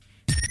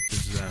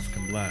is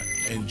African Black.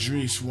 And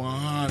Drees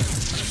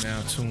 100.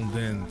 Now tuned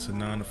in to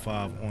 9 to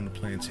 5 on the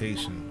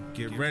plantation.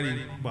 Get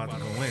ready, about to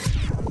go in.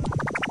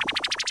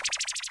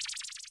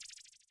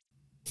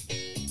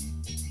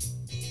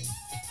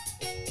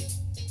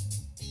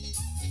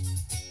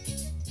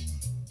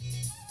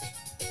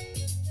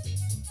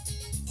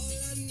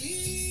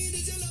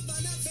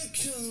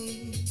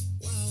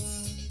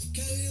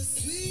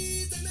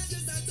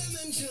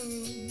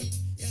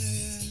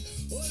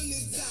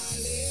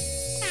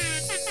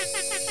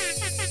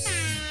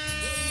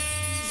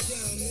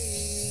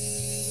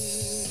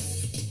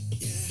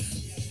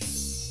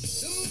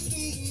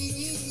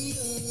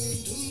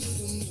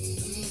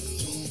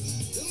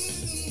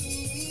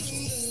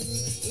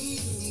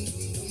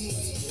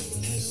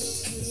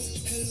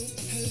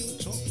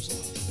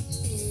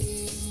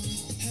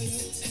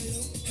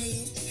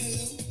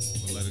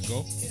 Let it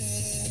go.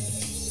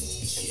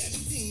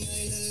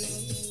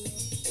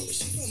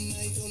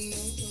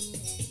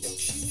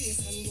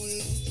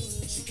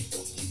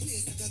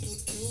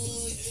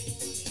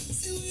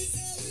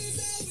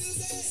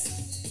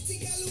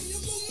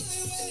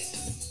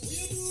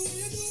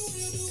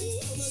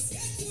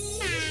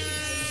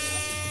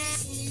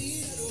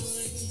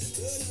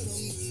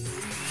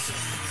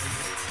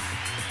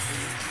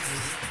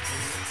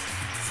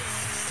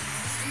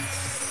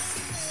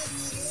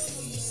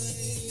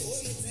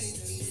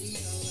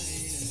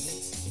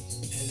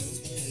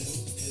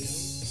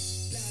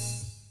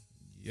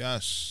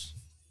 Yes.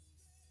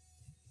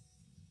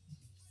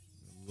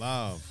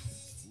 Live.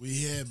 We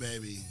here,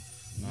 baby.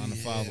 9 to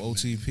 5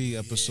 OTP,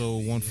 episode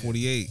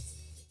 148.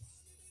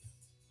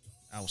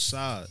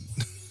 Outside.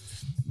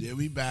 Yeah,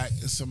 we back.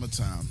 It's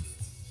summertime.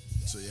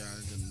 So y'all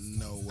can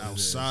know what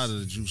Outside it of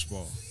the juice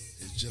bar. is.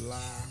 It's July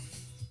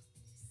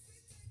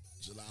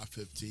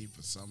 15th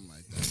or something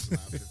like that.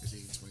 July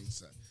 15th,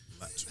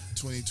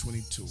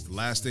 2022.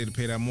 Last day to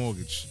pay that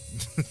mortgage.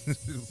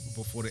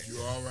 before the You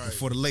all right.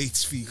 before the late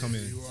fee come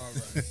in. You all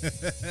right.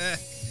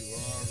 You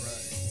all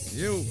right.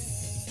 You.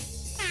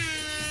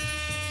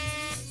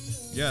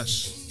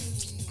 Yes.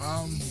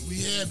 We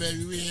here,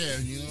 baby. We here.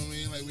 You know what I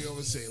mean? Like we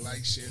always say,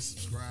 like, share,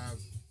 subscribe.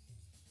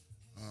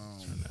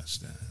 Turn that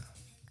down.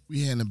 We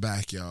here in the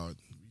backyard.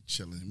 We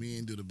chilling. We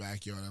ain't do the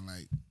backyard in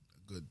like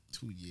a good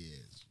 2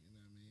 years. You know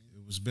what I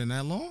mean? It was been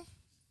that long?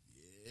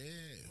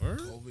 Yeah. Word?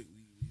 COVID, we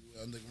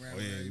were underground. Oh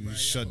with yeah, we everybody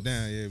was shut else.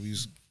 down. Yeah, we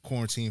was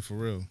quarantined for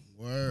real.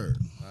 Word.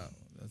 Wow,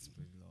 that's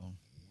pretty long.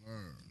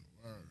 Word.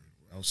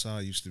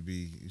 Outside used to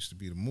be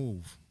the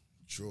move.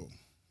 True.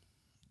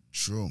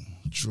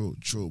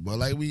 But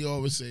like we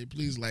always say,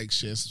 please like,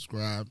 share,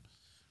 subscribe.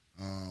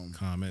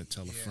 Comment,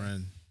 tell a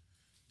friend.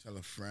 Tell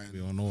a friend.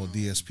 We on all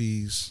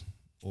DSPs,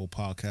 all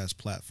podcast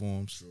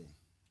platforms. True.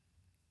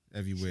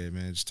 Everywhere,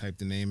 man. Just type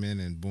the name in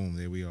and boom,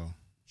 there we are.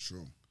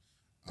 True.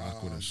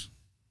 Rock with us.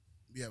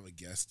 We have a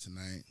guest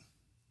tonight.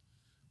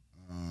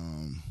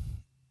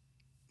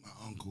 My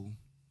uncle.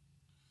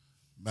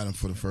 Met him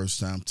for the first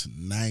time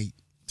tonight.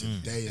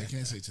 Today. I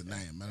can't say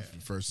tonight. I met him for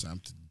the first time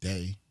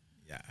today.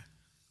 Yeah.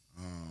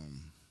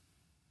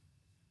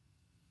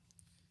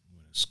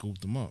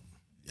 Scooped them up.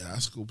 Yeah, I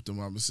scooped him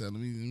up and said,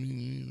 let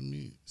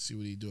me see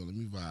what he doing. Let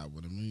me vibe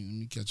with him. Let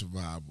me catch a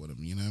vibe with him.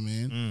 You know what I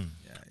mean?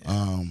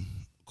 Yeah.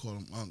 Call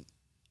him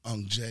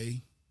Unc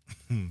J.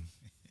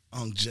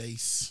 Unc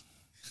Jace.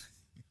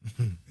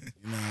 You know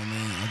what I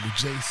mean? Uncle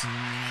Jason, you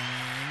know what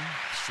I mean?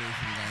 Straight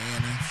from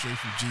Guyana, straight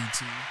from GT.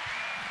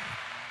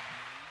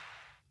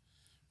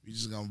 We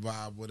just gonna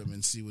vibe with him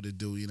and see what it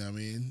do, you know what I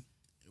mean?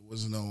 It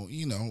wasn't no,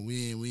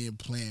 we ain't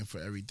playing for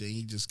everything.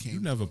 He just came.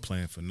 You never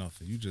plan for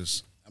nothing. You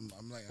just I'm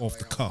like, off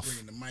the cuff. I'm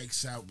bringing the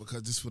mics out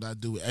because this is what I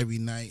do every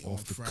night Off on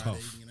the Friday.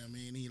 cuff. You know what I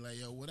mean? He like,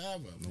 yo,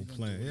 whatever. no We gonna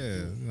plan. do what Yeah, we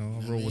do. I'll You know roll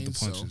what I with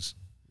the mean? punches.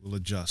 We'll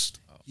adjust.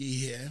 He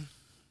here.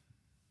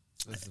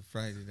 That's the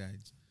Friday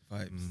night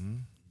vibes.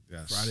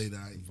 Yes. Friday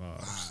night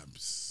Vibes.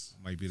 vibes.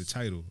 Might be the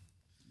title.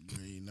 You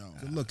already know.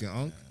 Good looking,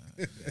 Unc.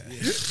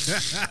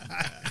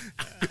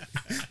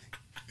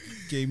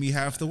 Gave me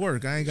half the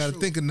work. I ain't got to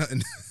think of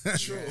nothing.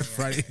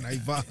 Friday night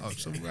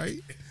vibes. All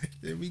right.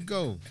 There we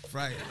go.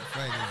 Friday's a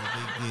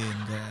big day in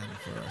Guyana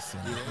for us.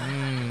 Yeah,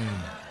 man.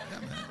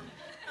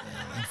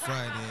 Yeah, and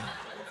Friday,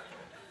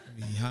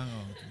 we hang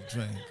out, we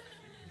drink,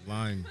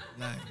 Lime.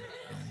 lime.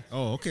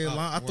 Oh, okay. Off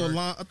I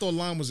work. thought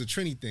lime was a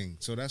Trini thing.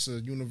 So that's a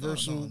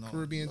universal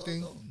Caribbean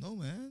thing. No,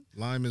 man.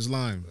 Lime is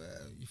lime.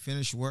 You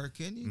finish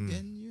working,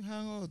 then you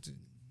hang out.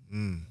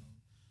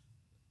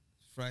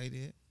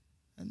 Friday,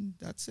 and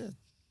that's it.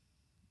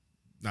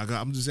 Now,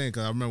 I'm just saying,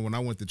 because I remember when I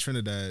went to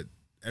Trinidad,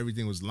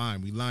 everything was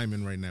lime. We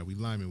liming right now. We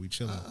liming. We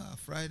chilling.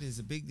 Friday is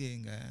a big day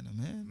in Guyana,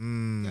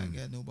 man. Can't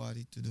get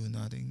nobody to do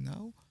nothing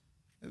now.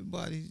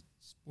 Everybody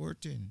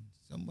sporting,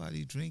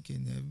 somebody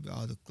drinking.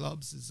 All the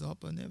clubs is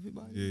up and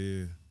everybody.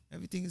 Yeah.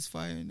 Everything is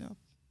firing up.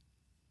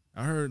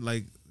 I heard,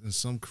 like, in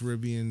some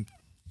Caribbean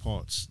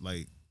parts,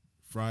 like,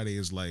 Friday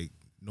is, like,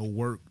 no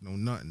work, no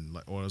nothing.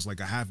 Like, or it's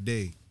like a half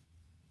day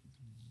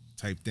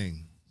type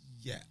thing.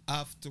 Yeah,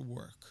 after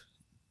work.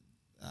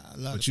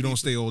 But you don't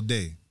stay all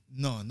day.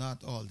 No,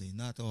 not all day,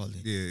 not all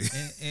day. Yeah.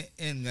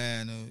 In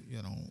Guyana,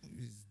 you know,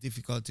 it's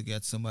difficult to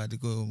get somebody to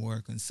go and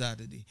work on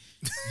Saturday.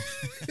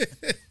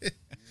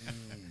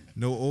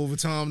 No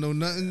overtime, no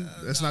nothing.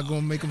 That's not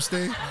gonna make them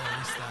stay. No,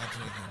 we start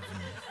drinking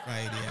from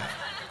Friday.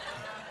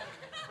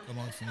 Come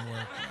out from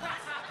work,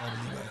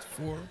 probably at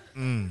 4,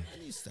 and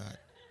you start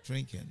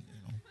drinking,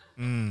 you know.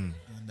 And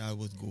that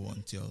would go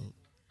until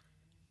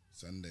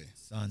Sunday.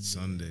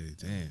 Sunday,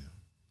 damn.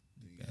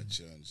 You get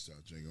chill and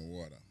start drinking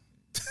water.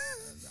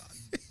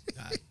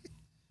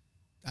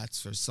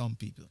 That's for some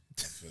people.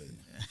 I feel you.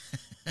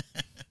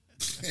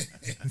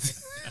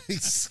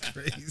 It's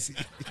crazy.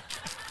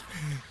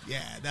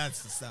 Yeah,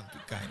 that's the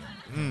something kind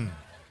of.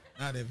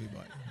 Not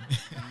everybody.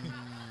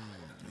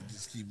 You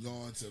just keep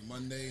going to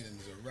Monday and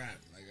it's a wrap.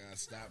 Like I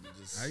stop and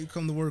just. How you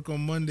come to work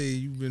on Monday?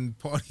 You've been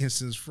partying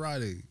since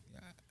Friday.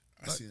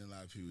 I've seen a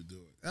lot of people do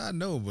it. I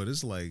know, but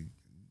it's like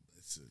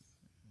It's a,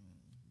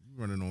 you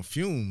running on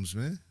fumes,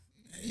 man.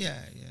 Yeah,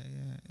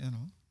 you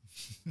know.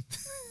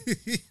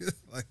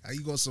 Like, how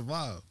you gonna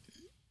survive?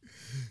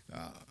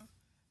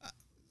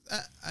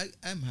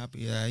 I'm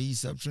happy. I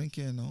ease up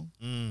drinking, you know.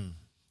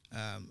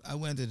 I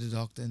went to the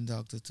doctor, and the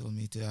doctor told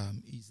me to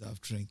ease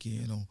off drinking,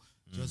 you know.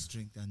 Just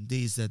drink on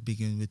days that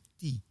begin with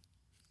T.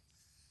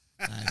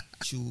 Like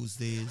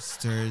Tuesdays,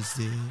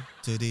 Thursday,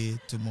 today,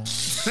 tomorrow.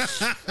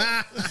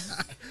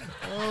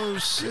 Oh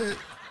shit!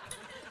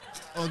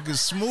 Uncle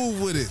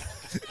smooth with it.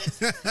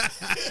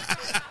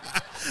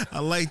 I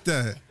like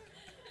that.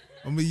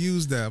 I'm gonna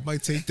use that. I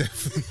might take that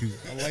for you.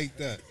 I like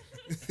that.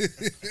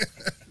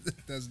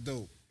 That's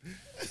dope.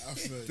 I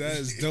feel you. That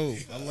is dope.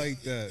 I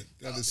like that.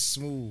 That is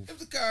smooth. If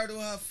the car don't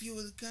have fuel,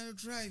 it can't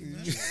drive,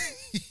 man.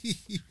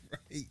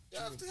 Right. You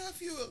have to have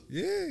fuel.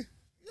 Yeah.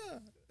 Yeah.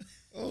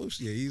 Oh,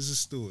 yeah, he's a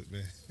steward,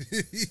 man.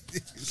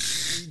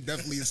 He's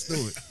definitely a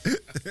steward.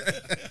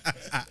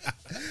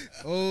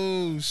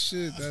 Oh,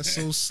 shit. That's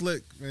so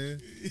slick,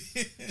 man.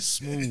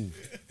 Smooth.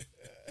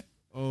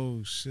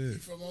 Oh,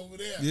 shit. From over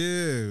there.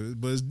 Yeah,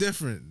 but it's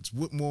different. It's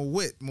more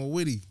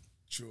witty.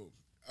 True.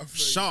 I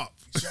feel Sharp.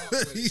 You. Sharp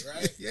with it,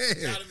 right? Yeah.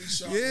 You gotta be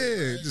sharp Yeah. with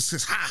it, right?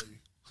 Just ha.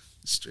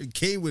 Straight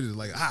came with it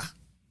like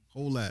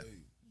whole lot.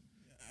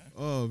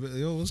 Oh,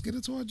 yo, let's get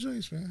into our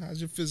drinks, man. How's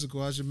your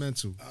physical? How's your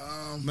mental?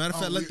 Matter of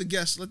fact, let the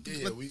guests.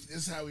 This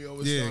is how we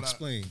always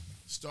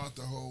start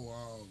the whole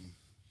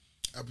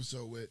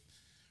episode with.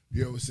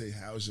 We always say,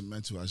 how's your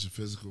mental? How's your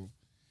physical?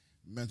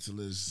 Mental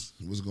is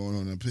what's going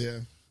on up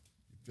here.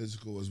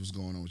 Physical is what's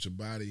going on with your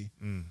body.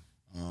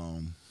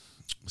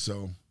 So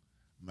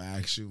I'm going to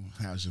ask you,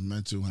 how's your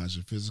mental? How's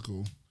your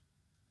physical?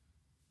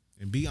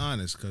 And be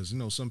honest, because, you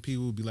know, some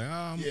people will be like,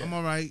 I'm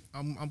all right.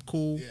 I'm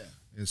cool. Yeah.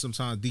 And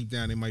sometimes deep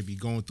down they might be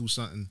going through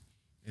something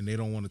and they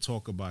don't want to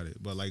talk about it.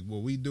 But like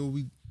what we do,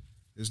 we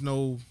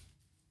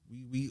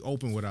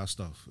open with our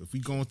stuff. If we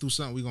going through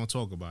something, we gonna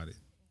talk about it.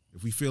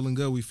 If we feeling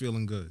good, we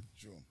feeling good.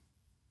 True.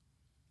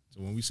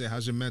 So when we say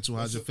how's your mental,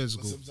 how's your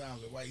physical?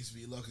 Sometimes the whites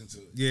be looking to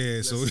it.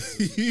 Yeah, so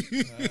we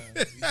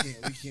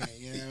can't,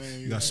 you know what I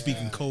mean? You got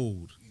speaking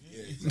code.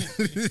 Yeah,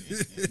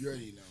 exactly. You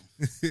already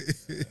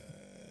know.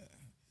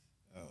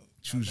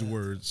 Choose your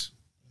words.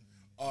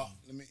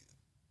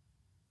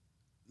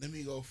 Let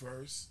me go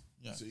first.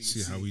 Yeah. So you can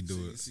See how we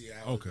do it. See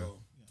how Okay. it go.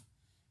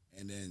 Yeah.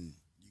 And then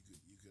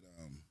you could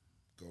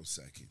go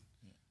second.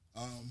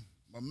 Yeah.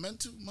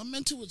 My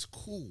mental was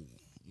cool.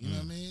 You know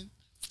what I mean?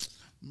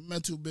 My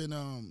mental been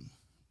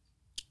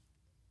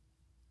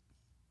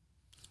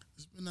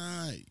it's been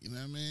alright. You know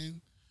what I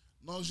mean?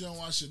 As long as you don't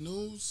watch the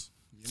news,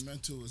 your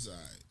mental is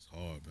alright. It's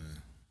hard,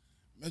 man.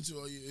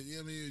 Mental, you know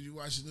what I mean? You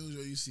watch the news,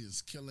 all you see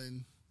is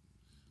killing,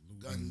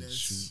 gun this.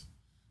 shoot.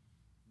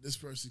 This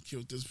person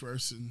killed this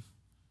person.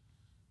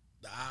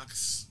 The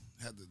ox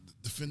had to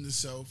defend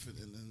itself in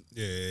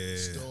the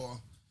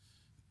store.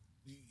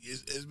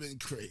 It's been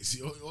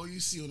crazy. All you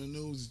see on the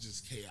news is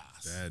just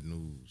chaos. Bad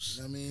news.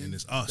 You know what I mean? And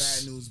it's us.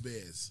 Bad news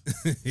bears.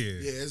 Yeah.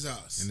 Yeah, it's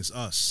us. And it's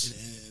us.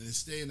 And it's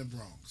stay in the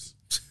Bronx.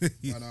 But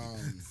You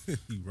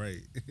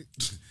right.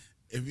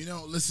 if you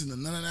don't listen to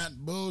none of that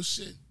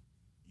bullshit,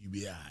 you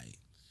be alright.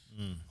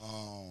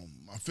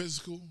 My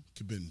physical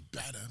could been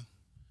better.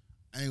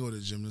 I ain't go to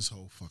the gym this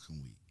whole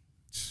fucking week.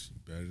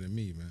 Better than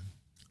me, man.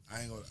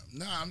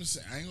 I'm just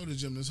saying, I ain't go to the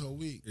gym this whole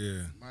week.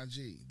 Yeah. My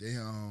G. They,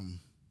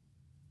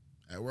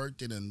 at work,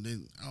 they I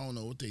don't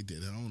know what they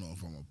did. I don't know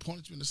if I'm a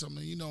punishment or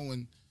something. You know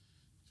when,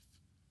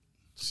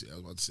 see, I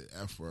was about to say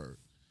F word,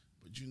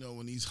 but you know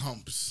when these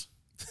humps,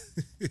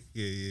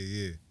 Yeah.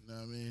 you know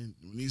what I mean?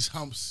 When these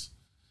humps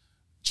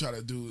try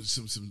to do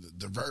some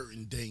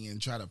diverting thing and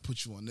try to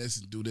put you on this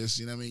and do this,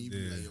 you know what I mean? You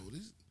be like, yo,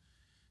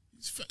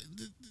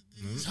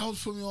 these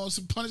humps put me on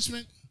some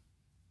punishment.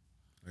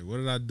 Like, what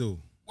did I do?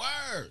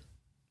 Word.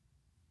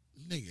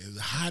 Nigga,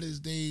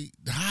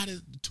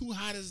 the two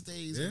hottest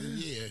days of the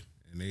year.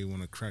 And they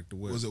want to crack the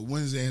whip. Was it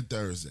Wednesday and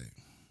Thursday?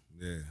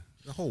 Yeah.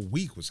 The whole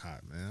week was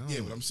hot, man.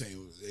 Yeah, but I'm saying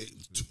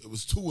it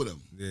was two of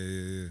them.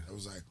 Yeah. I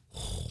was like,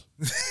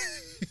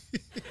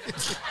 it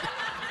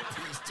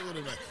was two of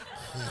them like,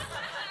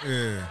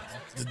 Yeah.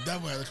 the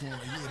devil had to come on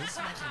like, yeah, this is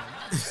not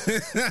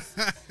gonna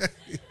work.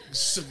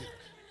 shook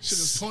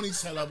his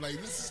ponytail up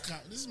like this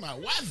is my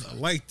weather. I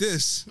like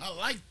this. I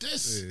like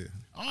this. Yeah.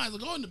 I don't have to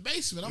go in the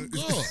basement. I'm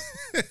good.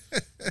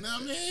 You know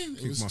what I mean?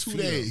 It was 2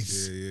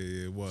 days.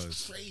 Yeah, it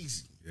was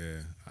Crazy.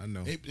 Yeah, I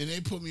know. They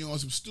put me on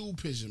some stool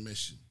pigeon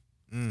mission.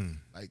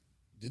 Like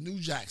the New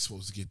Jack's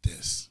supposed to get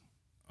this.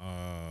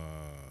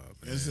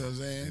 Man, you see what I'm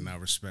saying? They're not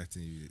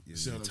respecting you. You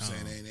see what I'm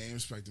saying? They ain't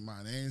respecting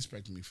mine. They ain't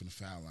respecting me for the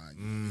foul line.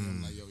 You know what I mean?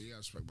 I'm like, yo, you gotta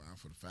respect mine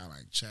for the foul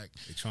line. Check.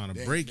 They trying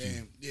to break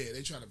you. Yeah,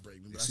 they trying to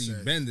break me. They But see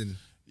you bending.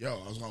 Yo,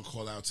 I was gonna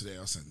call out today.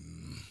 I said,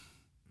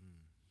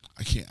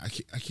 I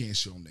can't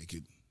show them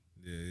naked.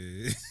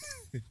 Yeah.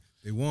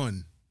 They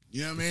won.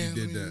 You know what I mean?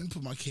 Did Let me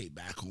put my cape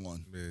back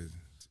on. Man,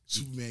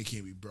 Superman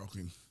can't be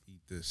broken.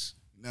 eat this.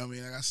 You know what I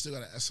mean? Like, I still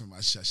got an S on my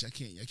chest. I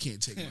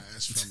can't take my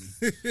S from me.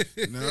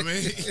 You know what I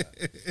mean?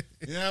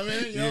 You know what I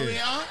mean? You know what I mean?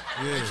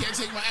 Yeah. I can't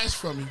take my S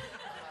from me.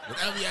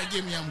 Whatever y'all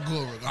give me, I'm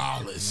good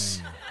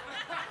regardless.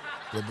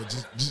 But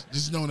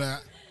just know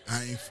that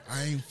I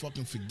ain't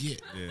fucking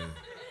forget. Yeah. You're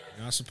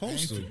not I supposed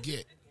ain't to.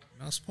 forget.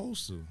 You're not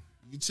supposed to.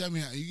 You can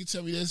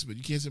tell me this, but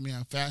you can't tell me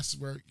how fast it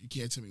work. You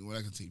can't tell me when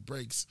I can take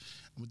breaks.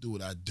 I'm gonna do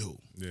what I do.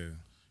 Yeah.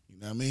 You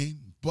know what I mean?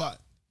 But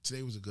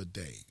today was a good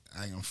day.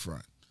 I ain't gonna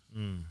front.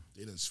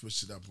 They done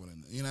switched it up on it.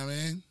 You know what I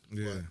mean?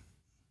 Yeah. But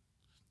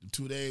the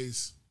 2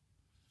 days,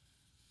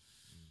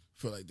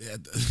 I feel like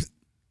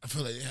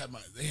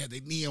they had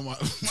their knee on my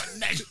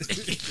neck.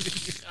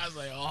 I was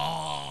like,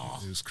 oh.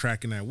 It was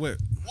cracking that whip.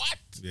 What?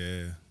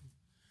 Yeah.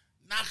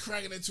 Not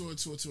cracking it to a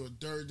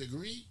third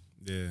degree,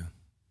 Yeah.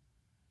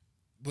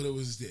 but it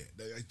was there.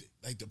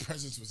 Like the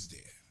presence was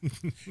there.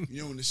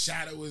 You know when the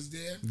shadow was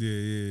there?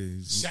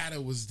 Yeah.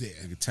 Shadow was there.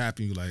 Nigga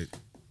tapping you like,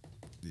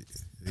 yeah,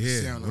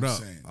 Understand what what I'm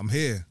up? saying. I'm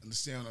here.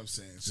 Understand what I'm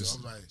saying? So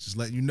I'm like, Just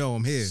letting you know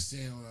I'm here.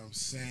 understand what I'm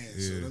saying.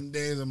 So Yeah. them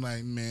days I'm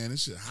like, man,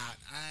 this shit hot.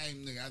 I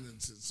done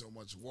did so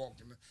much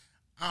walking.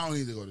 I don't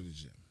need to go to the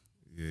gym.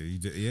 Yeah, you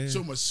did. Yeah.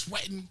 So much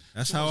sweating.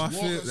 That's so how I much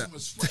walking, feel. So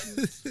much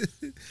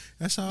sweating.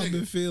 That's how I've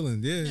been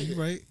feeling. Yeah, Nigga. you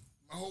right.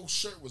 My whole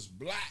shirt was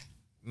black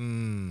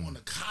on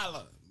the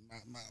collar.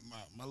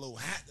 My little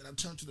hat that I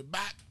turned to the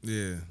back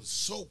Yeah. was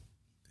soap.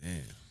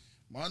 Damn.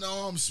 My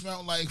arm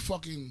smelled like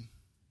fucking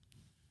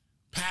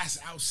pass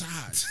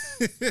outside.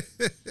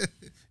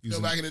 You know,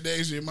 back in the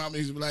days, your mom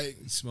used to be like,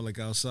 You smell like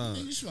outside.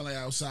 you smell like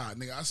outside.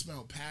 Nigga, I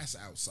smell pass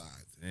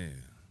outside.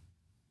 Damn.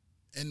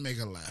 And make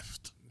a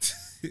left.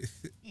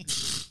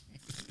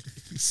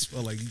 You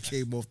smell like you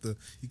came off the.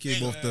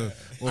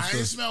 I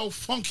ain't smell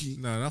funky.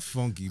 No, not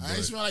funky, I but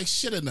ain't smell like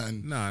shit or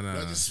nothing. Nah. But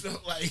I just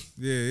smelled like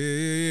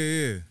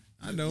Yeah.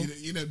 I know.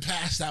 you done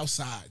passed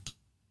outside.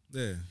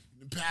 Yeah. You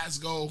done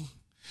passed go.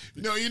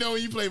 You know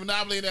when you play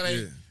Monopoly and that Yeah.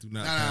 ain't. Do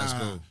not pass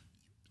go.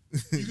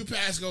 You can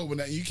pass go,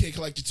 but you can't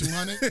collect your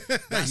 200.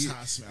 That's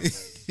how I smell like.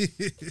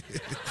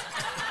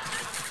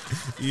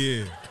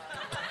 Yeah.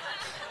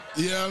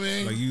 You know what I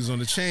mean? Like you was on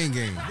the chain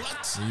game.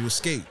 What? And you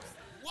escaped.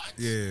 What?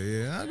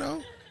 Yeah. I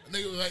know.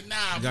 Nigga was like,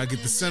 nah. You gotta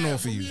get the scent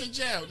off of you. Put me in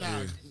jail.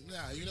 Nah.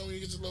 Yeah. You know when you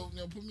get to low,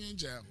 put me in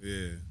jail.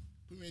 Yeah.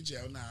 Put me in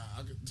jail. Nah.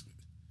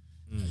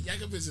 Y'all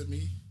can visit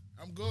me.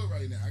 I'm good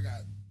right now. I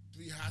got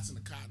 3 hots in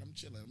the cot. I'm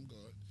chilling. I'm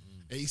good.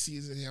 AC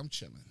is in here. I'm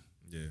chilling.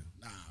 Yeah.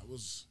 Nah, it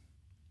was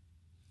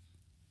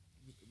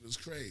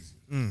crazy.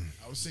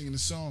 I was singing the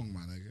song, my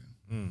nigga.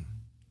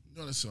 You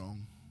know the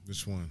song.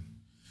 Which one?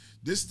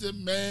 This the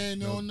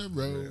man on the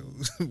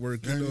road.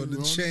 Working on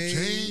the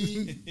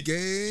chain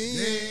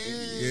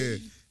gang.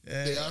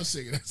 Yeah, I was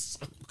singing that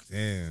song.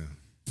 Damn.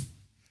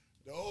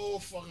 The whole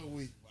fucking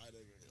week, my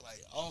nigga.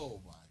 Like,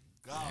 oh my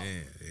God.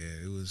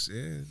 Yeah. It was.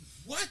 Yeah.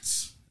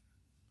 What?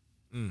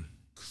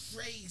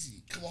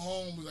 Crazy. Come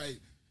home, be like,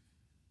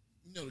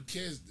 you know, the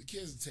kids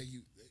will take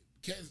you.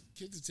 Kids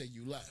will take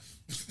you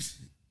left.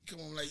 Come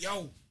on, like,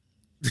 yo.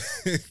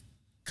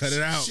 Cut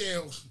it out.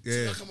 Chill.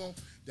 Yeah. So come on.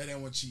 That ain't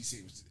what cheese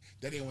is.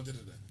 That ain't what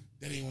da-da-da.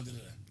 That ain't what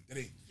da-da-da. That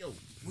ain't. Yo,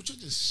 would you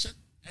just shut?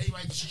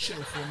 Everybody just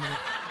chill for a minute.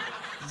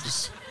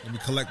 Just, Let me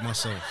collect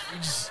myself. I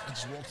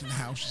just walked in the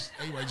house.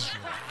 Everybody just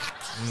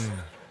relax.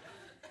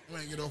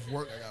 When I get off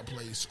work, I gotta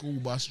play school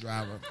bus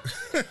driver.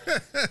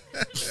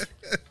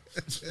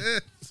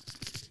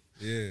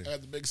 Yeah. I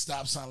got the big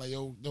stop sign like,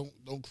 yo,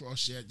 don't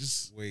cross yet.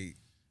 Just wait.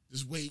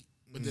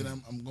 But then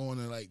I'm going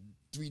to like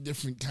 3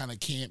 different kind of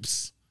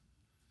camps,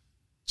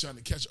 trying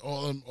to catch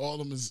all of them. All of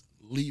them is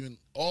leaving.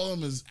 All of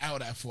them is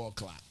out at 4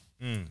 o'clock.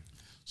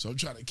 So I'm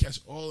trying to catch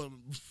all of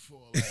them for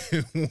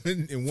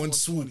like in one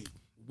swoop.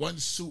 One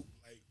swoop,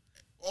 like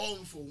all of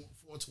them for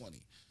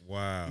 420.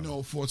 Wow. You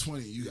know,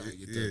 420, you gotta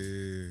get there.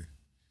 Yeah.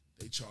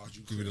 They charge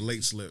you. Give you the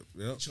late slip.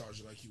 They Yep. charge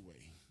you like you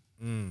weigh.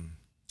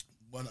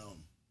 But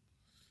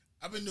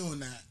I've been doing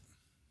that.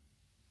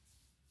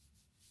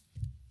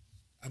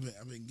 I've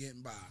been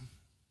getting by.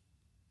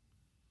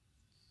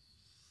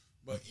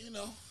 But you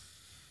know,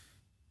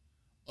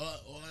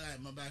 all I got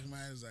in my back of my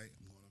head is like,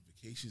 I'm going on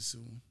vacation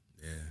soon.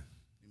 Yeah.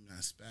 Maybe not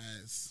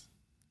spaz.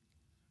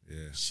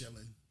 Yeah.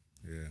 Chilling.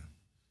 Yeah.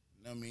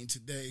 You know what I mean?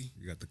 Today.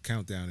 You got the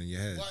countdown in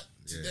your head. What?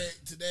 Yeah.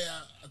 Today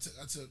I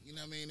took, you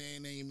know what I mean? They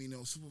ain't gave me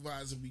no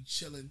supervisor. We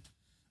chilling.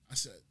 I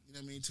said, you know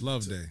what I mean?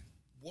 Love day.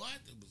 what?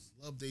 It was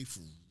Love Day for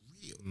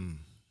real.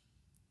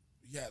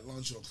 We had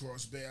lunch on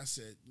Cross Bay. I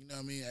said, you know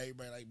what I mean?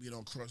 Everybody like being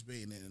on Cross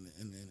Bay and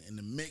in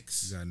the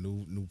mix. You got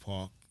New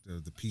Park,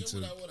 the pizza.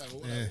 Yeah, whatever.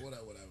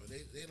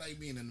 They like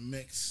being in the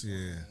mix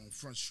on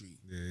Front Street.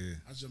 Yeah.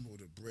 I jump over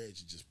the bridge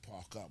and just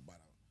park up by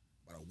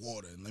the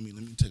water and let me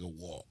take a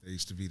walk. That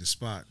used to be the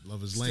spot,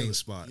 Lover's Lane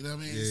spot. You know what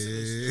I mean?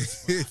 Yeah.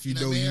 If you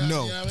know, you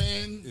know. You know what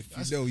I mean?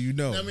 If you know, you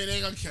know. You know what I mean? They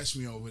ain't gonna catch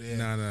me over there.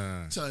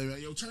 Nah. Tell you,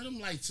 man, yo, turn them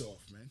lights off,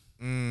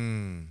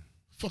 man.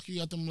 Fuck you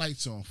got them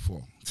lights on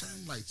for? Turn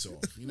them lights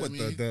off. You know what I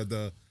mean?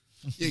 The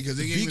yeah, because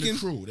they gave me beacon? the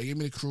crew. They gave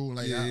me the crew.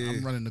 Like, Yeah.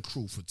 I'm running the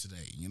crew for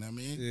today. You know what I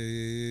mean?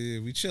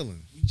 Yeah. We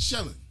chilling. We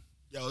chilling.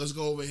 Yo, let's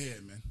go over here,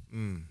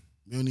 man.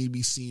 We don't need to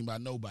be seen by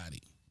nobody.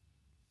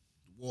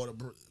 Water,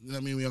 you know what I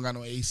mean? We don't got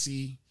no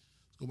AC.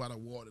 Let's go by the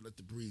water. Let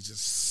the breeze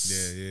just...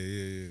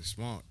 Yeah.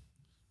 Smart.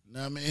 You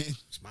know what I mean?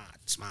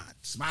 Smart.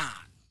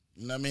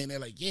 You know what I mean? They're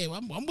like, yeah,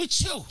 I'm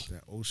with you.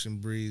 That ocean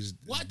breeze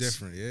What? is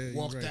different. Yeah,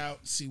 Walked right.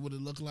 out, see what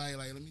it looked like.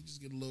 Like, let me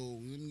get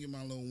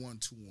my little 1-2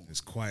 on.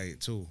 It's quiet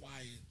too.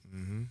 Quiet.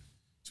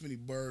 Too many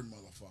bird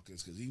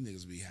motherfuckers, because these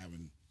niggas be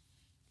having,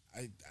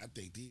 I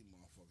think these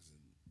motherfuckers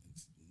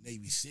in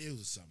Navy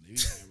SEALs or something. They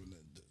be having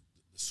the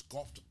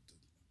sculptor,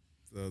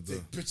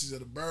 take pictures of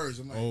the birds.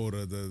 I'm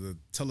like, the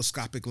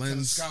telescopic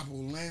lens.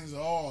 telescopic lens,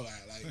 all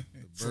that. Like,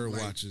 The bird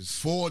watches.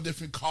 4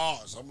 different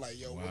cars. I'm like,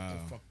 yo, what Wow.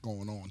 the fuck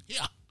going on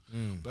here?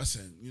 But I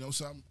said, you know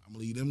something? I'm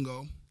going to leave them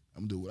go.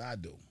 I'm going to do what I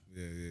do.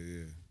 Yeah.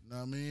 You know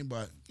what I mean?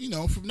 But, you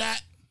know, from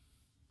that,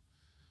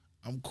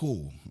 I'm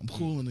cool. I'm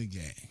cool in the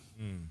game.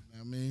 You know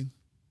what I mean?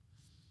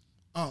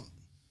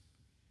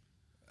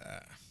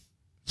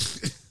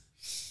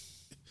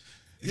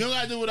 You don't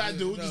gotta do what I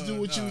do. Just do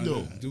what you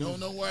do.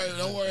 Don't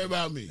worry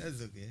about me.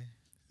 That's okay.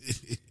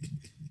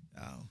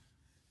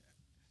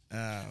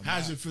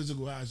 How's your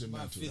physical? How's your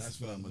mental?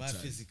 That's what I'm gonna tell you.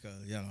 Physical,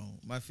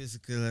 my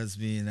physical has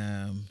been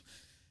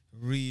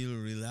real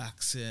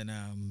relaxing.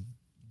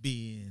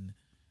 Being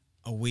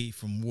away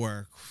from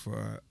work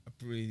for a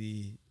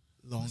pretty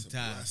long That's a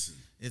time. blessing.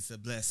 It's a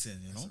blessing,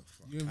 you know.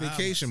 You're in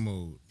vacation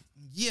mode.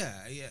 Yeah.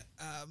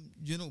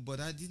 But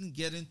I didn't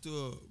get into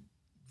a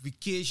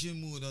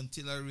vacation mood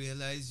until I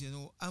realized,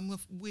 I'm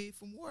away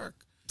from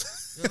work.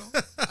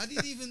 I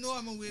didn't even know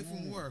I'm away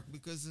from work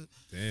because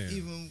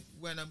even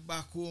when I'm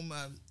back home,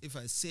 if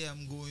I say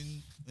I'm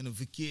going on a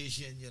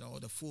vacation,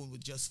 the phone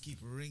would just keep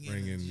ringing.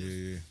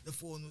 The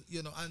phone,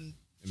 and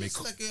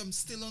just like I'm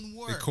still on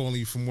work. They're calling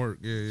you from work.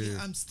 Yeah.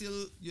 I'm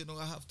still,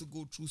 I have to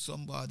go through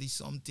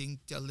something,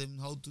 tell them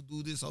how to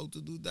do this, how to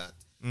do that.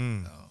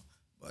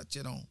 But,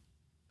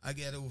 I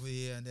get over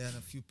here and then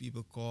a few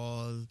people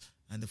call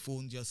and the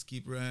phone just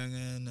keep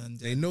ringing. And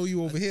They know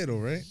you over here though,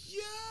 right?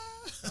 Yeah.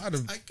 I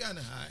kind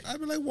of hide. I'd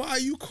be like, why are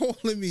you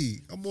calling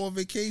me? I'm on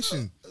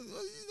vacation.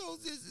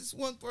 This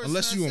one person.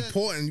 Unless you're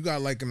important, you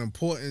got like an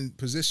important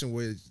position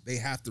where they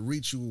have to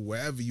reach you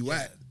wherever you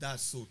at.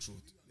 That's so true.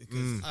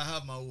 Because I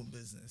have my own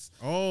business.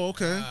 Oh,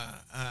 okay.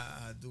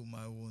 I do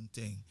my own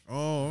thing.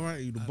 Oh, all right.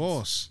 You the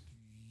boss.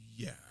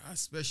 Yeah. I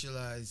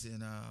specialize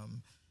in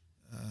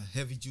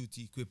heavy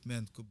duty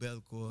equipment,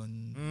 Kobelco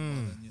and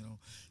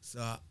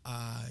So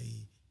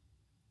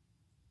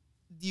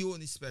the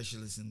only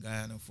specialist in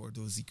Guyana for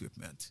those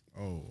equipment.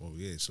 Oh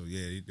yeah. So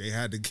yeah, they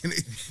had to get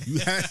it. You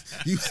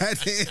had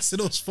to answer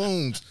those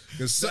phones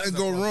because something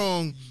go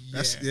wrong.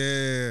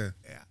 Yeah.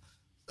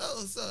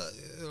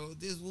 So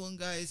this one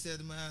guy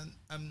said, "Man,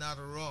 I'm not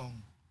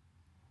wrong,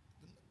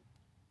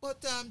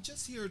 but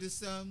just hear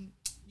this.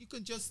 You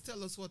can just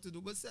tell us what to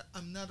do, but say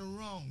I'm not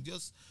wrong.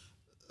 Just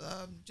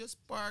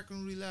park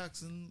and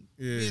relax and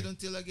wait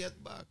until I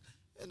get back."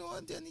 And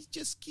then he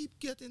just keep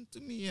getting to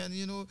me, and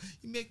he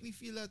make me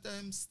feel that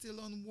I'm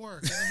still on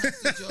work. And I have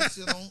to just,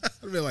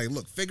 I'd be like,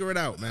 look, figure it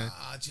out, man.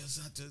 I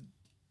just had to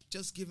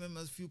just give him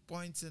a few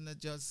points, and I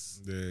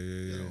just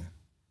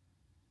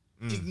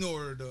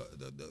ignore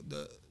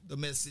the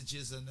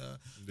messages and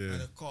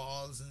the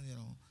calls, and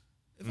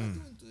if I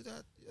don't do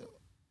that,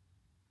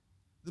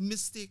 the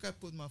mistake I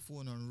put my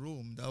phone on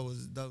roam, that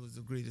was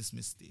the greatest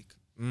mistake.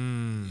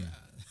 Yeah,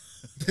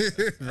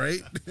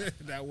 right.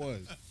 That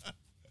was.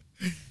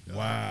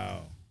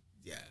 Wow.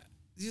 Yeah.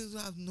 You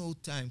have no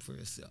time for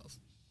yourself.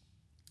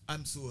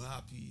 I'm so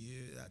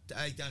happy that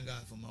I thank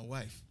God for my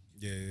wife.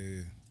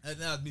 Yeah. Had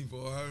not been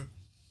for her,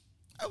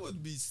 I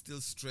would be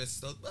still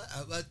stressed out. But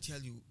I tell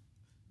you,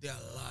 there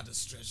are a lot of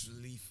stress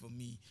relief for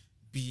me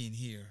being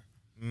here.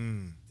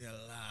 There are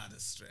a lot of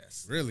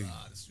stress. Really?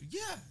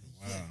 Yeah.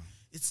 Wow. Yeah.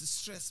 It's a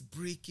stress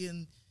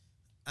breaking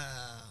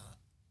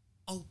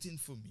outing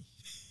for me.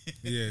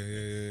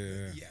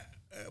 Yeah.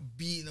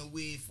 Being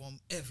away from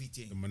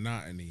everything. The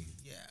monotony.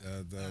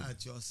 Yeah.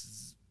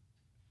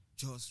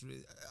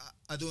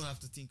 I don't have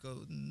to think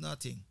of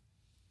nothing.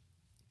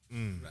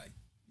 Right.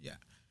 Yeah.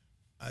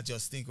 I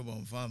just think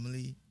about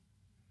family.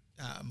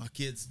 My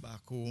kids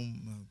back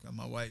home.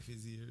 My wife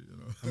is here.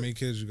 How many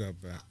kids you got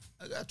back?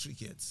 I got 3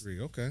 kids. 3.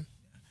 Okay.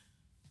 Yeah.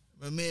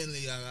 But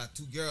mainly I got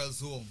 2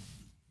 girls home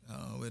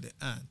with the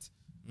aunt.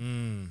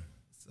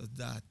 So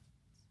that I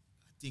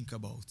think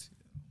about.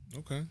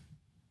 Okay.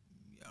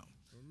 Yeah.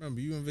 Remember,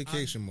 you in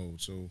vacation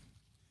mode, so.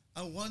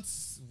 And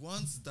once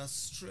the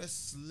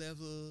stress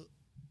level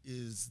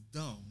is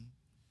down,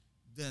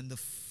 then the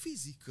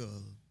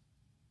physical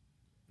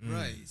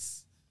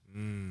rise.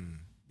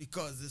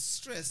 Because the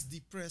stress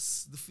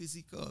depresses the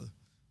physical.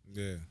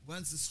 Yeah.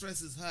 Once the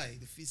stress is high,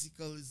 the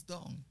physical is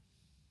down.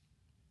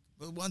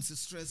 But once the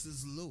stress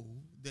is low,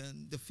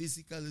 then the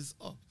physical is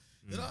up.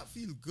 You know, I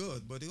feel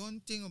good, but the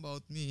only thing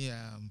about me,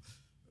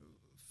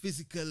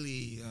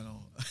 physically, you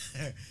know,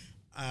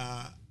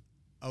 I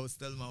was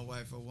telling my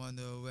wife, I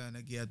wonder when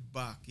I get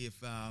back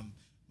if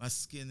my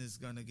skin is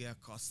gonna get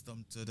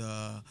accustomed to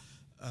the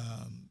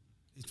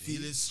it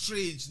feeling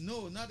strange.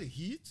 No, not the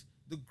heat,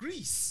 the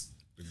grease.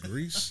 The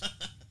grease?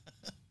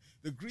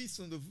 The grease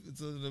from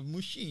the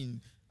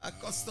machine.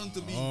 Accustomed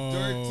to being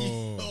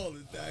dirty all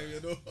the time, you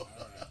know.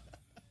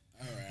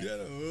 All right. You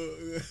know,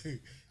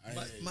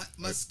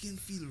 my skin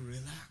feel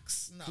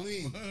relaxed now.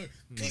 Clean.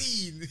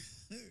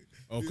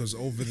 Oh, because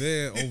over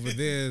there,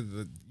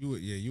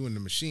 you in the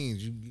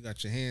machines. You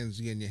got your hands,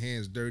 you getting your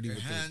hands dirty. Your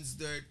hands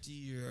dirty,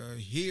 your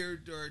hair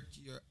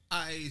dirty, your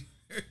eye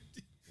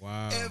dirty.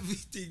 Wow.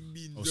 Everything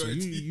being dirty. So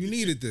you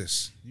needed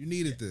this. You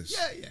needed this.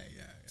 Yeah.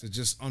 To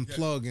just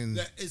unplug and.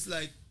 It's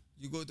like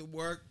you go to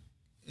work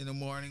in the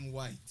morning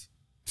white,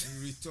 you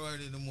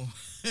return in the morning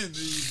in the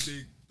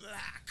evening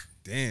black.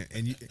 Damn,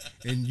 and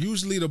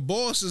usually the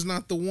boss is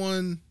not the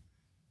one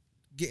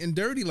getting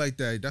dirty like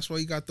that. That's why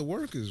you got the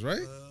workers,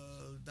 right?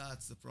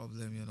 That's the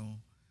problem, you know.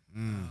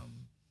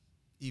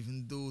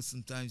 Even though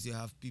sometimes you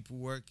have people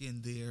working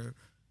there,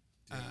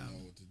 they don't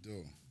know what to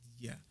do.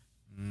 Yeah,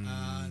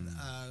 and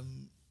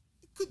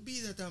it could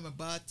be that I'm a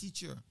bad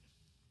teacher,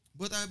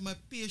 but my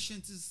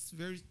patience is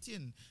very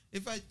thin.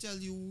 If I tell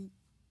you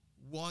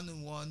 1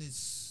 and 1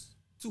 is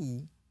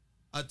 2,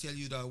 I'll tell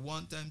you that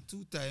 1 time,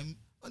 2 time.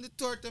 On the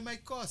third time I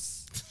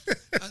cuss.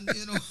 And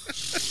you know,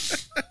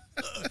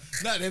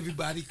 not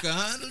everybody can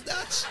handle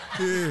that.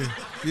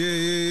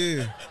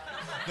 Yeah.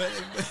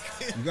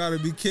 You gotta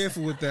be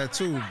careful with that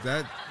too.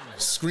 That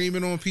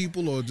screaming on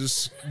people or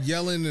just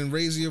yelling and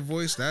raising your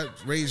voice, that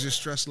raises your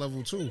stress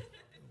level too.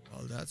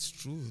 Well, that's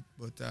true.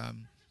 But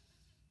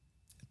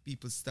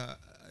people start,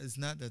 it's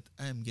not that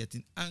I'm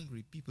getting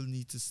angry. People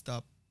need to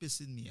stop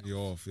pissing me off. You're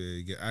off, yeah.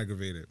 You get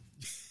aggravated.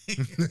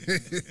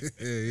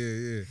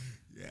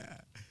 Yeah.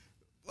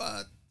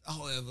 But,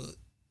 however,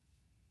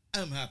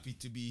 I'm happy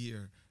to be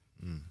here.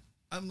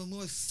 I'm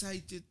more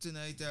excited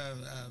tonight.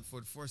 For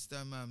the first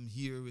time, I'm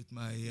here with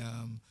my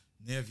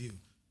nephew.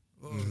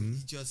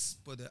 He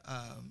just put you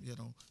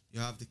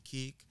have the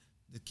cake.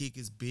 The cake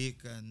is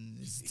baked and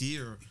it's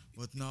dear,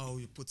 but now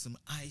you put some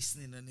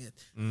icing on it.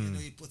 You know,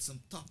 you put some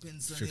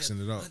toppings on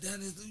Fixing it up. And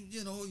then,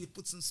 you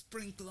put some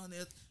sprinkle on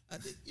it.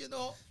 And,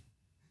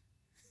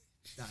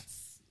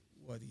 that's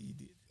what he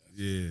did.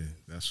 Yeah,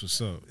 that's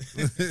what's up.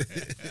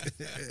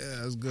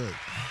 That's good.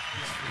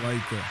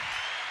 Like that.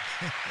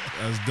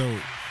 That's dope.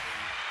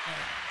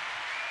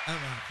 I'm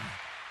happy.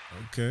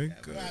 Okay,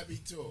 good. I'm happy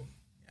too.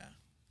 Yeah.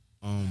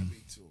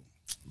 Happy too.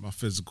 My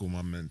physical,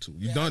 my mental.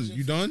 You Yeah, done? how's your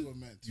You done? physical,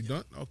 mental? You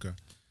done? Okay.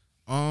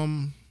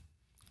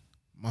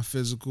 My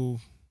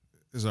physical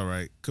is all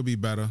right. Could be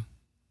better.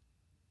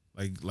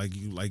 Like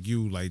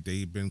you,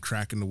 they've been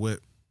cracking the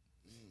whip.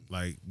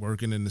 Like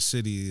working in the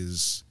city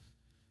is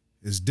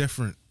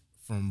different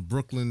from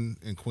Brooklyn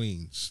and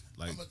Queens.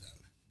 Like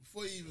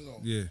before you even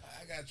go, yeah,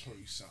 I gotta tell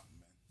you something,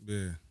 man.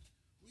 yeah.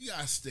 We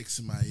gotta stick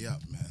somebody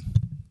up, man.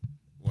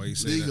 Why you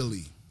say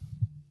legally?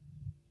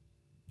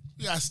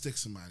 We gotta stick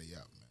somebody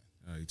up,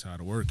 man. You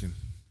tired of working?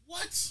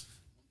 What?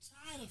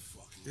 I'm tired of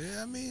fucking.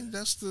 Yeah, I mean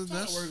that's tired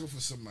of working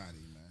for somebody,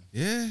 man.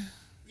 Yeah.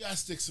 We gotta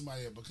stick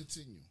somebody up, but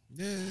continue.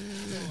 Yeah. You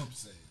know what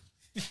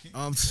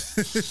I'm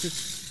saying?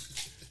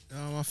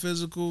 My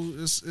physical,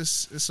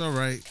 it's all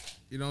right.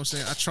 You know what I'm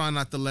saying? I try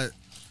not to let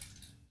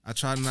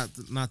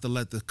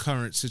the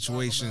current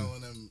situation.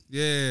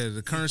 Yeah,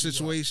 the current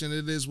situation,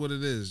 it is what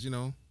it is, you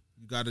know.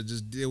 You gotta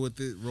just deal with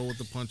it, roll with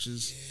the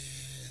punches.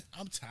 Yeah,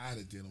 I'm tired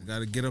of dealing with it.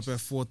 Gotta get up at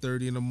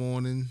 4:30 in the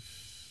morning.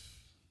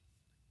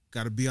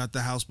 Gotta be out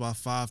the house by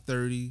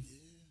 5:30.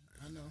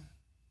 Yeah, I know.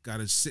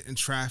 Gotta sit in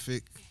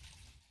traffic.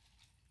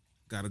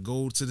 Gotta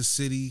go to the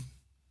city.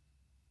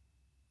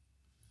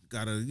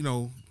 Gotta,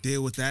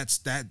 deal with that,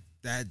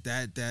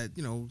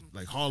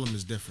 like Harlem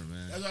is different,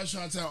 man. That's what I was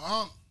trying to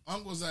tell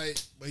Uncle's like,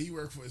 but he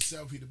worked for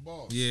himself, he the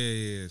boss.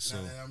 Yeah. So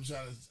and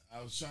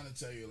I was trying to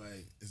tell you,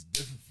 like, it's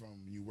different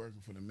from you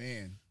working for the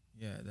man.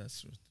 Yeah, that's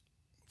true.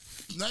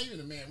 Not even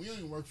the man. We don't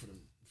even work for the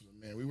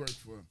man. We work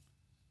for.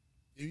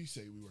 If you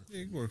say we work,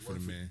 yeah, you work for the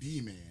man.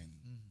 The man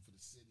for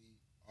the city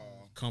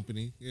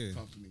company. Yeah,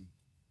 company.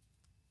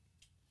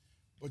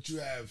 But you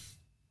have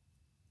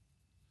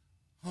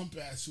hump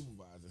ass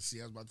supervisors. See,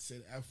 I was about to say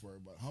the F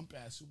word, but hump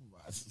ass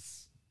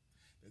supervisors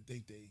that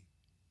think they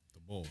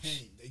the boss.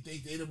 They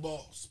think they the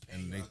boss.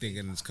 And they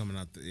thinking it's coming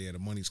out. The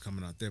money's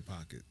coming out their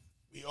pocket.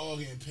 We all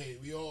getting paid.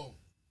 We all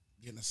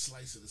getting a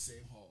slice of the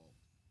same hog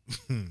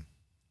for the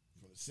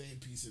same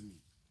piece of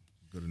meat.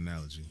 Good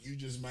analogy. You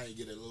just might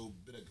get a little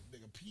bit of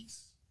bigger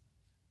piece.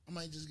 I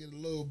might just get a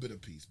little bit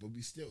of piece, but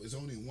it's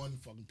only one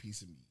fucking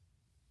piece of meat.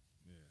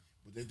 Yeah.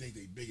 But they think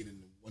they bigger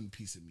than the one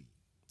piece of meat.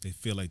 They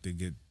feel like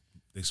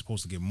they're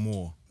supposed to get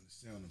more.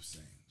 Understand what I'm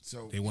saying?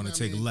 So they want to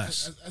take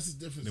less. That's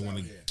the difference they out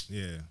wanna, here.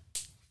 Yeah.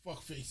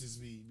 Fuck faces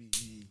be.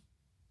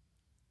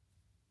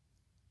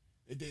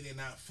 They think they're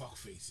not fuck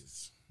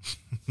faces.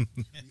 We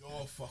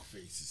all fuck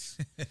faces.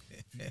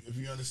 If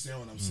you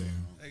understand what I'm saying.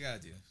 I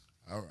got you.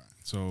 All right.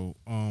 So,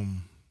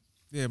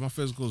 yeah, my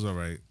physical's all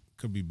right.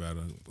 Could be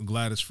better. I'm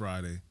glad it's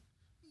Friday.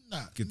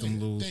 Nah, Get them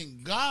little.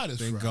 Thank God it's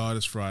Friday. Thank God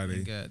it's Friday.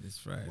 Thank God it's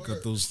Friday.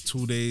 Got those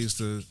 2 days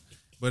to,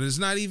 but it's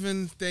not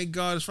even. Thank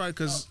God it's Friday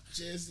because.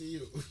 Cheers to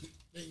you.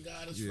 Thank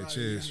God it's Yeah, Friday.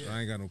 cheers. Yeah. I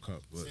ain't got no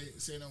cup, but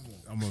Say no more.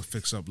 I'm gonna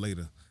fix up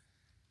later.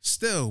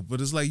 Still, but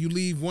it's like you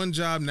leave one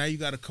job, now you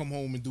got to come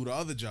home and do the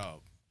other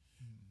job,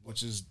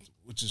 which is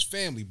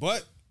family.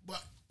 But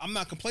I'm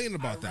not complaining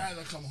about that. I'd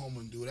rather come home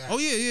and do that. Oh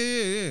yeah.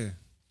 You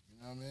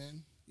know what I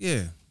mean?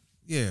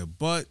 Yeah.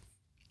 But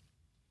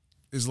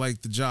it's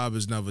like the job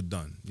is never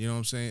done. You know what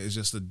I'm saying? It's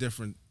just a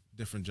different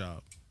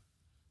job.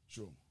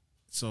 True.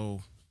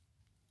 So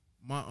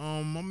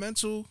my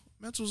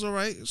mental's all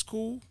right. It's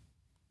cool.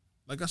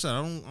 Like I said,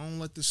 I don't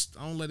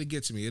let it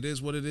get to me. It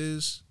is what it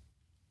is.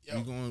 Yo,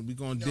 we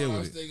gonna deal with it. You know what I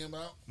was thinking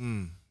about?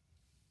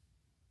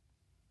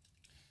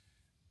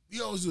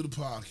 We always do the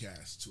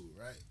podcast too,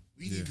 right?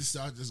 We need to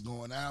start just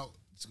going out.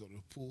 Let's go to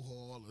the pool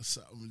hall or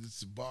something,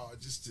 just a bar,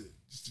 just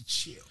to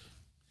chill.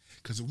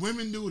 Because the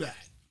women do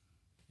that.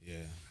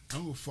 Yeah. I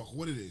don't give a fuck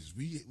what it is.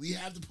 We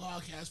have the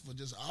podcast for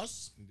just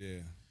us.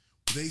 Yeah.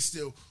 They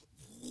still.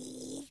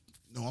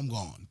 No, I'm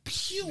gone.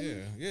 Pew.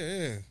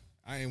 Yeah.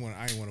 I ain't want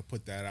to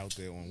put that out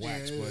there on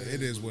wax, Yeah, but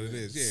it is what it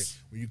is. Yeah.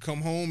 When you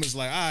come home, it's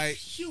like, all right,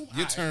 Pew.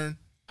 your turn.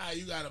 All right,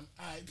 you got them.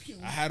 All right, pew.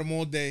 I had them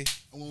all day.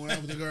 I went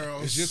out with the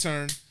girls. It's your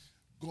turn.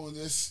 Going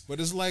this.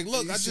 But it's like,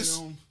 look, You I sit just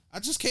home. I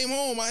just came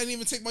home. I didn't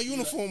even take my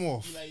uniform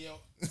off. Be like, yo,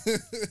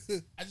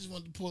 I just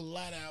wanted to pull the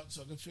light out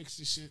so I can fix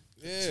this shit.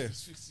 Yeah.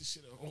 Just fix this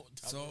shit on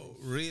top. So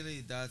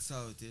really, that's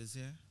how it is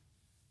here.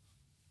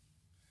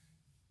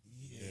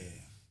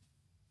 Yeah.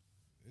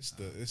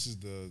 This is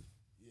the.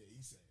 Yeah,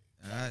 he said.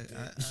 I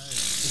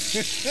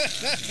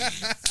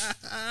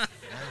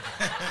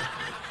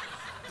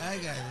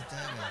got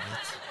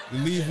it. You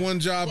leave one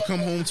job, come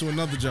home to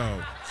another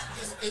job.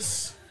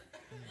 It's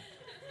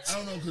I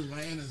don't know because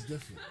Atlanta's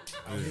different.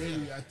 Out here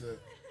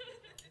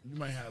you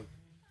might have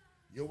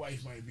your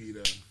wife might be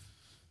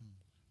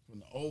from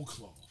the old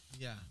cloth.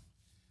 Yeah.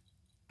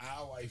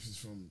 Our wife is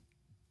from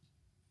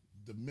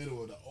the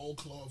middle of the old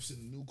cloths and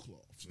the new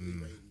cloth, so they're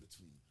right in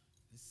between.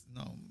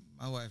 No,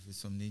 my wife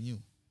is from the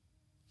new.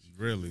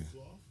 Really?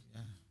 Cloth.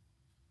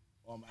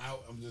 Yeah. I'm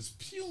out. I'm just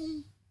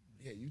pew.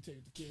 Yeah, you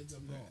take the kids.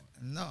 I'm gone.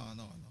 No.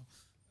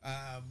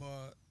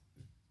 But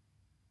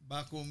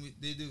back home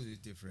they do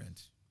it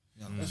different.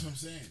 You know? That's what I'm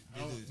saying.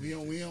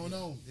 We don't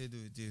know. They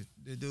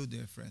do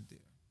different there.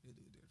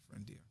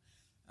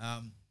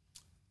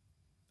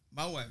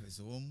 My wife is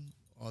home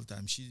all the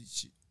time.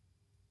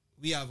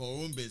 We have our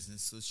own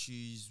business, so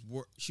she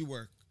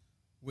work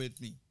with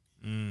me.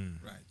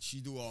 Right. She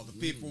do all the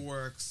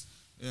paperwork.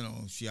 You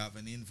know, she have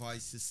an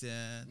invoice to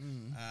send,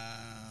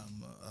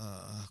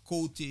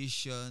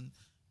 quotation,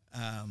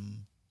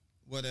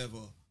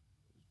 whatever.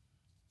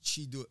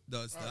 She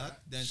does that. Right.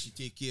 Then she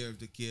take care of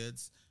the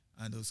kids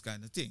and those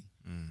kind of thing.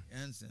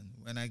 And then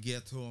when I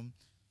get home,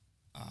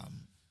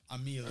 a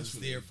meal is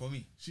there for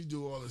me. She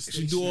do all the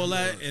She do all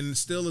that, and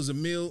still is a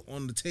meal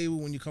on the table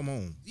when you come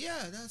home.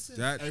 Yeah, that's it.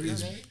 That every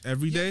is day?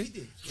 every day.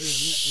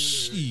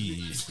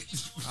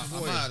 I'm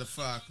out of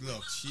fuck.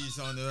 Look, she's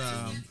on the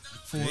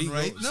phone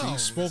right now.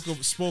 She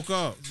spoke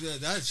up. Yeah,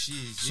 that's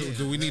she. So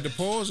do we need to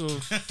pause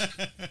or?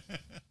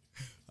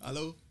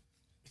 Hello.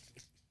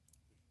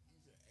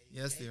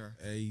 Yes, they are.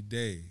 A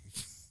day.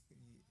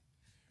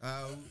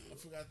 I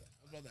forgot.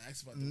 I was about to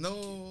ask about that.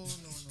 No.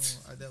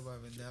 I never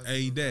have that.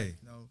 A day.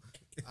 No.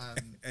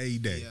 A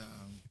day.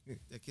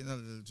 Taking a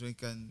little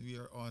drink, and we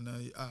are on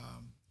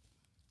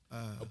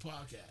a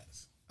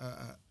podcast.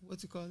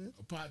 What you call it?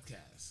 A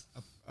podcast.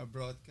 A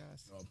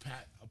broadcast.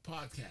 A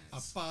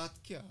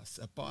podcast.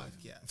 A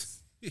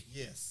podcast.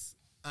 Yes.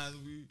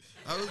 And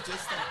I was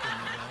just talking to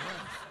my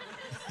wife.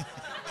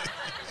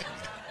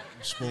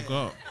 Spoke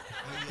up.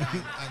 And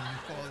we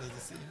called at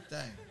the same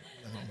time.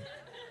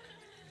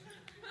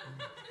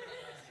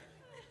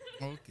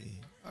 Okay.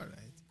 All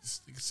right.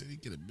 This nigga said he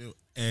get a bill.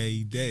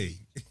 A day.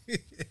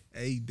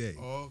 A day.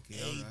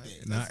 Okay. All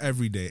right. Not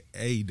every day.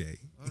 A day.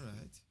 All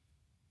right.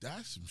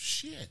 That's some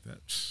shit.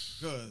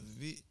 Good.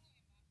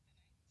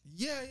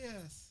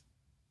 Yes.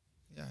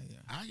 Yeah.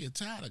 I get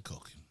tired of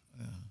cooking.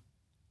 Yeah.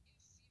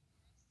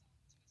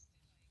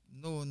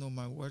 No,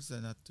 my words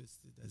are not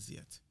twisted as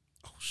yet.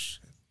 Oh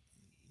shit.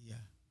 Yeah.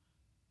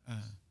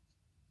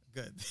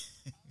 Good.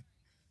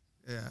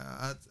 Yeah,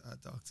 I'll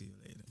talk to you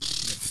later.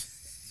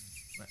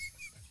 Bye.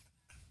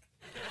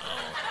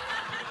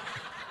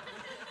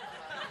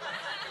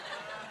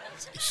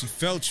 She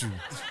felt you.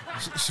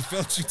 She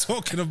felt you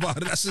talking about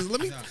it. I said,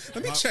 let me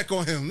check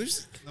on him.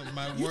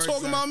 You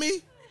talking about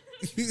me?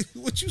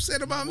 What you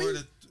said about me?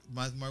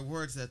 my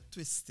words are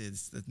twisted.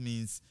 That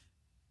means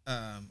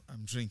I'm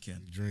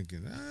drinking.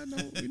 Drinking. I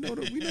know. We know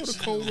the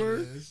code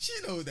word. She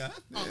know that.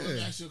 Oh, let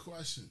me ask you a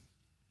question.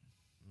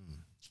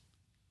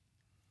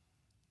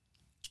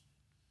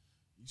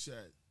 You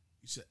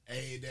said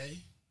a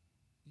day?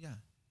 Yeah.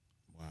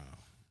 Wow.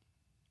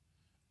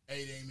 A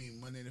day mean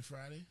Monday to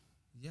Friday?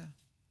 Yeah.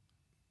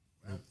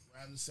 What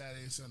happened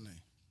Saturday and Sunday?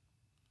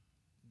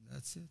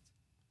 That's it.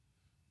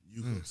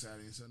 You cook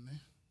Saturday and Sunday?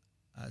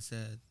 I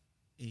said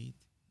 8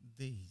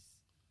 days.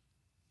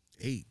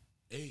 8.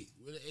 8.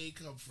 Where the 8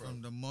 come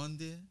From the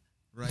Monday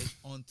right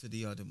on to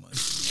the other Monday.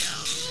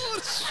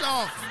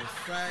 Sharp. From the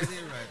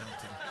Friday right on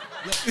to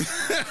Look,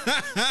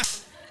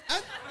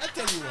 I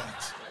tell you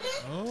what.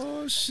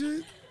 Oh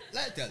shit.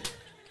 Let me tell you.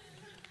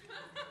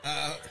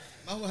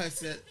 My wife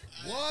said,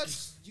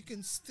 "What? You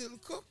can still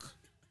cook?"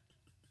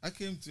 I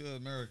came to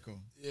America.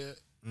 Yeah.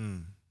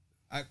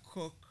 I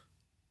cook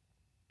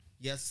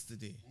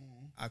yesterday.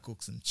 I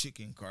cooked some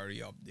chicken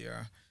curry up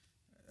there.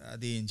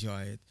 They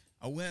enjoy it.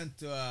 I went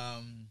to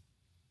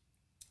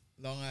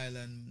Long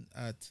Island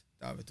at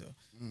Tabitha.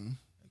 I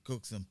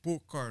cooked some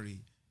pork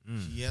curry.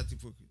 She had to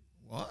cook.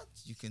 What?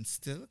 You can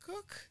still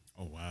cook?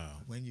 Oh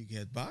wow. When you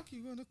get back,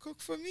 you're going to cook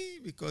for me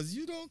because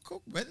you don't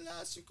cook. When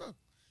last you cooked?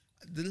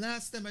 The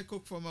last time I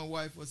cooked for my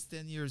wife was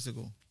 10 years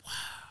ago. Wow.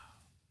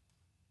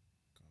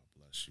 God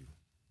bless you.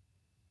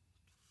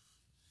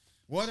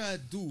 What I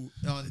do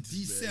on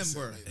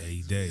December.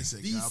 A day.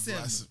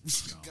 December.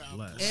 God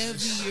bless.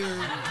 Every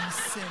year,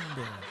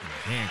 December.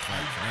 Hand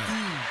clap for that.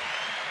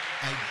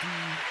 I do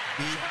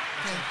bake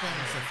 10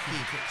 pounds of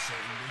cake.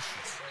 Certain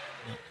dishes.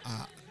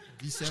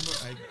 December,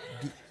 I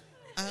do.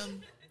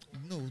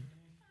 No,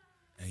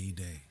 A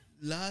day.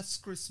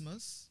 last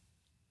Christmas,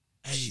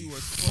 Hey, she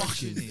was fucking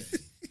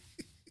fortunate.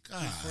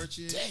 God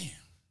Fortunate. damn.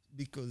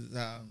 Because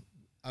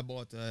I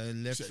bought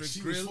an electric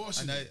She was grill, and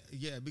fortunate.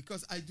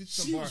 because I did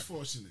some She bar. was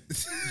fortunate.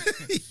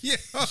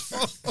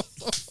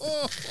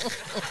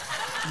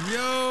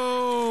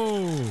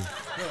 Yo.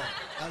 Bro,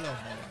 I love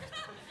my wife.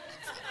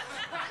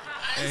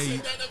 I ain't say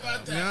nothing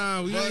about that.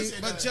 Nah, we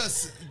ain't. But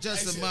just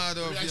a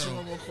matter Let me of, ask you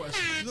one more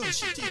question. No,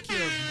 she take care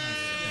of Let me me.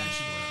 ask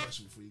you one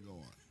question before you go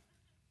on.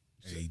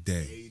 A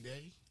day. A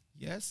day?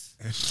 Yes.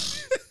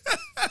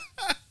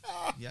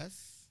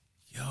 Yes.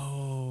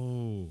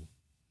 Yo.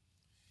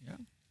 Yeah.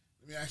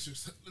 Let me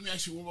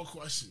ask you one more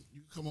question.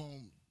 You come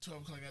home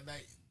 12 o'clock at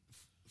night,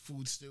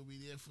 food still be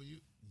there for you?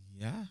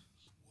 Yeah.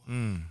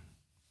 No,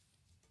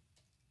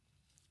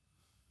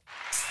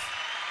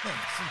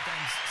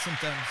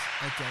 sometimes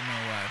I tell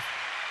my wife,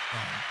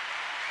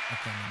 I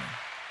come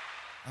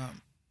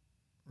in.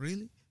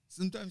 Really?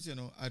 Sometimes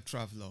I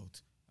travel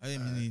out. I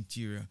am in the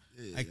interior.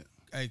 Yeah.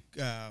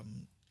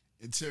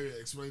 Interior.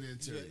 Explain the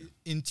interior.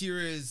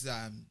 Interior is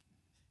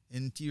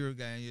interior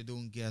guy. You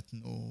don't get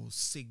no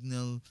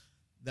signal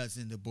that's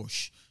in the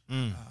bush.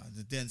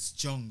 The dense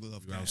jungle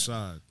of You're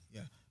outside.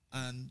 Yeah,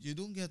 and you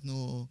don't get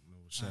no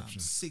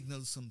reception.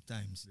 signal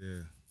sometimes.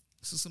 Yeah.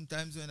 So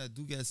sometimes when I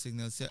do get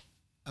signals, say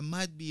I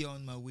might be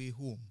on my way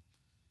home.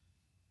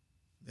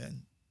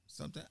 Then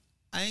sometimes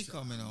I ain't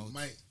coming out.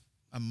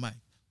 I might.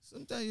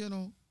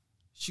 Sometimes,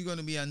 she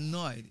gonna be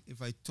annoyed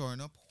if I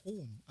turn up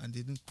home and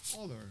didn't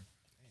call her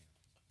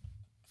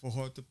for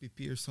her to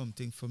prepare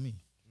something for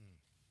me.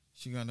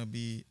 She gonna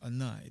be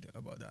annoyed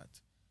about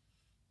that.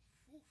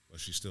 But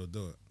she still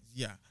do it.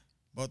 Yeah.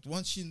 But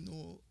once she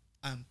know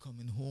I'm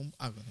coming home,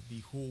 I'm gonna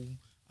be home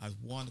at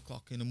 1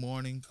 o'clock in the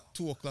morning,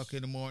 2 o'clock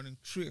in the morning,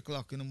 3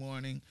 o'clock in the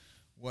morning,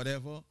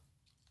 whatever.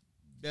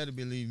 Better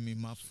believe me,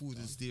 my food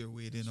is there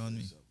waiting on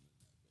me.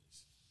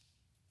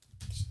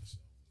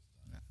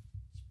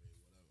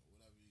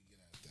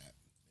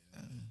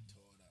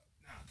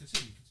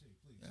 Continue, please.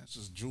 Yeah. This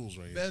is Jules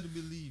right here. Better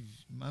believe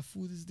my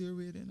food is there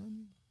waiting on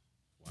me.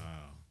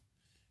 Wow.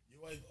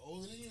 Your wife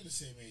older than you or the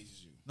same age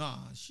as you?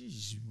 Nah,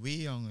 she's way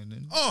younger than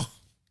me. Oh!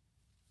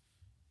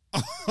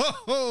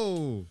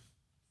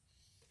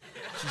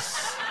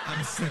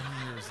 I'm 7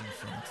 years in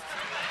front.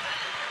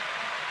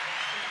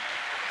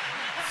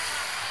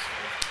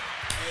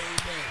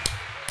 Amen.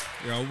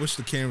 Yeah, I wish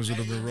the cameras would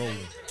have been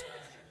rolling.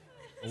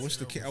 I wish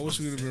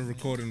we would have been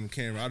recording on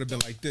camera. I'd have been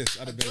like this.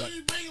 I'd have been like,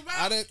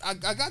 I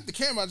got the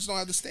camera. I just don't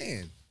have the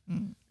stand,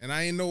 and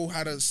I ain't know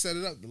how to set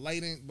it up. The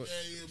lighting, but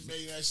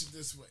bang that shit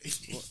this way.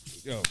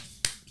 Yo,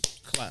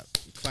 clap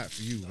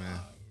for you, man.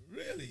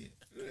 Really,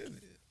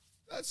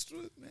 that's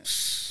true, man.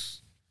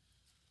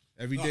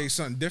 Every day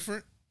something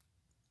different,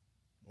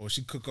 or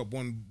she cook up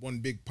one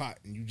big pot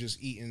and you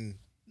just eating.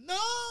 No,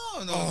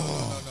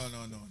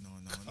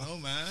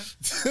 man.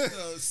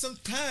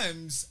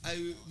 Sometimes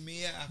I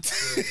may have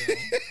to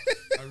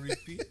I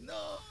repeat.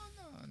 No.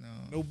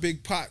 No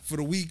big pot for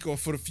the week or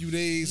for the few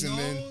days, and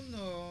then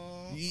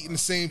you eating the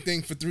same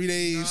thing for 3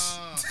 days.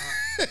 No.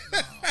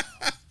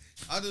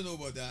 I don't know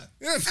about that.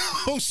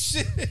 Oh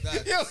shit!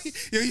 Yo,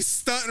 he's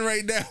stunting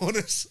right now on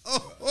this.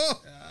 Oh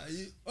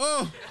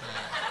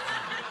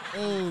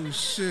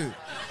shit!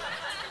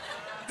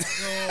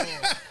 No,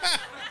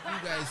 you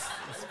guys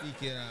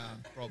speaking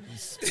probably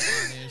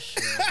Spanish,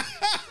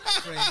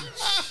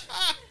 French.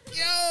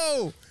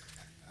 Yo,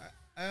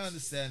 I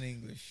understand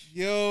English.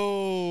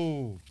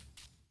 yo.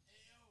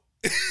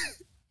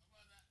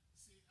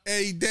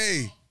 Hey,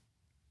 Day.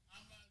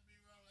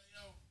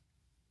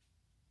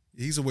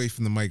 He's away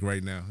from the mic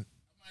right now.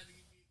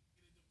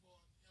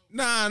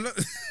 Nah, no.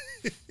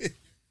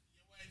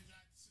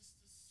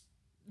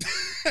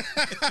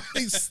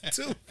 He's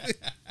stupid.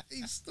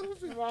 He's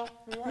stupid. Yo.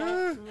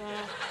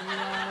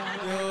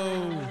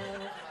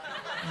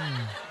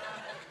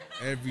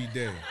 Every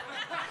day.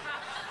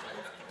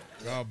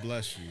 God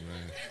bless you,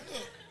 man.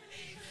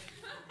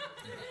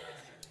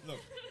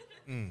 Look,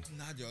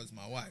 Nadia is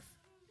my wife.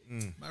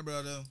 My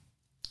brother,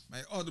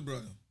 my other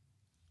brother.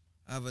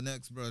 I have an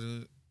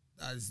ex-brother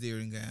that is there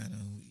in Guyana.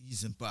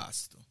 He's in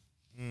Pasto.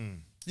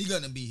 He's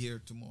gonna be here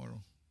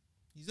tomorrow.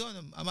 He's on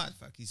a matter of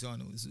fact, he's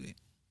on his way.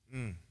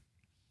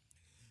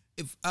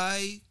 If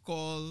I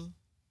call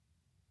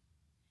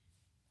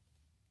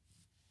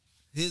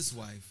his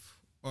wife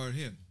or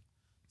him,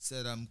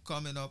 said I'm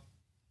coming up,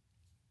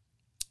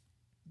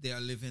 they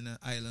are living in an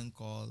island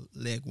called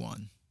Leg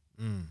One.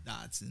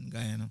 That's in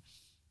Guyana.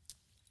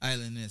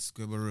 Island is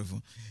Essequibo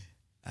River.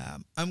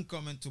 I'm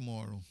coming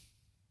tomorrow.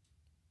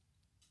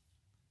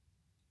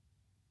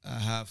 I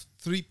have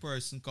 3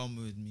 persons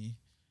coming with me.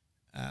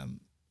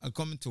 I'm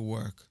coming to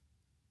work.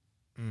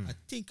 I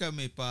think I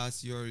may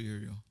pass your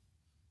area.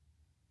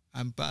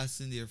 I'm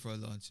passing there for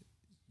lunch.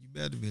 You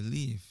better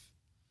believe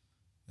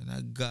when I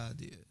got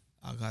there,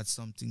 I got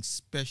something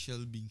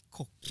special being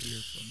cooked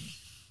here for me.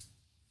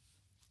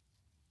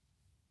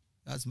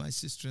 That's my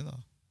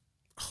sister-in-law.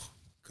 Oh,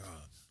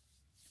 God.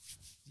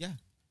 Yeah.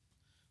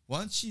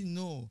 Once she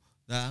know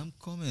that I'm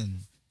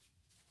coming,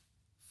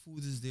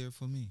 food is there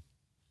for me.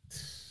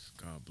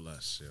 God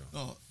bless,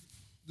 yo.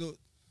 No,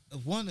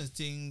 one of the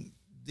things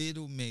they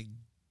don't make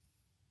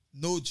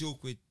no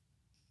joke with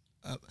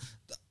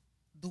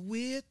the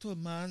way to a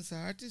man's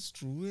heart is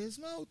through his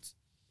mouth.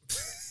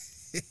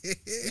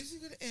 Where's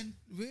it gonna end?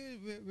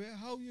 Where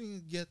how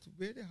you get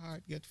where the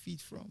heart get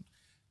feed from?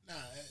 Nah,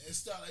 it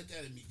started like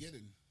that in the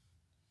beginning.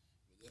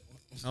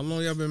 How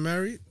long y'all been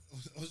married?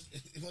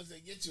 Once they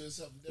get you or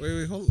something.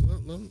 Wait, hold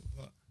on.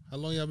 How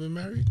long y'all been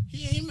married?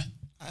 He ain't.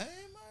 I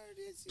ain't married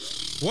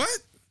this year. What?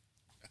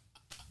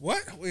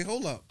 What? Wait,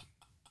 hold up.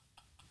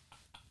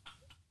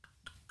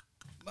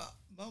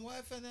 My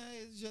wife and I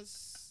is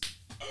just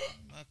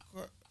my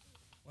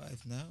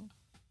wife now.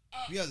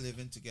 We are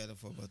living together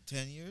for about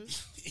 10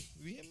 years.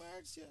 We ain't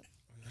married yet.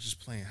 I'm just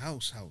playing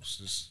house,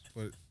 just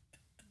but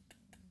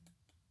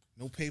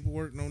no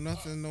paperwork, no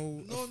nothing,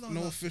 no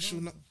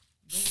official, no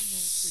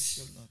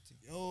official nothing.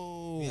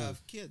 Yo, we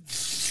have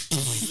kids.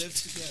 We live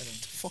together.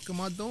 What the fuck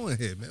am I doing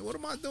here, man? What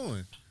am I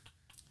doing?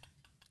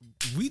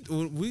 We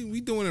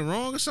doing it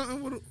wrong or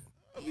something? What?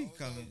 We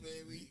coming.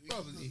 We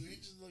Probably. We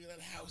just looking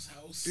at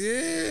house.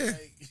 Yeah.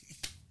 Like,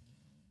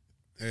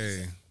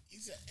 hey. He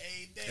said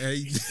a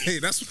day. Hey,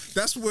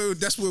 that's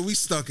where we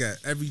stuck at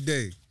every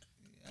day.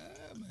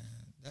 Yeah, man.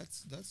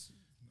 That's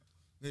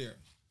there.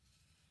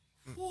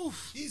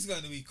 He's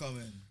gonna be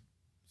coming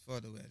for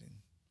the wedding.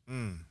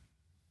 When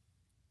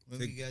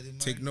we get him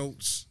married. Take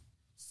notes.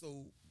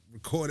 So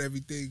record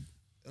everything.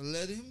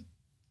 Let him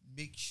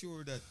make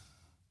sure that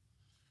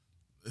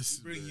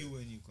bring you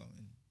when you come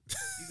in.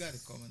 You gotta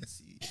come and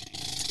see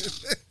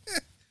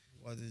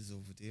what is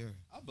over there.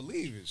 I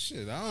believe it.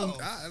 Shit, I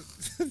don't.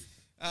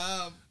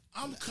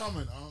 I'm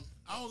coming.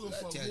 I don't give a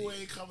fuck who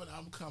ain't coming.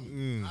 I'm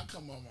coming. I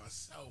come on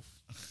myself.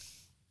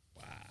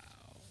 Wow.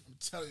 I'm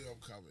telling you, I'm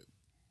coming.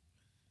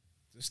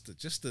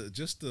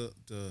 Just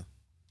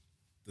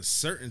the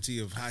certainty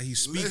of how he's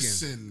speaking.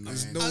 Listen, man.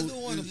 I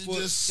don't want to you put.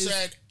 Just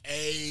said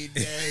a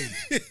day.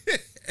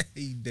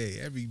 A day,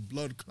 every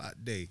blood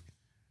clot day,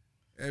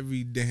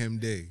 every damn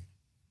day.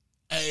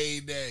 A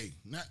day,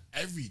 not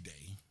every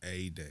day.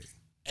 A day.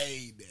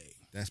 A day.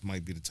 That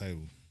might be the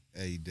title.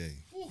 A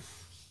day.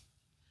 Oof.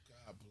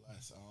 God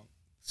bless.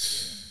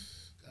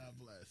 God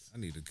bless.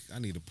 I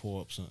need to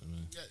pour up something,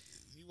 man.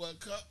 You want a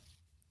cup?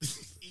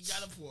 You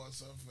gotta pour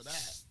something for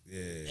that.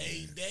 Yeah.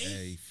 A day.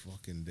 A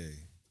fucking day.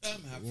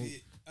 I'm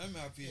happy. I'm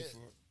happy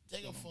for.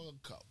 Take a fucking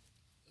cup.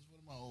 That's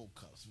one of my old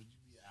cups. Would you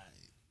be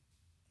alright?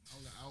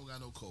 I don't got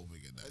no cold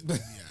in that.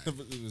 Right.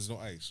 But there's no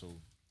ice,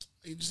 so.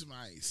 You just my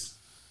ice.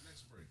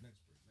 Next break.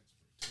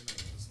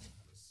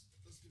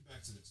 Let's get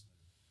back to this,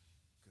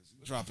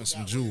 man. Dropping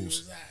some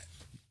jewels.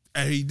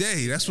 Every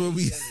day. That's where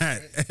we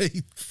at.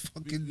 Every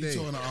fucking day. We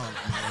talking to man.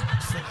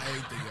 Fuck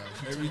everything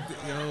else. Every day.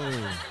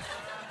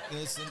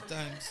 Yo.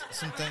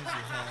 Sometimes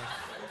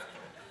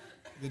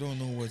you don't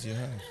know what you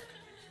have.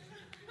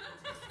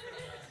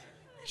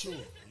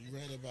 True. You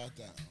read about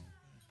that.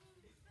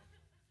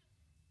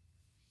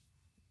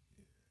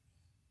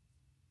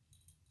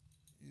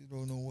 You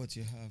don't know what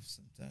you have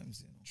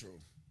sometimes, True.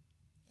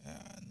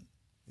 And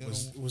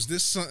was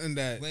this something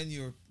that when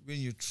you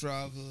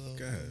travel,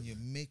 when you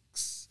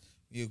mix,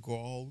 you go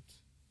out.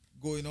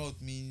 Going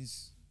out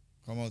means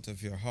come out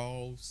of your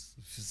house,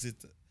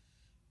 visit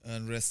a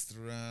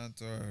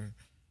restaurant, or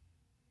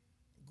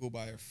go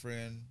by a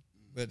friend,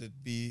 whether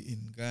it be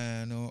in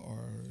Ghana or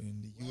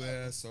in the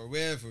US or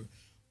wherever,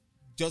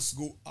 just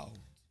go out.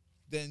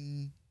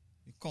 Then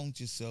you count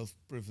yourself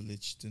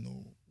privileged to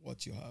know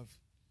what you have.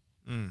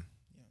 Mm.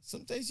 Yeah.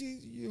 Sometimes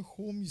you're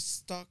home, you're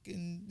stuck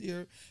in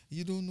there,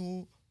 you don't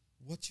know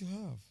what you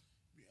have.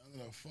 Be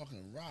under a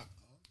fucking rock.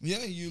 Huh?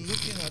 Yeah, you're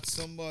looking at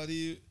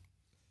somebody.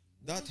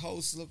 That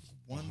house look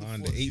wonderful.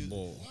 Behind the eight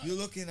ball. You're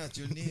looking at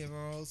your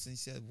neighbor house and you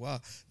said, "Wow,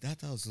 that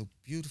house look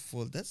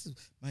beautiful.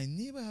 My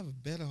neighbor have a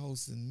better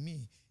house than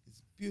me.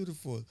 It's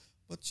beautiful."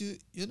 But you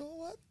know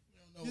what?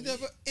 You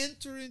never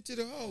enter into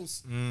the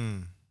house.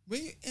 Mm.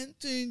 When you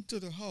enter into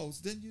the house,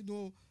 then you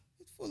know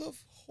it's full of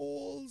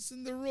holes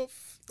in the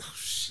roof. Oh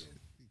shit!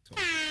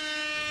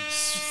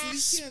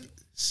 It's leaking.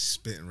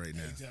 Spitting right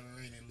now. Anytime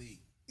it rain and leak.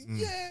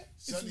 Yeah,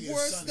 Sunny it's is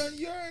worse sunny. than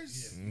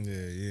yours. Yeah, yeah.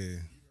 You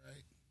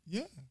right. Yeah.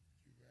 You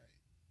right.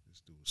 This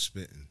dude was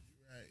spitting.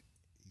 You right.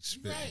 He's You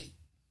spitting. right.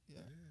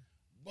 Yeah.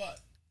 But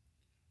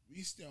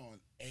we still on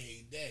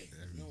a day.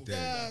 Every We don't day.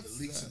 care about the That's-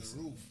 leaks in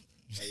the roof.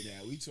 Hey,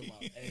 now we talking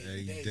about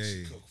Every a day.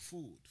 day. She cook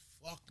food.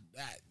 Fuck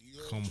that. You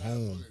know, Come try to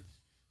home. fucking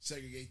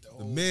segregate the The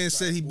whole. man try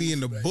said to he be in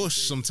the move back bush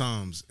day.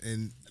 sometimes,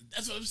 and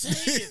That's what I'm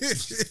saying.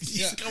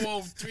 Yeah. You come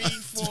home 3,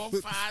 4,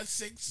 5,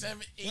 6,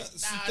 7, 8, Yeah,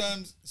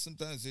 9.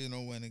 sometimes you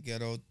know when I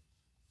get out,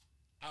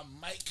 I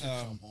might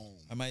come home.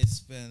 I might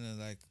spend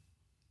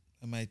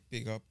I might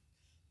pick up,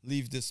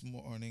 leave this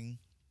morning.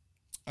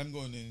 I'm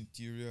going to the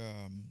interior.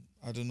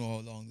 I don't know how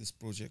long this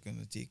project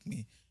gonna take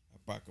me.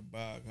 I pack a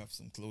bag, have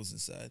some clothes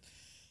inside.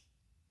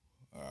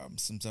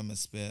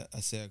 Sometimes I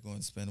say I go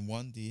and spend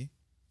 1 day.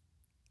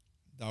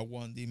 That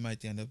 1 day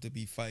might end up to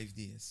be 5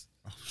 days.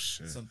 oh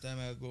shit, Sometimes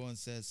I go and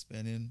say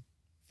spending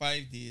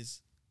 5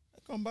 days. I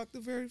come back the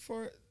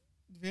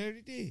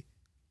very day.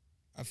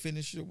 I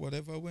finish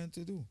whatever I went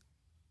to do.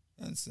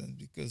 Understand?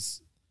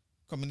 Because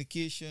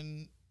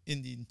communication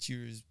in the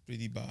interior is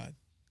pretty bad.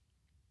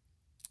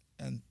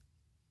 And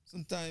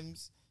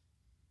sometimes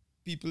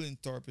people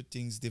interpret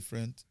things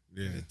different.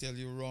 yeah, They tell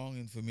you wrong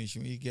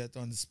information. When you get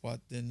on the spot,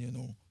 then you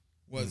know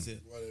what's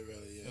it. What it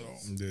really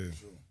is. You know. yeah.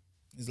 True.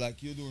 It's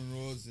like you're doing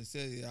roads. They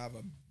say you have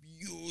a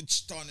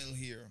huge tunnel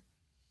here.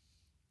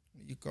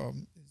 When you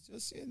come, it's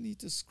just you need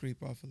to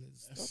scrape off a little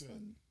That's stuff it.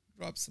 and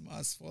drop some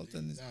asphalt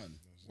and it's Done.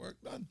 work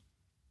done.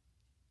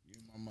 Give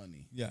me my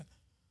money. Yeah.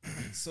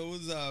 So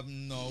it's,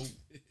 now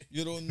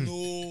you don't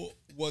know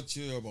what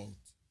you're about.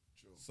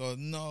 True. So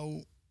now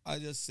I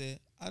just say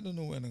I don't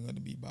know when I'm gonna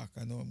be back.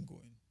 I know I'm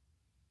going.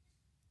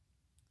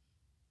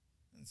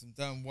 And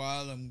sometimes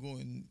while I'm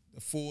going,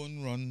 the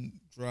phone run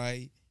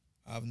dry.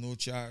 I have no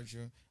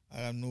charger. I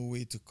have no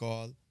way to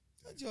call.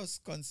 I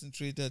just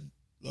concentrated.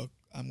 Look,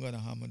 I'm gonna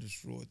hammer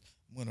this road.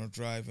 I'm gonna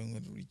drive. I'm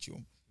gonna reach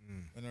home.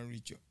 When I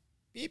reach home,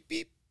 beep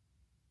beep,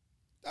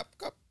 tap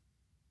cup.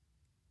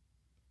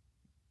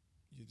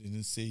 You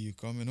didn't say you're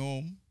coming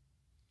home,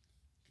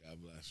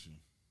 God bless you.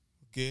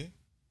 okay?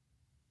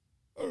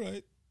 All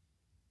right.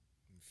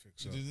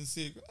 Fix You up, didn't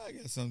say I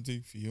got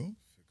something for you.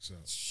 fix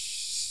up.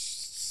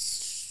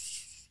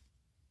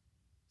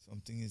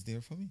 Something is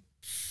there for me.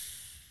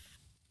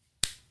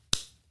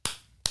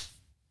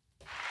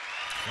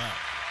 Wow,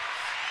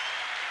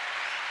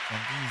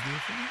 Something is there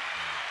for me.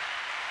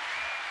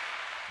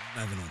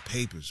 not even on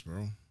papers,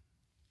 bro. God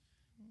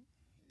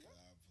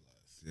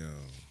bless. Yo,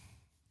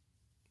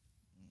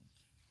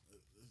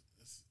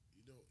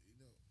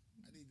 I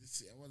need to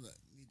see. I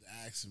need to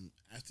ask him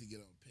after you get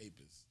on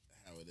papers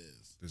how it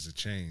is. there's a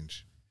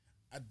change.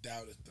 I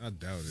doubt it. Though. I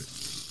doubt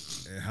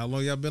it. And how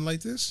long y'all been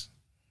like this?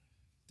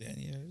 10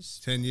 years.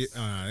 10 years. It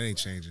ain't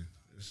changing.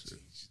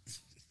 It's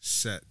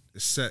set.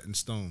 It's set in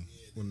stone.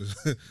 When the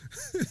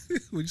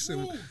what you say?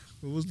 What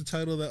was the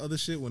title of that other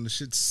shit? When the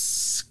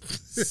shit's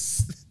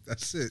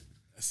that's it.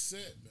 That's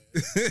it, man.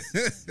 You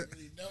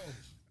really know.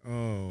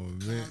 Oh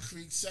man,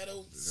 Concrete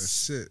settled.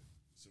 that's it.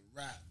 It's a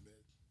wrap,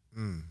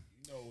 man.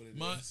 You know what it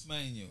is.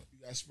 Mind you, You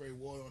got to spray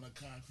water on the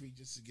concrete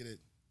just to get it.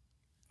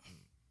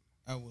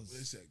 I What was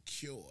is that?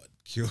 Cured.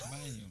 Kill.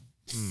 mind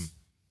you,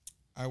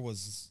 I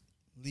was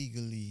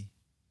legally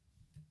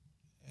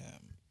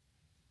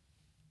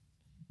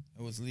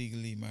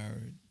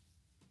married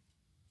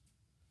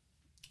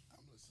I'm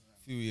listening. a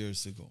few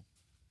years ago.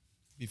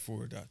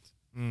 Before that,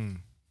 Mm.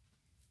 in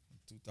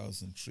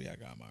 2003, I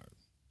got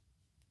married.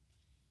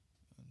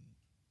 And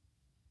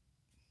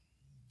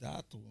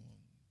that one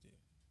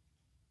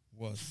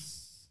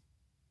was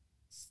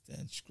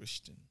stench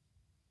Christian.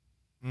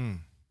 Mm.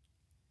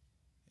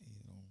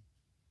 You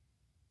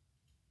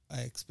know,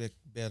 I expect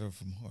better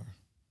from her.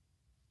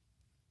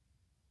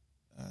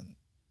 And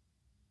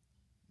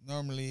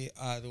normally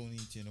I don't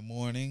eat in the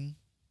morning.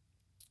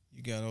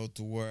 You get out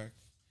to work,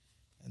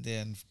 and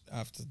then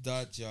after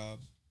that job,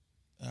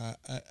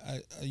 I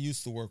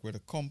used to work with a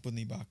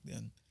company back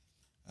then.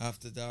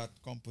 After that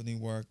company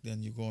work,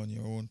 then you go on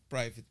your own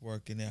private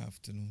work in the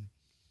afternoon.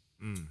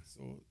 Mm.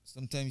 So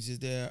sometimes you're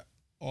there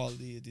all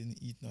day, you didn't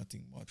eat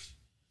nothing much.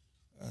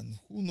 And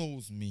who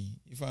knows me?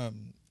 If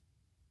I'm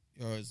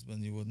your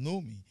husband, you would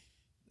know me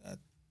that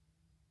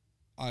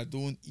I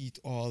don't eat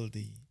all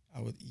day.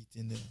 I would eat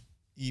in the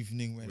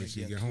evening when I Once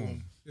you get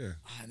home. Yeah.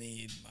 I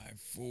need my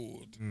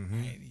food. Mm-hmm.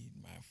 I need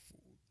my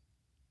food.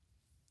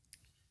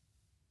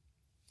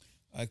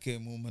 I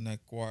came home and I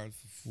quarreled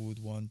for food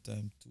one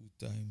time, two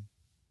times.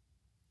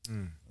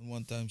 And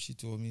one time she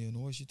told me, you know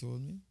what she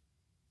told me?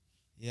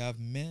 You have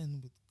men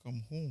would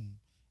come home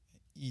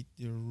and eat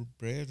their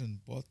bread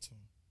and butter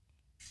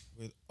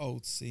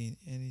without saying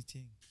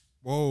anything.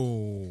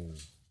 Whoa.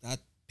 That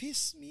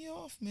pissed me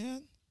off,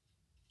 man.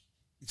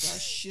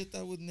 That shit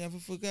I would never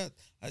forget.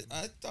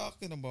 I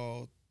talking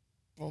about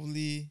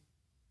probably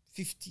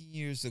 15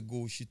 years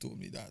ago she told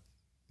me that.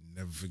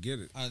 Never forget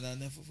it. And I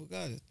never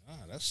forgot it.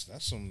 That's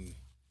some.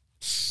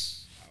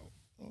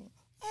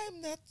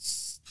 I'm not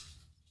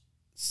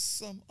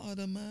some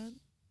other man.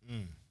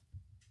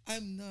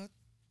 I'm not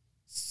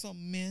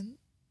some man.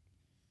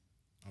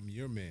 I'm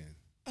your man.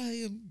 I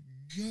am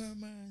your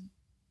man.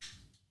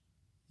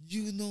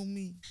 You know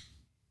me.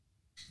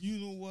 You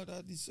know what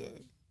I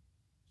deserve.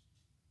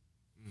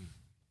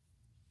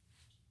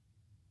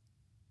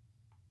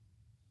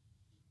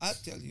 I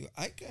tell you,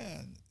 I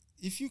can.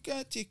 If you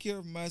can't take care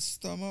of my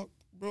stomach,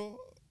 bro,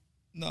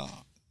 nah,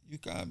 you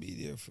can't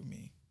be there for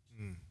me.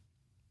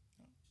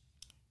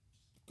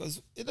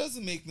 Because it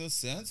doesn't make no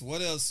sense.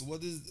 What else?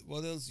 What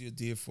else you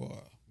there for?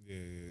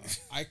 Yeah.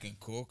 I can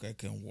cook, I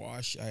can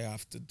wash, I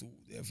have to do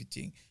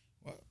everything.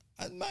 Well,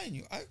 and mind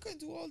you, I can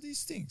do all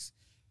these things.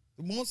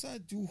 The most I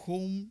do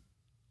home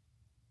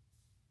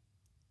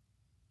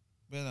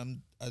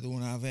when I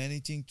don't have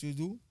anything to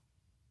do,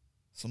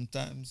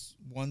 sometimes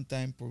one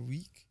time per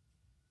week,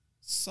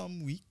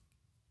 some week,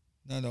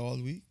 not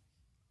all week,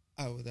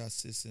 I would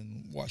assist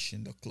in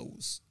washing the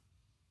clothes.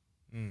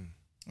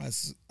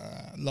 As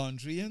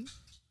laundry and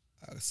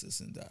I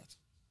assist in that.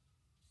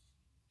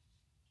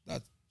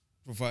 That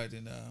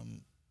providing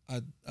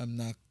I'm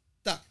not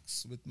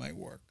taxed with my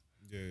work.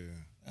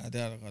 Yeah.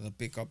 Then I gotta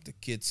pick up the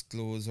kids'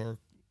 clothes or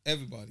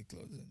everybody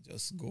clothes and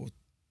just go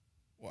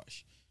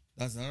wash.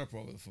 That's not a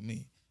problem for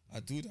me. I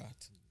do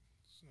that.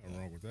 There's nothing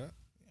wrong with that.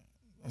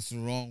 What's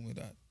wrong with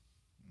that?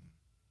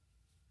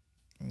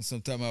 And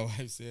sometimes my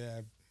wife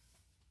say,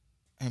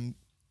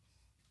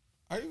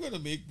 are you gonna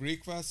make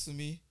breakfast for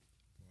me?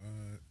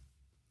 What?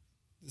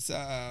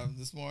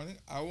 This morning,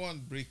 I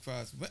want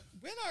breakfast.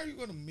 When are you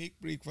gonna make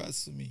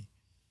breakfast for me?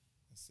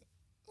 I said,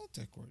 don't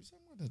take worries,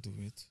 I'm gonna do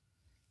it.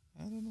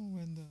 I don't know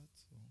when that.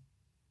 So.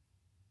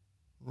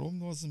 Rome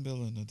wasn't built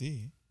in a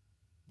day,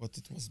 but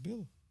it was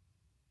built.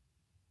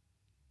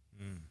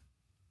 You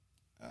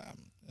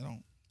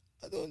know,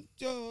 I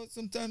don't.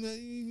 Sometimes I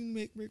even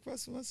make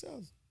breakfast for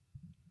myself.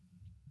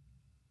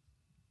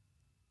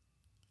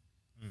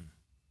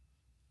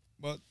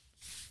 But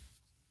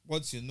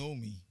once you know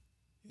me,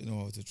 you know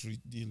how to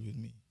deal with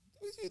me.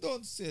 You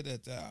don't say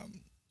that.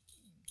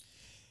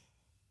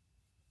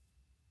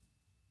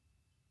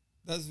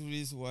 That's the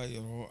reason why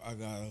I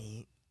got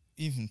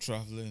even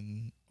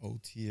traveling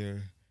out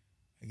here.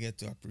 I get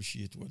to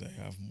appreciate what I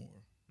have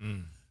more.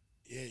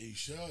 Yeah, you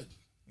should.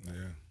 Yeah.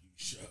 You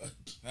should.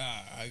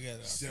 I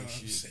get to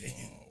appreciate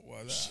more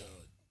what I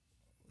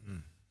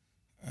should.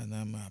 And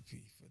I'm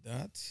happy for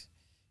that.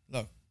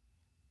 Look,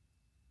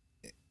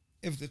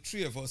 if the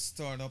three of us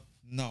start up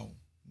now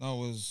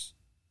is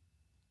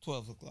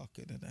 12 o'clock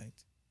in the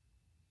night,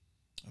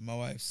 and my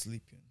wife's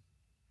sleeping.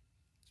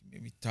 She may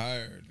be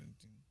tired and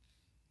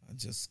I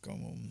just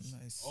come home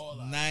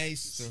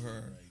nice to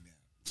her. Right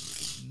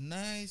now.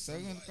 Nice.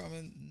 I'm gonna come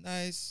in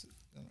nice.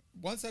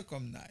 Once I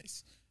come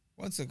nice.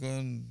 Once I go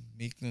and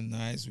make no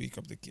nice, wake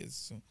up the kids.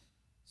 So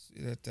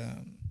that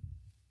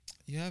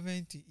you have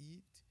anything to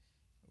eat?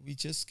 We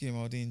just came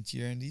out in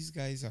here and these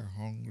guys are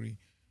hungry.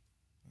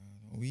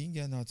 We ain't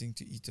got nothing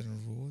to eat on the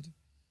road.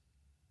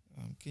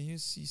 Can you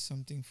see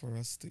something for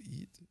us to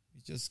eat?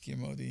 We just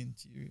came out in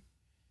here.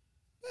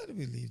 Better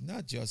believe,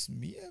 not just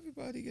me.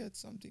 Everybody got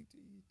something to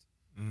eat.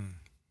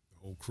 The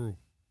whole crew.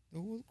 The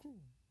whole crew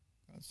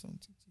got something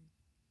to eat.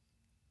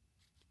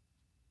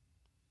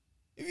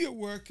 If you're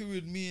working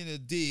with me in a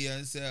day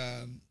and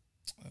say,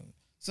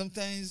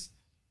 sometimes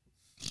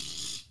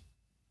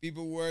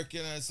people working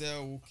and I say,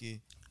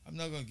 okay, I'm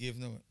not going to give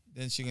no.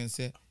 Then she going to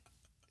say,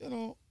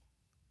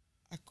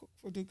 I cook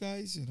for the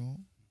guys,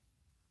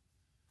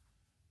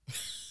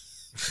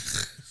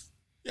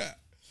 Yeah.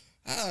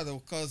 I had a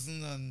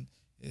cousin and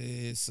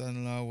his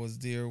son-in-law was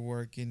there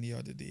working the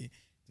other day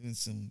doing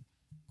some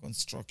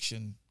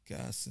construction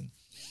gas, and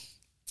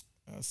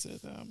I said,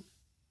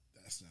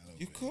 that's not okay.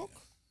 You cook?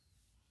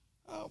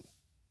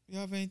 You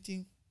have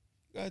anything?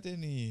 Got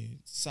any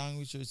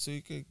sandwiches so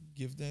you could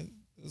give them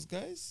those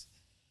guys?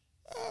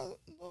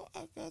 No,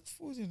 I got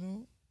food,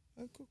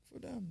 I cook for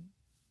them.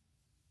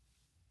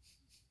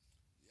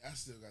 I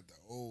still got the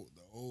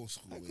old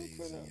school ways.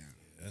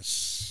 Yeah,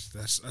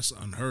 that's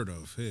unheard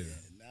of here.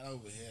 Yeah, not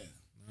over here.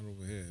 Not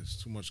over here.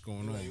 It's too much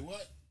going on. Like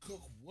what?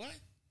 Cook what?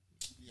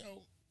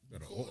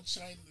 Call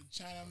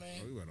China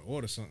man. Oh, you better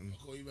order something.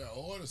 You better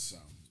order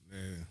something.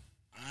 Yeah.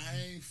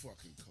 I ain't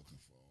fucking cooking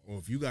for. Or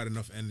if you got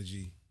enough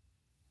energy,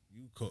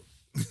 you cook.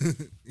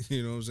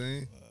 You know what I'm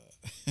saying?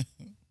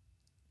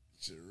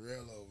 Shit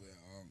real over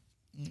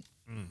here.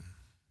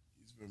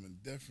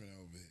 different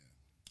over here.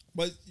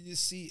 But you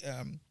see,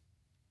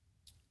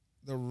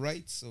 the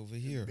rights over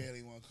here. They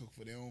barely want to cook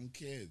for their own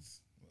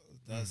kids. Well,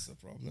 that's the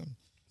problem.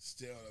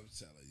 Still, I'm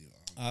telling you.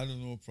 I don't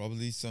know.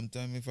 Probably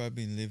sometime if I've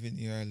been living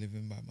here, I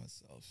living by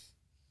myself.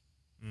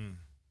 You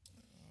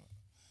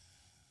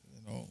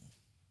know,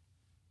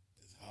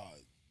 it's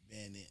hard.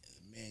 Man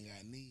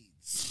got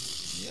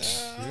needs.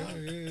 Yeah.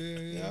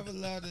 You have a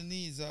lot of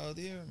needs out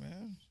there,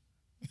 man.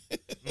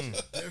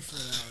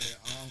 Different out here.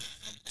 I'm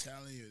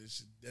telling you, this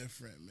is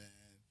different, man.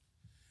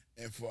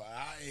 And for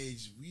our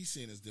age, we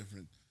seen it's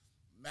different.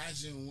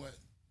 Imagine what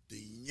the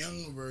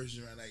younger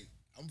version, right? Like,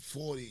 I'm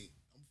 40.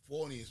 I'm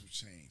 40 and some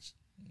change.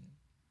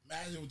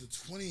 Imagine what the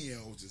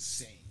 20-year-olds is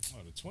saying.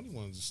 Oh, the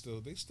 21s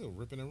are still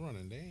ripping and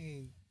running. They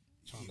ain't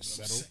trying to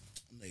settle.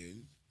 I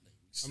mean,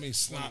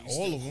 it's not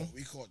all of them.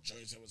 We caught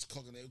joints that was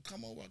cooking. They would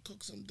come over,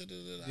 cook some.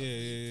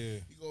 Yeah.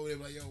 You go over there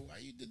like, yo, why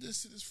you did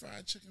this to this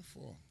fried chicken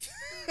for?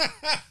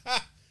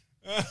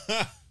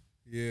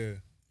 Yeah.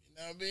 You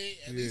know what I mean?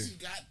 At least you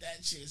got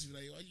that chance to be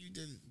like, oh, you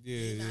did it. Yeah,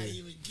 You're not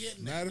even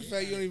getting that. Matter of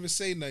fact, you don't even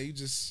say nothing. You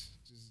just.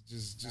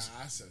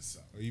 Nah, I said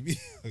something.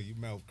 Oh, you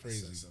mouth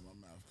crazy. I said something.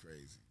 My mouth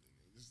crazy.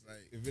 Just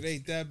like, if it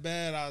ain't that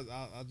bad, I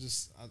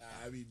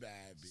be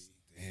bad, B.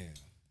 Damn.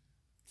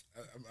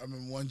 I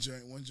remember one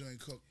joint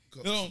cook.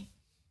 You know,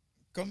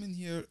 coming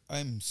here,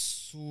 I'm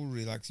so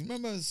relaxed.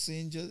 Remember I was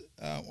saying just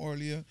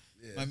earlier,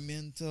 my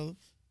mental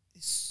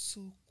is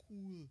so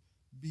cool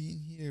being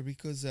here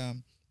because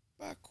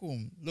back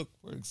home, look,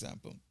 for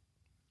example,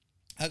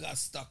 I got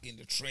stuck in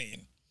the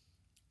train.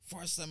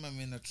 First time I'm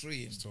in a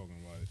train. Just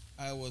talking about it.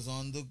 I was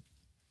on the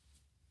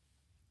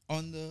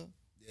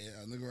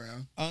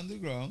ground.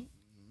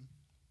 Mm-hmm.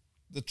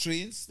 The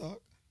train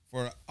stuck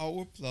for an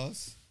hour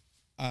plus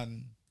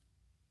and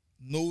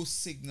no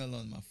signal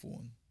on my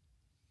phone.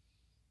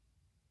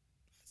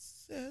 I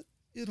said,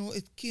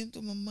 it came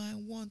to my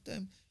mind one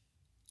time.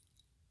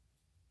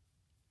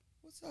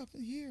 What's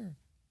happening here?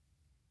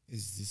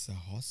 Is this a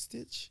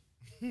hostage?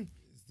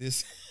 Is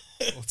this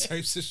all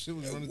types of shit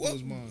was running through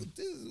his mind?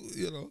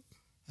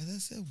 And I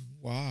said,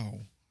 wow.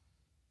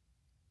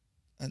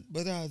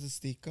 But I had to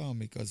stay calm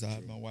because I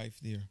had my wife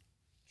there.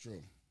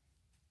 True.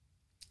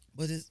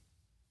 But it's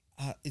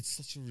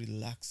such a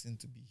relaxing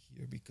to be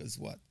here because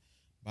what?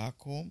 Back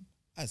home,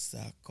 I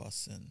start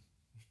cussing.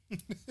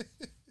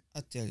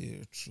 I tell you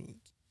the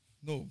truth.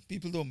 No,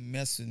 people don't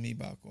mess with me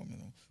back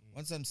home,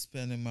 Once I'm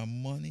spending my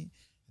money,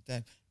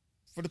 time.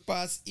 For the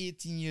past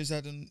 18 years,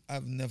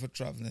 I've never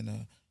traveled in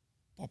a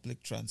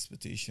public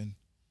transportation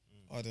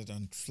other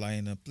than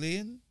flying a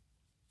plane,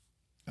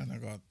 and I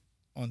got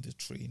on the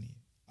train.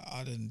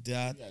 Other than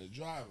that, you got a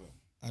driver.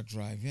 I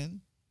drive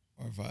in,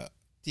 or if I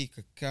take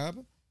a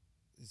cab,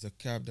 it's a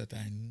cab that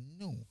I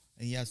know,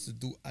 and he has to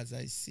do as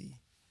I say.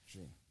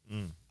 True.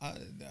 Other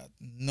than that,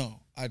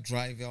 no, I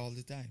drive all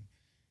the time.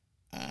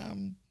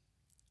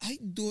 I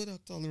do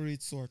not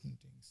tolerate certain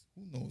things.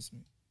 Who knows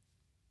me?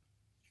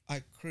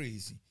 I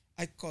crazy.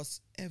 I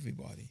cuss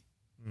everybody.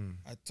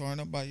 I turn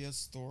up by your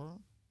store.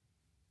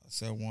 I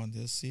say, I want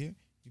this here.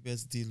 You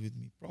best deal with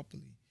me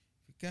properly.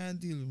 If you can't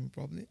deal with me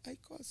properly, I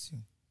cuss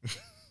you.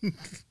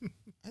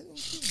 I don't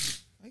care.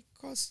 I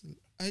cuss.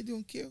 I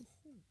don't care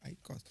who I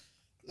cuss.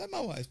 Let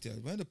my wife tell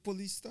you, when the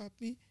police stop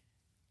me.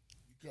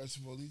 You curse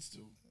the police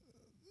too?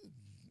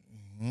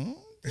 Don't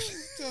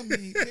tell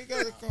me. They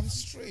gotta come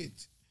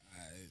straight.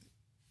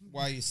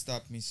 Why you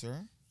stop me,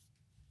 sir?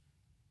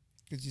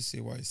 Could you say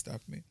why you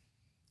stop me?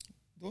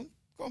 Don't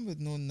come with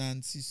no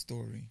Nancy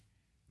story.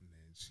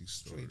 Nancy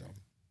story. Straight up.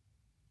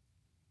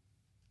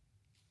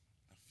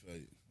 I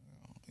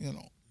feel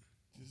you.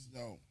 Just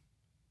know.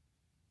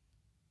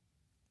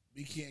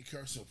 We can't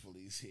curse the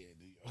police here in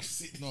New York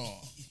City.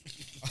 No.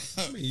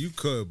 I mean, you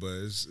could, but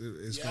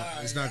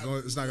it's not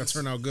gonna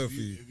turn out good for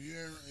you. If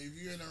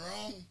you're in the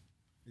wrong.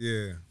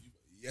 Yeah.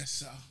 Yes,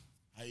 sir.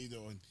 How you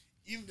doing?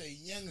 Even the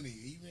younger than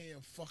you, even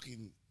a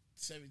fucking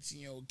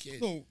 17-year-old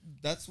kid. No,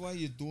 that's why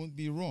you don't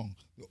be wrong.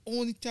 The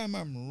only time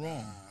I'm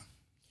wrong,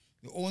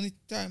 the only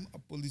time a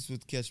police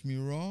would catch me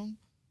wrong,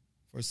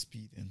 for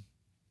speeding.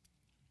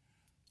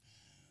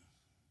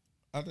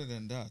 Other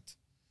than that,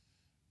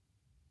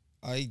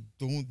 I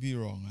don't be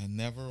wrong. I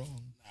never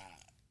wrong. Nah,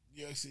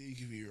 New York City, you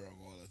can be wrong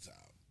all the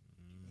time.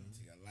 You might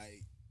take a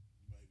light,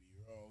 you might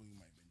be wrong, you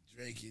might have been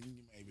drinking,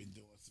 you might have been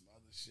doing some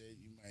other shit,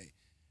 you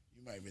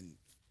might have been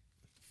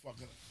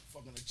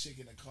fucking a chick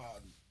in the car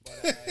and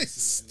butt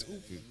ass in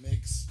the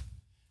mix.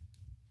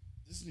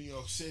 This is New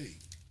York City.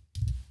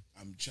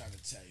 I'm trying to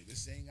tell you,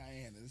 this ain't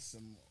Guyana. This is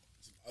some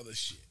other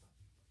shit.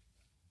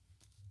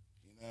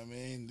 You know what I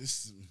mean?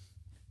 This is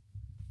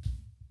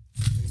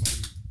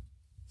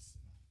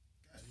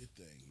got your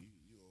thing.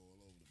 You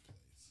all over the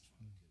place.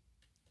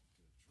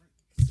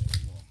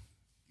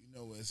 You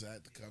know where it's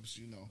at. The cups,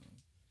 you know.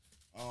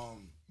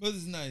 But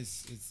it's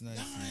nice. It's nice.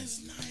 Nah, it's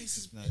nice.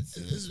 It's nice.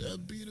 It's a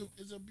beautiful.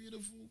 It's a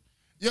beautiful.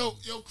 Yo,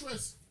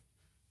 Chris.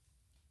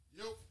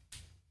 Yo.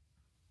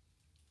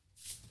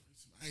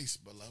 Some ice,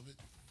 beloved.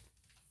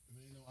 If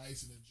ain't no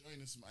ice in the joint,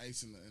 there's some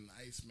ice in the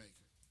ice maker.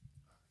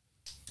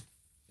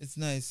 It's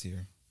nice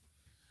here.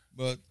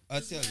 But I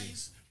It's tell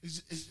nice.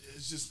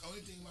 It's just the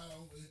only thing about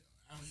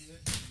out here.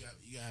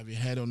 You gotta have your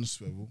head on the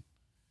swivel,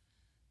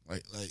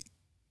 like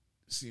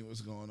see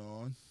what's going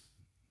on,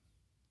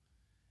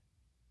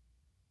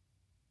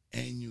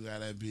 and you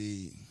gotta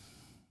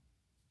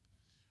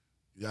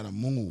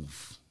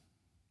move.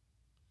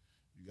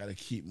 You gotta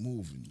keep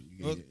moving.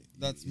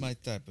 that's my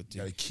type of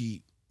You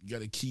thing.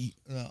 gotta keep.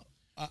 No,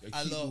 I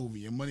Keep love.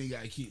 moving. Your money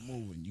gotta keep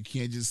moving. You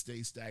can't just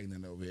stay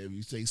stagnant over here. If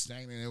you stay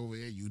stagnant over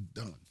here, you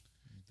done.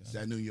 It's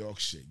that New York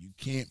shit. You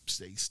can't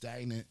stay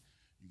stagnant.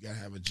 You gotta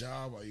have a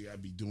job or you gotta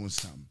be doing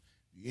something.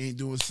 If you ain't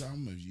doing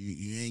something, if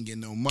you ain't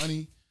getting no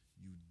money,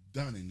 you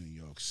done in New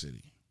York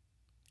City.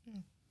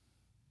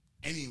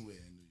 Anywhere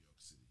in New York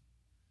City.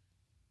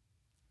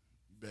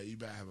 You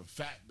better have a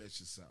fat bitch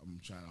or something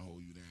trying to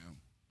hold you down.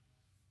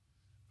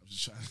 I'm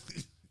just trying to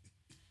if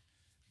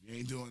you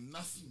ain't doing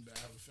nothing, you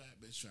better have a fat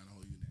bitch trying to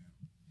hold you down.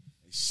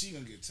 And she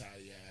gonna get tired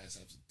of your ass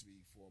after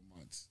 3-4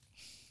 months.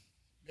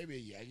 Maybe a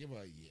year. I give her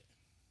a year.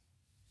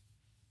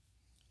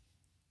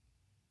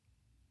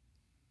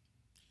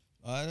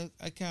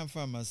 I can't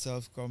find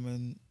myself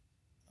coming.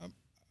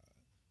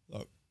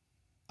 Look,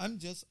 I'm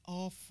just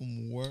off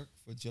from work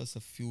for just a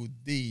few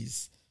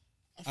days.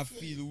 I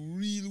feel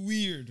real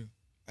weird.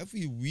 I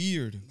feel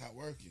weird. Not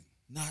working.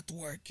 Not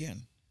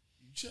working.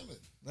 You chilling.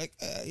 Like,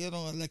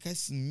 like I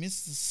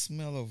miss the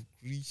smell of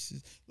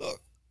greases.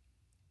 Look,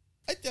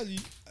 I tell you,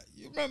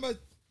 you remember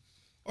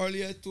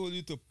earlier I told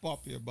you to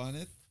pop your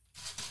bonnet?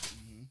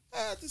 Mm-hmm.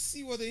 I had to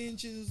see what the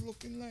engine is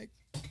looking like.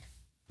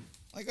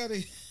 I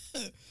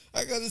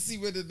gotta see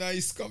where the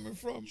nice coming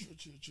from. True.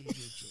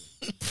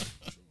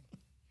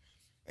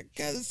 I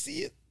gotta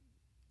see it.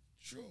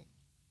 True.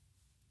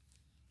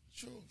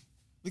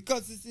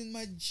 Because it's in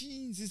my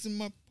genes, it's in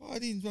my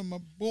body, it's in my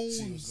bones.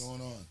 See what's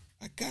going on.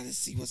 I gotta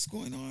see what's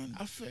going on.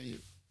 I feel you.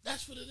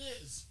 That's what it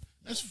is.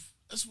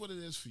 That's what it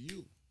is for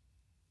you.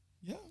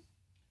 Yeah.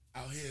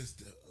 Out here it's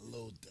a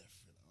little different.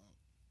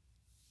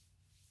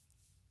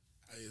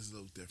 Out here it's a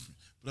little different.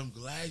 But I'm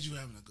glad you're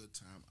having a good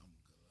time. I'm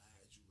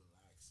glad you're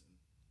relaxing.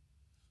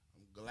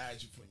 I'm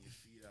glad you're putting your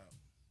feet up.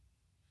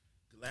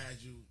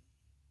 Glad you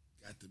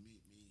got to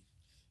meet me.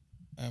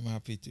 I'm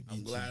happy to meet you.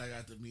 I'm glad I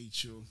got to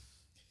meet you.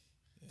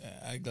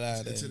 Yeah, I'm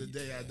glad. And to the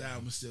day I die,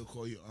 I'm gonna still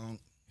call you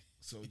Unc.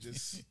 So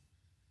just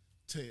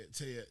tell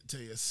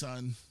your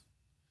son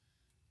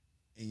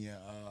and your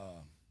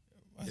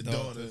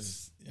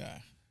daughters.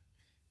 Yeah.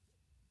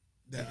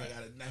 That I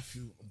got a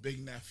nephew, a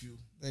big nephew.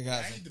 They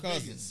got some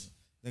cousins.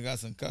 They got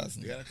some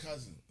cousins. They got a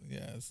cousin.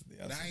 Yes.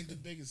 But I ain't the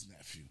biggest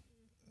nephew.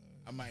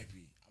 I might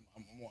be.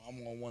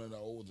 I'm on one of the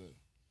older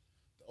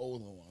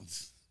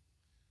ones.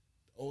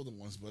 The older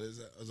ones, but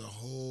there's a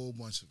whole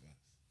bunch of us.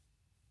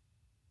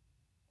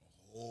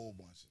 A whole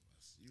bunch of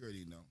us. You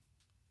already know.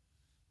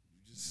 You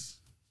just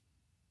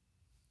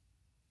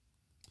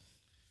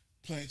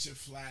plant your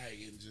flag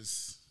and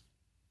just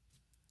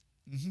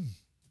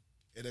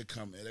it'll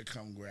come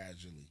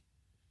gradually.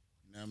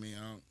 You know what I mean? You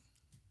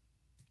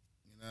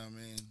know what I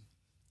mean?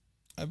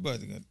 I bet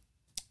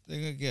they're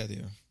gonna get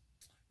here.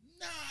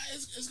 Nah,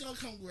 it's gonna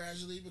come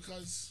gradually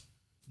because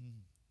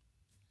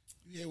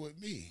you here with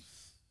me.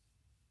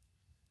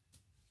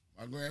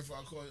 My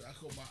grandfather I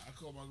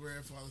called my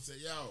grandfather and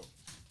said, "Yo,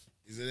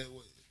 is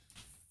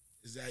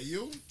that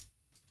you?"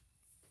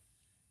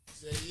 He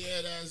said,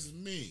 "Yeah, that's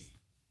me."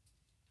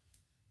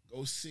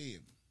 Go see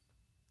him.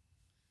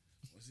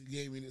 Once he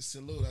gave me the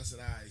salute, I said,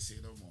 "All right, say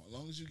no more. As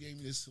long as you gave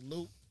me the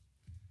salute."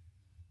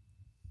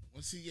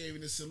 Once he gave me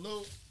the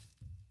salute,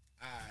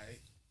 all right,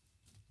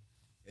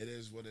 it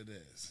is what it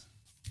is.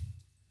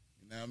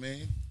 You know what I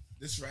mean?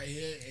 This right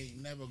here ain't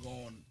never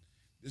going.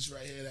 This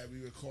right here that we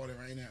recording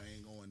right now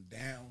ain't going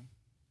down.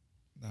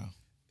 No.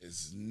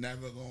 It's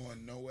never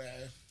going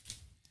nowhere.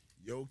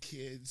 Your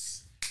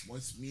kids,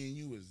 once me and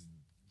you is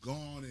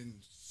gone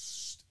and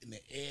in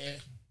the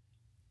air,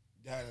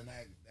 down in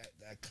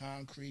that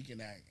concrete and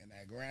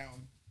that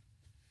ground,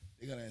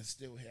 they're gonna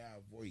still hear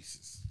our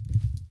voices.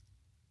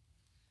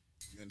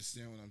 You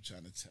understand what I'm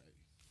trying to tell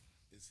you?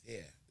 It's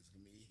here. It's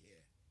gonna be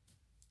here.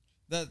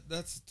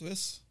 That's a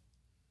twist.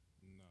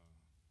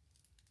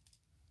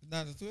 No.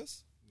 Not a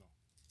twist. No.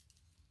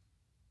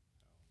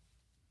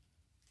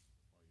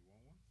 Oh, you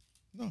want one?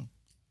 No.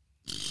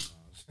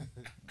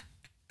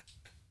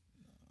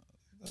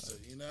 So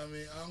you know what I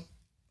mean? I'm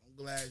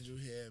glad you're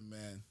here,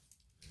 man.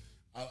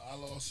 I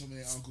lost so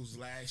many uncles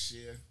last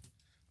year.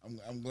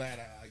 I'm glad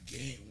I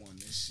gained one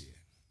this year.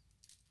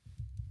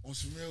 On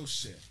some real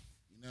shit.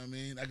 You know what I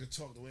mean? I could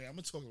talk the way I'm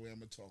gonna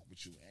talk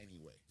with you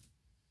anyway.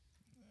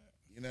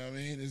 You know what I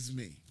mean? It's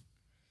me.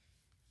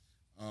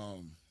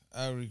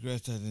 I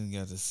regret I didn't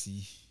get to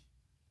see.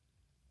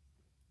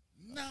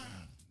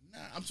 Nah.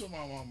 I'm talking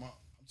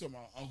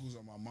about uncles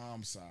on my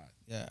mom's side.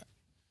 Yeah.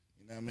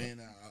 You know what I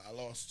mean? I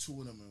lost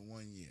 2 of them in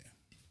 1 year.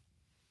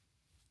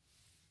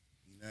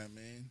 You know what I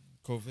mean?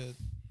 COVID.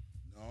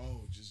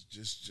 No,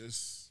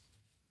 just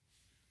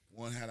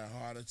one had a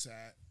heart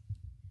attack.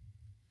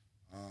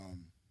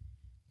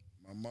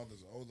 My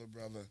mother's older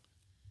brother,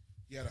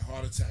 he had a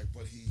heart attack,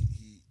 but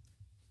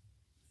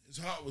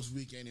his heart was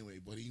weak anyway,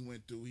 but he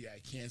went through. He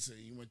had cancer.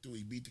 He went through.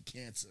 He beat the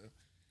cancer.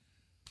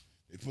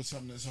 They put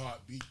something in his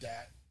heart, beat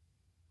that.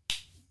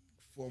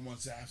 4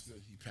 months after,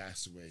 he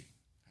passed away,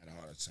 had a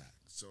heart attack.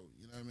 So,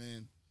 you know what I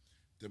mean?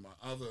 Then my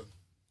other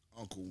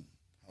uncle,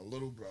 her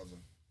little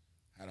brother,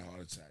 had a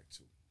heart attack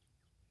too.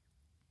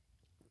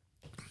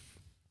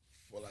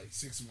 For like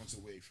 6 months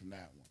away from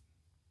that one.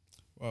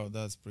 Wow,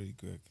 that's pretty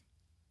quick.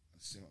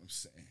 See what I'm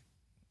saying?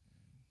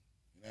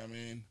 You know what I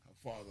mean? Her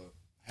father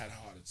had a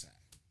heart attack.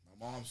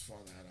 My mom's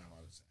father had a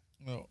heart attack.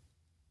 No.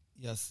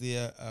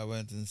 Yesterday I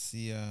went and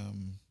see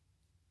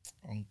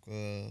my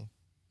uncle.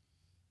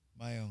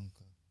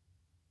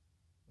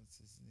 What's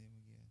his name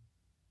again?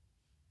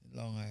 In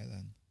Long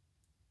Island.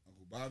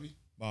 Uncle Bobby?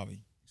 Bobby.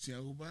 You see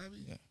Uncle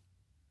Bobby? Yeah.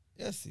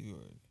 Yes, he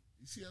would.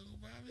 You see Uncle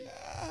Bobby?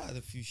 Yeah, I had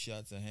a few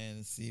shots of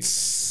Hennessy.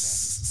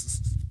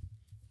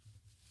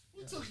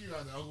 Who took you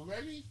out there, Uncle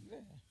Reggie? Yeah.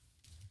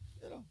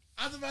 You know.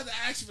 I was about to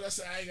ask you, but I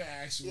said I ain't gonna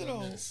ask you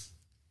on this.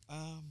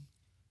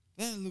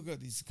 Then I look at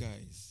these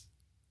guys.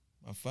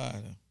 My father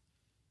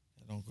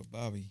and Uncle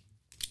Bobby.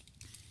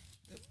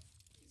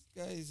 These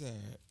guys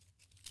are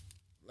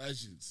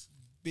Legends.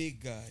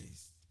 big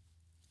guys.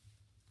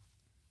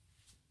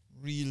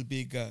 Real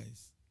big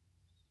guys.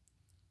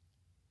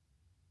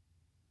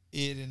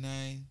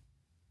 89,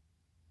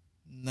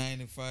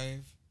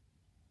 95.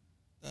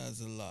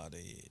 That's a lot of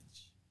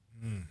age.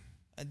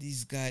 And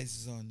these guys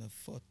is on the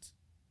foot.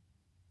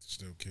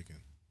 Still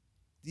kicking.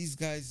 These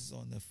guys is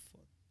on the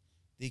foot.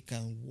 They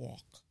can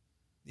walk.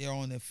 They are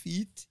on their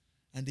feet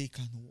and they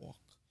can walk.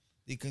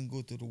 They can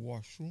go to the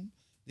washroom.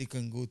 They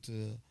can go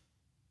to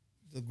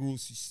the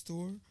grocery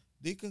store.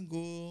 They can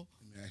go.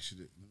 Let me ask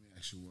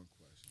you one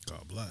question.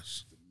 God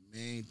bless. The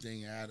main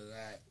thing out of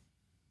that,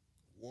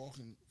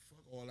 walking,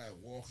 fuck all that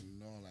walking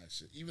and all that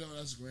shit. Even though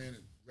that's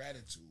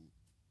gratitude.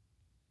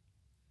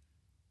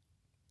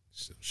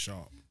 Still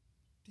sharp.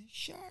 They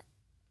sharp.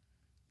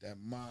 That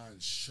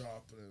mind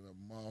sharper than a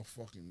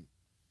motherfucking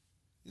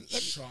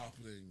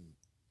sharper than.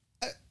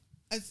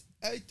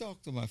 I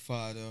talked to my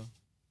father,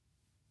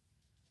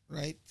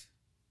 right?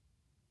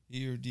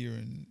 Here,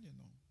 during,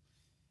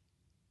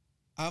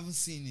 I haven't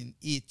seen in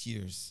 8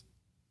 years.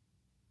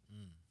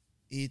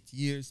 8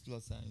 years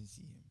plus I didn't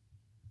see him.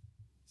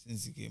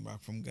 Since he came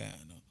back from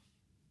Guyana.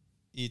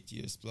 8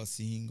 years plus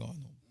he ain't gone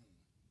home.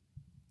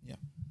 Yeah.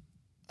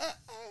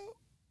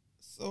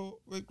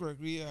 So with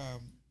Gregory,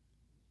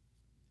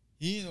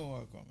 he know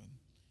what coming.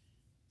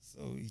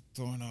 So he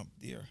turn up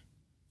there.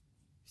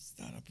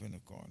 Stand up in the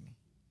corner.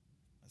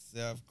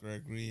 Myself,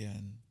 Gregory,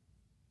 and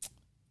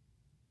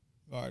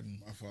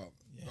Garden. My fault.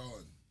 Yeah.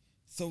 Garden.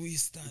 So we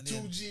stand The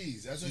there. 2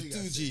 G's. That's what The you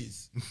two got.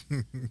 G's.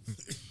 The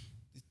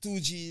 2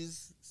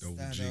 G's Double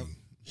stand G. up.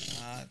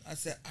 And I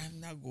said, I'm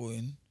not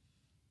going.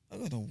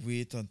 I'm gonna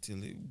wait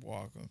until he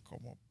walk and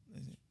come up. I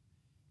said,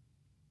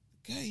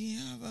 the guy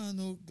ain't have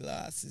no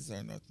glasses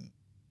or nothing.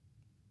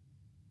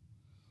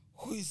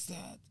 Who is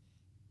that?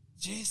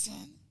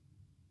 Jason?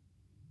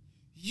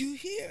 You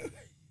here?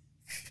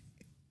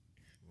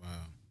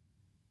 Wow.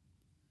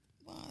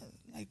 Man,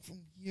 like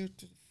from here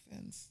to the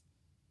fence.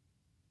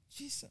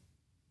 Jason.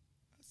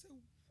 I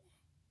said, what?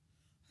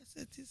 I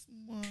said, this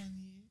man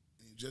here.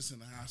 And you just in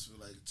the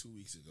hospital like 2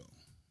 weeks ago.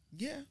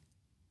 Yeah.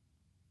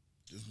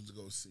 Just went to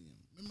go see him.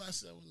 Remember I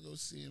said I went to go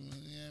see him, you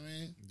know what I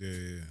mean?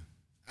 Yeah.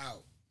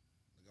 Out.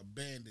 Like a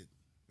bandit.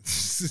 I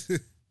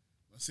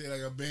say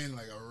like a bandit,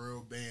 like a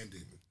real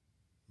bandit.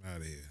 Out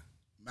of here.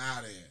 I'm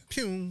out of here.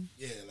 Pew.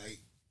 Yeah,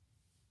 like,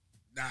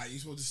 nah, you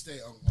supposed to stay.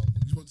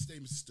 You supposed to stay,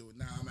 Mr. Stewart.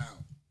 Nah, I'm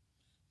out.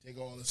 Take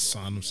all this.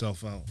 Sign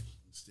himself out.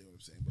 Understand what I'm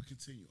saying? But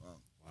continue.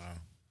 Wow.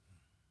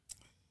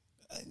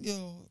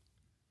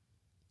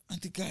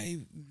 And the guy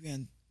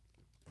went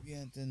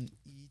and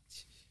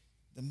eat.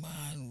 The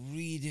man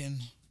reading.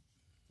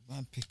 The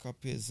man pick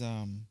up his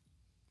I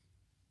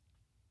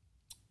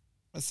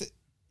said,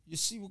 you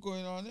see what's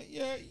going on there?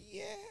 Yeah,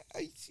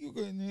 I see what's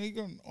going on. He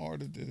gonna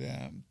order the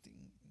damn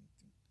thing.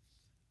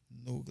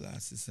 No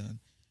glasses on.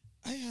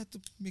 I had to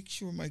make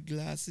sure my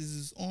glasses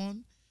is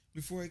on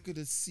before I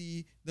could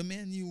see the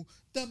menu.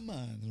 The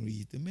man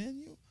read the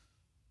menu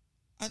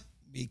and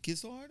make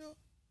his order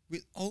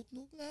without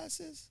no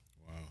glasses.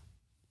 Wow.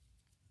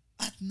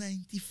 At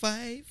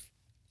 95.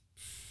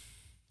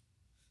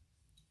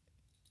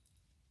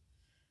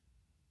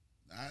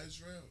 Nah, it's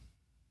real.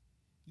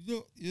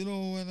 You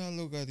know, when I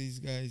look at these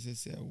guys, I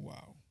say,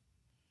 wow,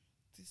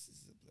 this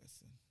is a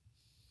blessing.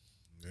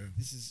 Yeah.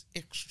 This is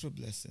extra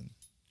blessing.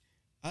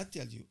 I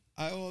tell you,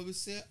 I always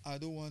say I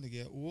don't want to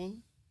get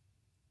old.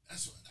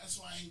 That's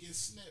why I ain't get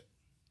snipped.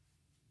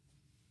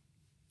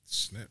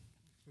 Snap.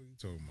 What are you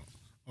talking about?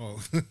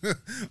 Oh.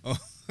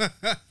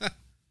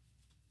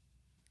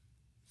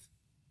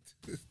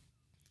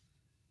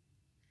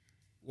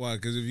 Why?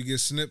 Because if you get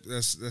snipped,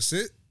 that's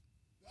it?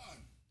 God,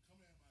 come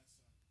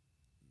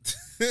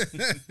here,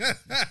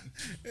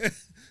 my son.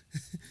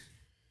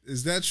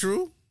 Is that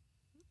true?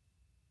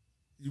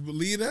 You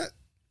believe that?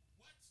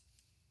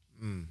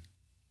 What?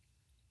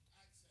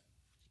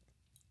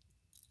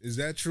 Is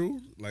that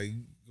true? Like,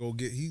 go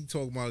get. He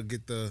talking about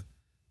get the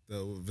The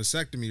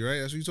vasectomy,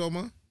 right? That's what you talking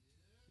about?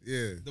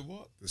 Yeah. The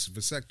what? This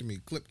vasectomy.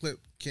 Clip.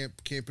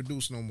 Can't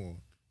produce no more.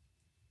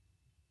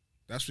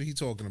 That's what he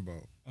talking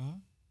about. Uh-huh.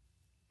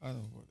 I don't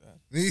know about that.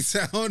 He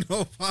said, I don't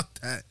know about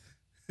that.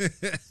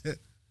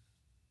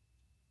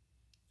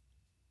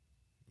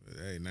 But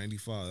hey,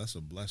 95, that's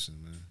a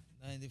blessing, man.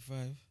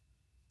 95.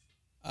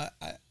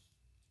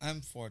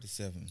 I'm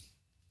 47.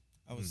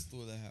 I was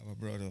told I have a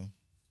brother.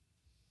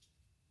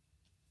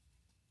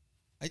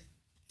 I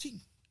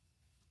think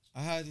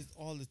I had it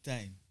all the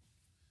time.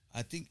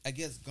 I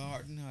guess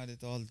Garden had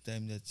it all the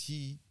time that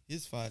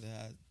his father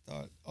had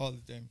thought all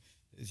the time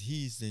that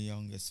he's the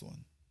youngest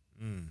one.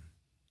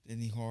 Then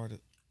he heard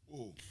it.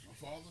 Oh, my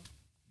father?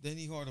 Then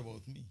he heard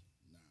about me.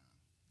 Nah,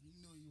 you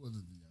know he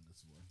wasn't the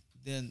youngest one.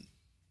 Then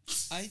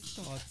I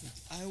thought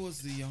that I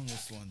was the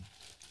youngest one.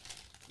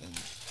 Then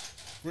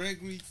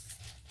Gregory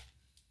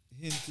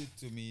hinted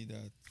to me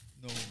that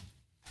no,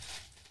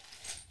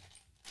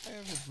 I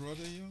have a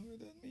brother younger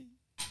than me.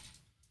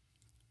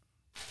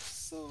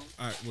 So All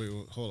right, wait,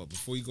 hold up.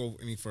 Before you go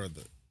any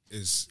further,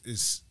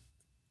 is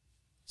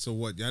so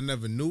what? Y'all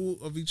never knew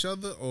of each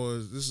other, or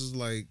this is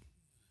like?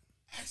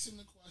 Ask him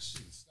the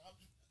question. Stop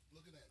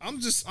looking at. I'm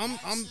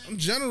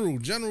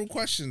general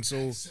question.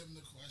 So Ask him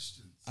the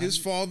question. his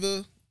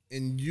father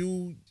and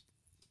you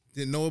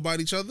didn't know about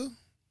each other?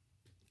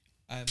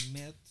 I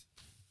met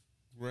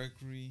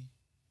Gregory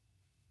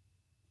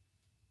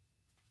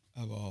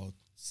about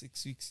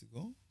 6 weeks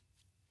ago.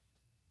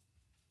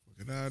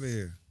 Get out of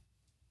here.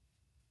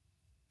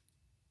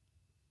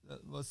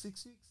 That was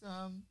 6 weeks.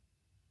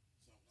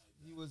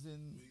 He was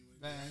in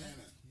Guyana.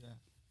 Yeah.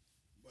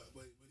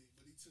 But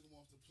he took him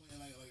off the plane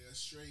like a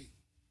straight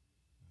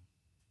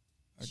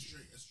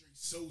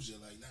soldier.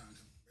 Like, nah,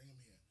 come bring him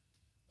here.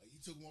 Like, he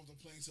took him off the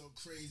plane so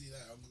crazy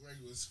that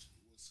Gregory was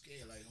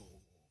scared. Like,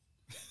 oh.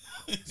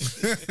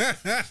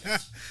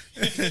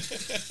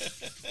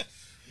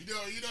 you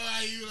know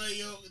how you like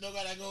you don't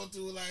gotta go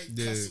through like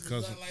customs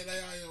like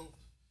yo.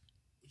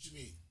 What you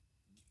mean?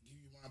 Give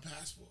you my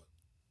passport.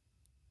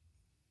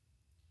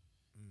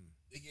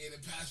 They gave the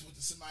passport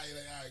to somebody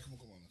like, all right, come on,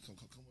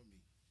 come with me.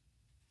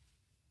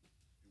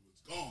 It was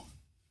gone.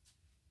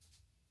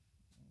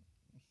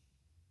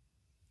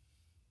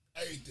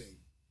 Everything,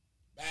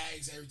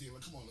 bags, everything.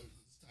 Like, come on,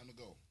 it's time to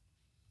go.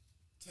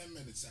 10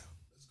 minutes out.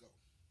 Let's go.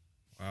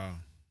 Wow.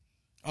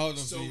 Out of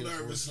So the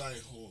nervous,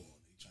 like, oh,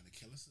 they trying to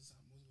kill us or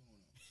something? What's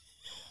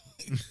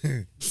going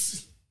on?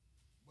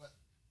 But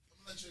I'm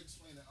gonna let you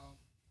explain it.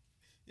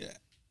 Yeah,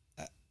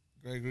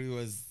 Gregory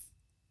was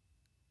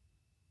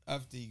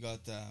after he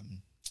got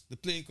the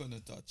plane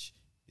couldn't touch.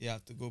 He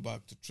had to go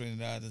back to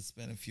Trinidad and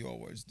spend a few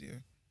hours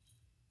there.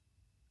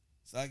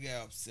 So I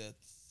get upset.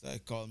 So I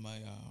called my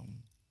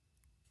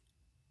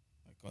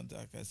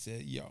contact. I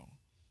said, "Yo,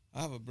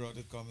 I have a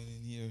brother coming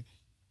in here.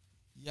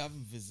 He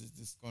haven't visited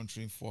this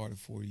country in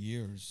 44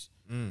 years.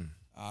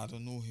 I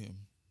don't know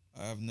him.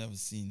 I have never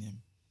seen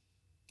him.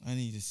 I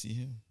need to see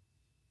him.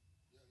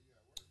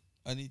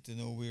 I need to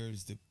know where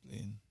is the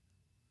plane.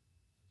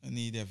 I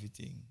need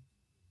everything.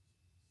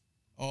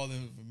 All the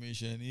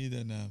information I need,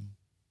 and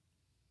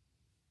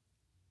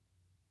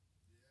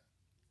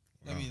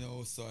let me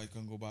know so I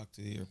can go back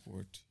to the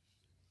airport."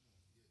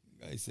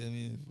 The guy sent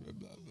me blah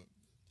blah blah.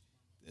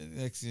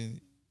 The next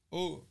thing,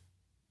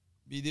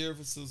 be there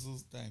for so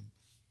time.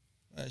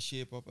 I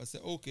shape up. I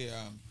said, okay,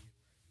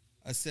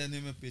 I send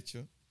him a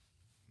picture.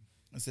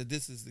 I said,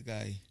 this is the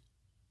guy.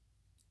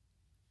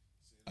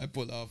 I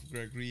pull off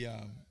Gregory.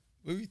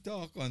 When we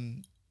talk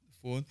on the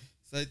phone,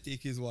 so I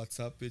take his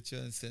WhatsApp picture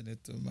and send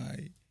it to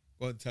my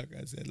contact.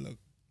 I said, look,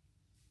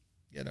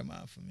 get him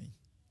out for me.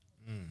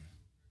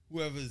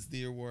 Whoever's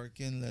there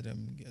working, let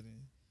him get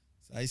in.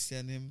 So I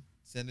send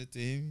it to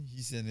him.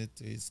 He sent it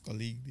to his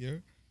colleague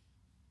there.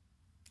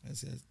 I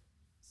said,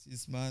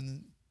 this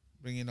man,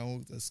 bring it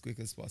out as quick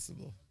as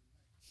possible.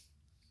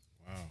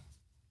 Wow.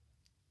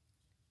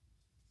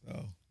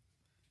 So,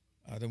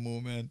 at the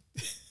moment,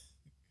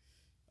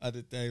 at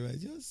the time, I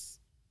just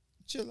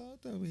chill out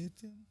and wait.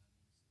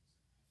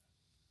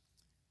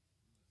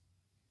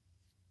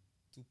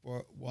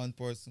 One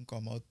person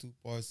come out, 2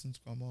 persons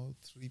come out,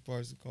 3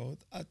 persons come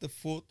out. At the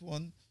 4th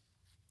one,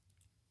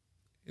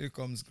 here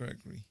comes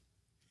Gregory.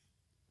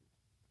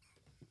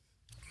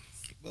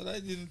 But I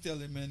didn't tell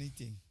him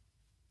anything.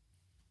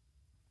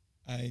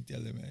 I didn't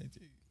tell him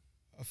anything.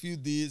 A few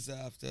days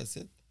after, I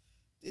said,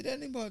 did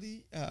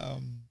anybody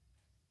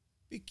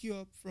pick you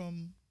up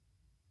from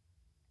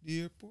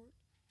the airport?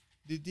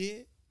 Did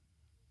they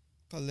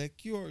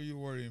collect you or you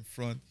were in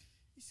front?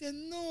 He said,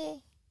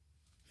 no.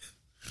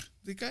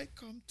 The guy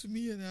come to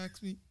me and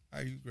asked me,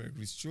 are you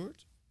Gregory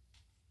Stewart?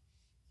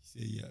 He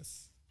said,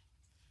 yes.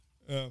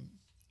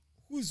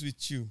 Who's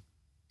with you?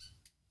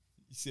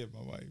 He said,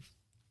 my wife.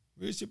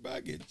 Where's your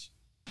baggage?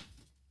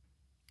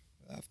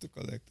 I have to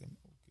collect them.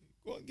 Okay,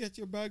 go and get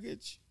your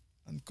baggage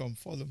and come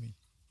follow me.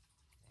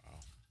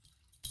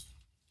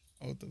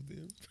 Wow. Out of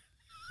there.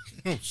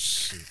 Oh,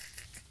 shit.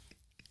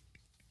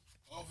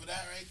 Oh, for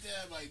that right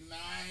there, like 9,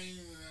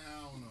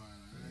 I don't know.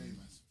 I ain't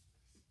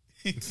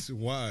messing.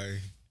 Why?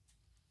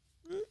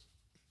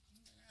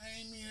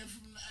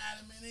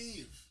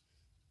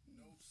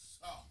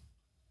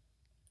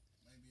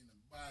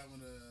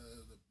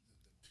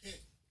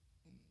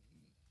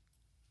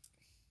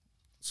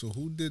 So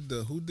who did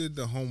the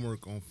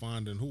homework on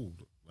finding who?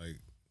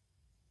 Like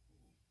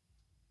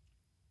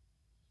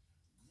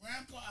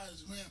Grandpa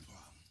is grandpa,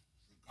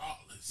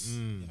 regardless.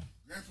 Yeah.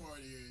 Grandpa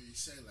already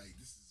said like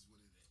this is what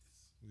it is.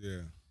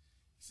 yeah.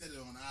 He said it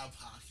on our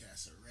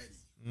podcast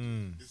already.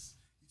 This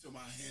he talking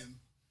about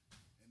him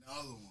and the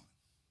other one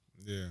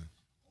Yeah.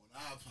 on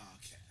our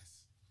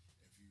podcast.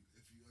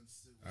 If you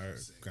understood what I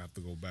I'm saying. got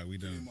to go back. We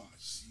Pretty done.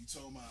 much. He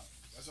told about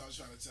that's what I was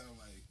trying to tell him,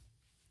 like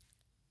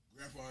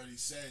Grandpa already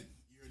said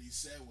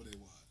what it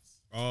was.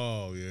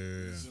 Oh You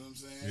yeah. see what I'm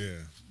saying?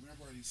 Yeah.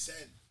 Grandpa already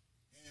said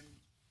him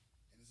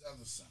and his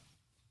other son.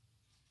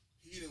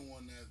 He the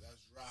one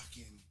that's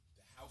rocking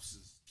the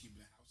houses, keeping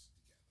the houses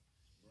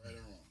together. Right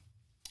or wrong.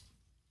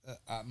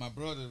 My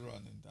brother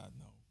running that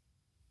now.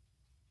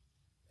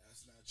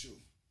 That's not true.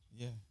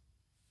 Yeah.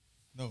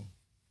 No.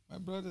 My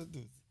brother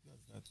does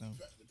that now.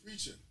 The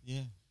preacher.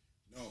 Yeah.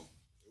 No.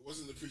 It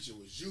wasn't the preacher, it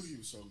was you he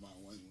was talking about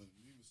when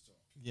we was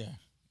talking. Yeah.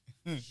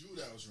 It was you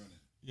that was running.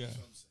 Yeah. That's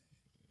what I'm saying.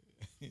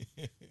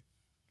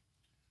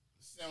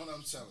 Understand what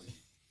I'm telling you.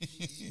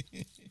 He,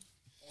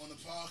 on the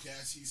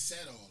podcast, he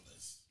said all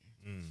this.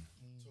 Talking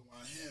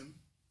about him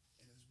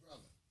and his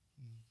brother.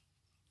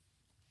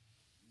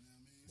 You know what I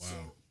mean? Wow.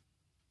 So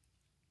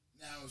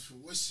now it's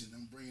fruition.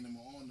 I'm bringing them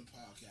on the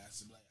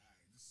podcast and be like, all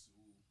right, this is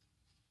who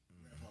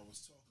Grandpa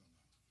was talking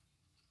about.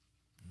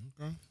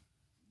 Okay.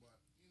 But,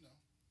 you know,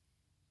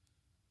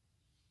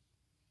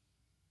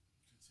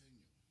 continue.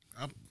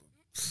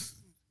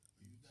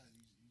 You done.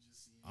 You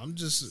just seen I'm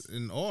just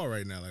in awe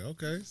right now. Like,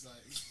 okay, It's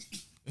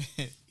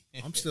like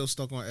I'm still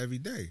stuck on every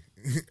day,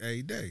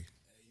 every day. every day.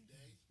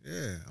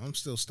 Yeah, I'm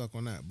still stuck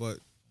on that. But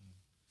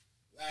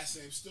Last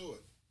name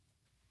Stewart.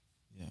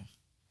 Yeah.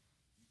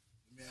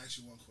 Let me ask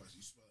you one question.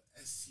 You spell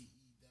it STEWART?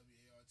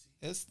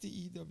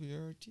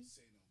 STEWRT?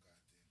 Say no,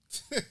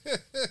 goddamn.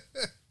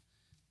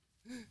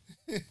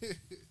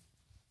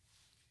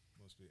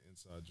 must be an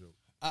inside joke.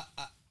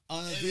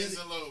 On a It daily, is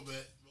a little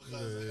bit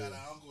because I got an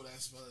uncle that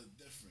spell it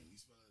different. He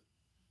spell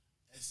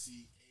it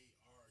SCART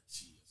or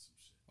some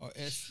shit. Or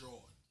S.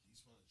 Stewart. He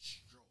spell it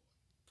Stewart.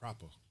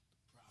 Proper.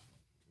 Proper.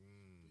 But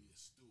you're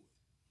Stewart.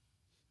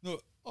 No,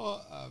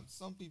 or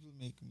some people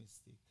make a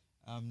mistake.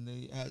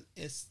 They have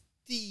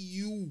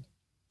STU,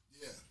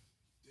 Yeah.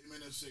 They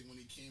made a mistake when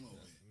he came over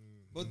here.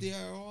 but they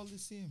are all the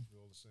same.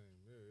 All the same.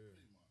 Yeah, yeah.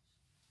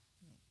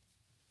 Pretty much.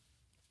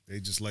 They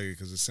just like it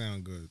because it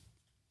sound good,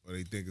 or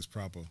they think it's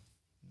proper.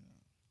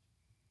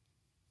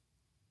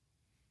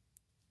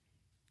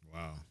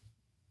 Wow.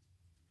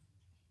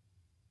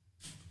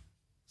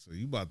 So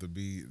you about to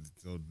be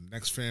so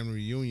next family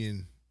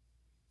reunion.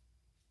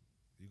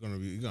 You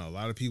got a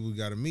lot of people you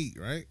got to meet,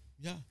 right?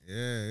 Yeah, Yeah. Hey, I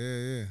tell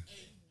you, you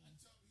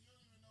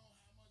don't even know how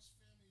much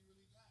family you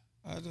really got.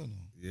 I don't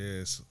know.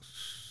 Yes.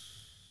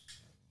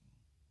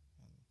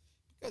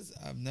 Because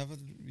I've never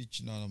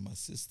reached none of my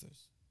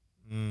sisters.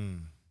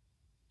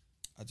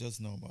 I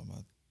just know about my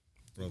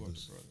two older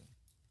Brothers. brother.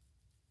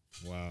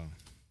 Wow.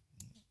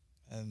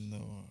 And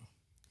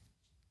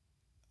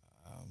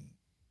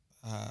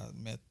I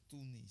met two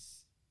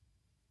nieces.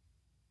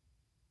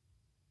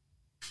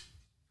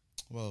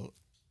 Well,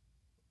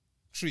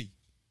 three.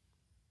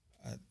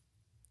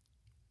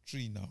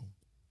 Three now.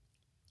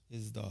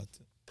 His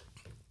daughter.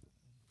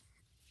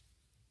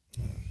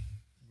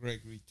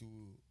 Gregory, two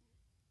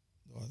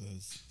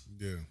daughters.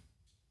 Yeah.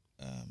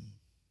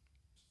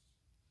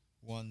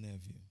 One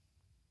nephew.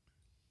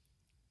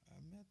 I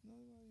met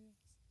nobody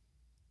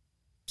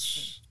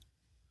else.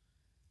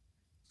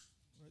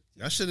 But,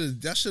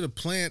 That should have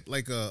planned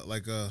like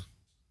a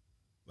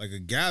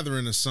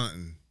gathering or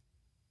something,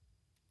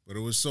 but it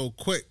was so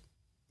quick.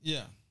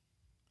 yeah.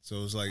 So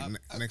it was like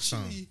next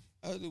time. Actually,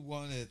 I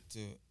wanted to.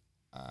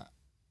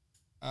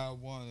 I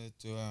wanted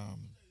to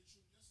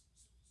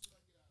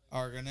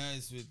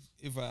organize with.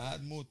 If I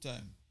had more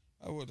time,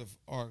 I would have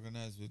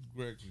organized with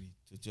Gregory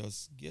to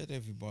just get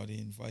everybody,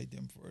 invite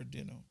them for a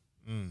dinner,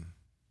 Wow.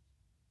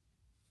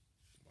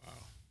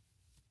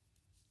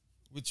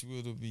 which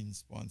would have been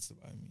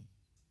sponsored by me.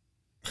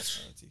 I'll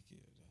take care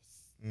of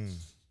that.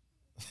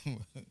 You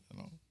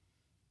know,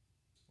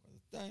 for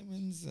the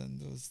diamonds and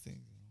those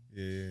things.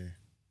 You know. Yeah.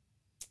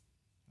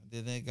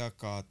 And then I got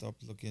caught up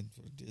looking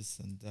for this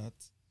and that.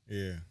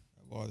 Yeah.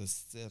 I bought a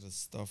set of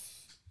stuff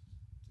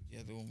to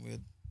get home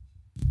with.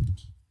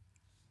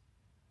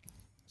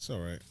 It's all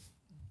right.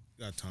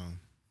 You got time.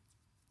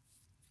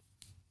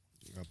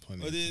 You got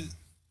plenty. But of time.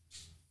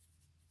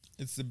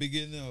 it's the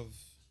beginning of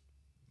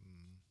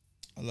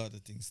a lot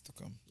of things to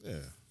come.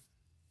 Yeah.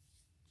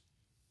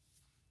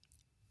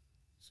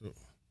 So,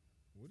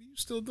 what are you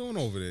still doing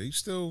over there? You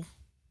still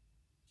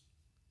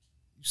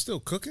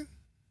cooking?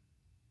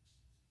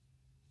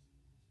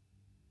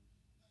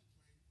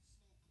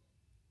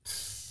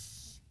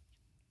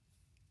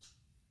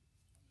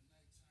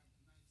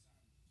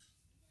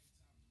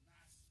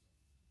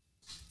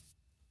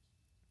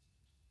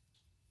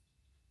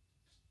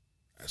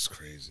 That's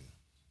crazy.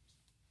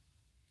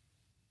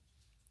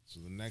 So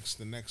the next.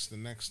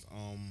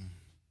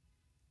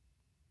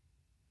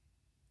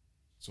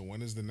 So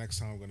when is the next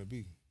time going to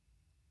be?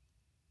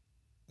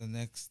 The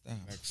next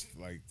time. Next,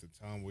 like the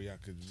time where y'all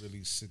could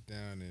really sit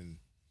down and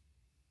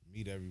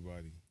meet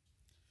everybody.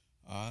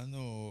 I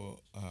know.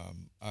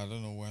 I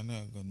don't know when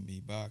I'm gonna be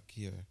back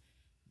here.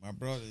 My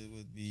brother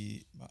would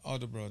be my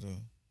other brother.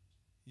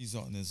 He's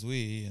on his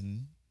way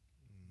and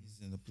he's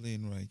in the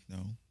plane right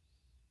now.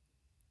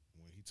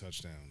 When he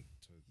touched down.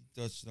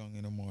 He touched down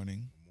in the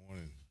morning.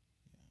 Morning.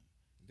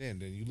 Yeah.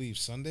 Then you leave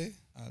Sunday?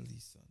 I'll leave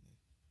Sunday.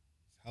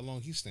 How long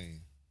he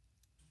staying?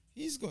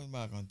 He's going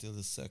back until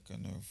the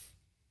 2nd of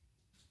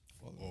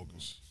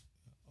August.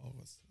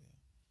 August,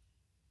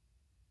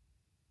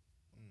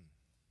 yeah.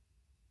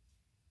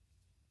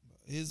 But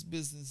his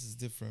business is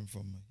different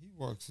from he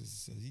works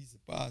he's a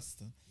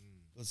pastor,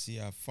 plus he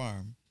have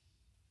farm.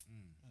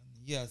 And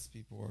he has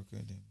people working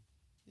with him.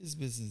 His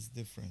business is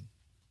different.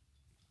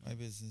 My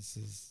business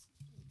is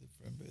a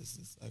different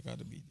business. I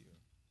gotta be there.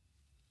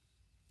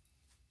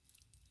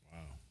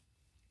 Wow.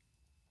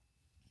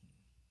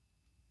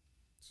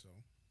 So?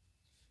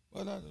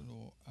 But I don't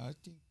know. I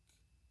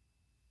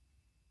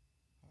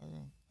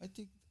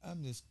think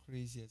I'm as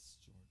crazy as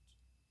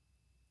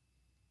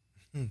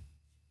George.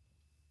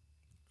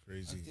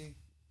 Crazy. I think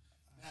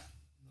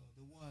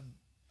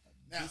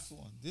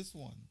this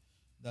one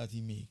that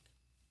he make.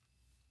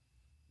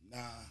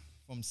 Nah.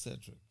 From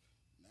Cedric.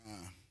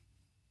 Nah.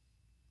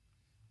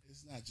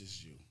 It's not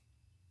just you.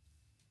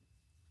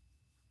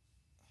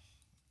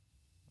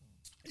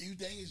 You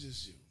think it's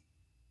just you.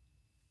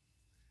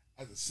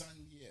 As a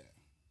son, yeah.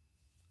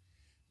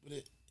 But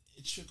it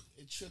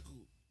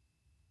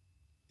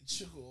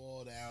trickled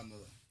all down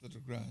to the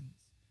ground.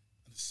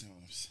 Understand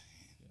what I'm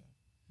saying? Yeah.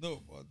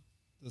 No, but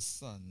the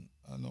son,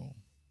 I know.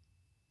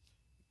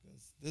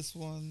 Because this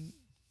one,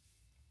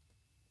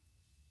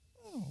 I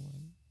don't know,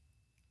 man.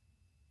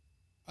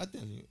 I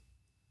tell you,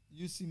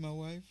 you see my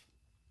wife,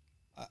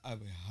 I'll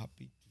be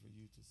happy for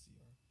you to see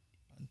her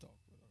and talk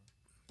with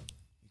her.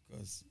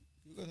 Because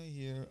you're going to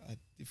hear a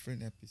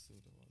different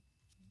episode about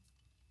me.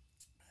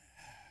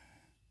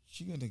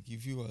 She's going to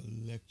give you a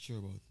lecture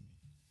about me.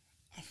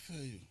 I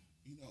feel you.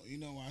 You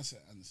know why I said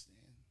understand?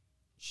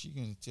 She's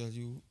going to tell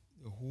you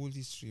the whole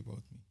history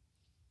about me.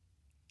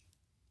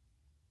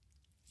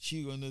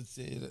 She's going to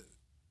say that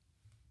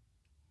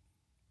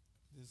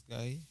this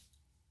guy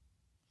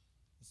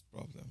has a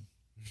problem.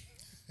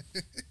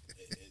 You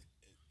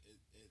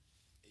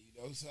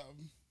know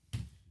something?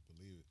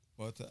 Believe it.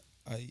 But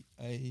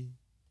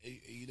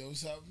you know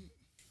something?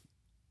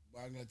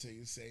 But I'm gonna tell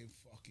you the same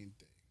fucking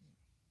thing.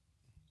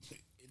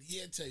 And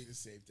he'll tell you the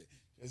same thing.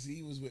 Because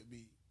he was with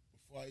me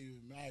before I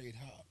even married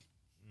her.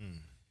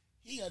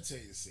 He gonna tell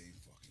you the same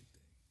fucking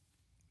thing.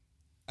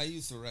 I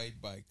used to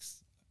ride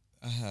bikes.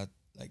 I had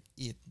like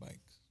 8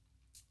 bikes.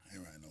 I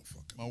ain't riding no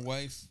fucking My bike.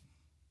 wife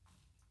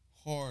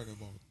hard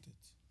about it.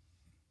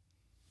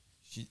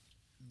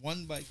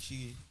 One bike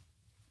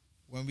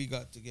when we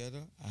got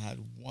together, I had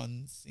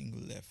one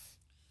single left.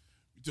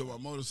 You talk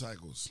about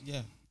motorcycles?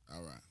 Yeah.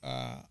 All right.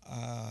 I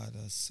had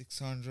a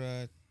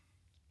 600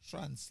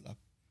 Translap.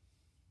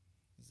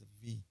 It's a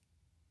V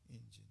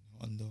engine,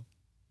 Honda.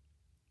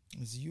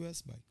 It's a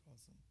US bike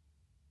also.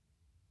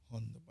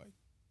 Honda bike.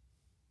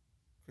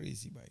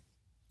 Crazy bike.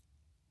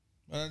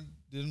 But I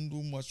didn't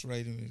do much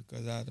riding with it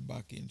because I had a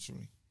back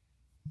injury.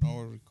 Now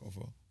I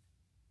recover.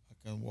 I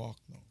can walk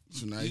now.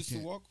 So now you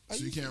can't walk.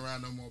 So you can't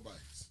ride no more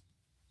bikes.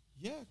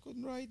 Yeah, I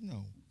couldn't ride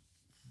now.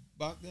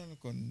 Back then I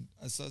couldn't.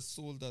 I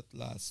sold that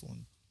last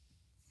one.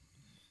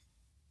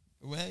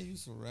 When I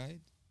used to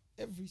ride,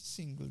 every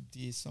single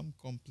day some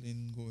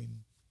complaint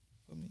going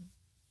for me.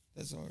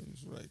 That's how I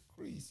used to ride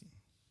crazy.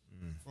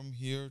 From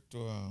here to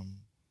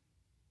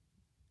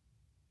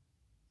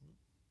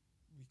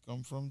we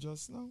come from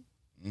just now.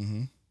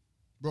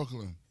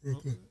 Brooklyn.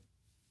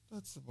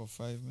 That's about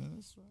 5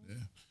 minutes, right?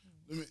 Yeah.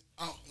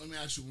 Let me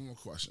ask you one more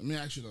question. Let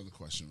me ask you another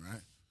question,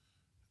 right?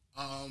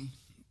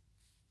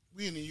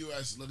 We in the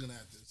U.S. looking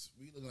at this.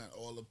 We looking at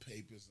all the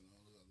papers and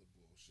all the other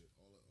bullshit,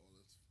 all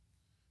this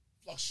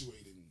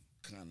fluctuating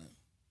kind of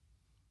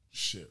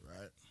shit,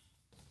 right?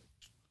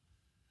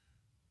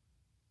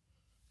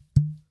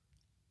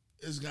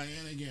 Is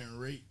Guyana getting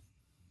raped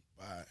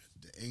by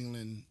the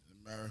England,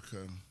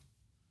 America,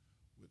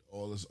 with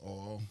all this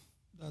oil?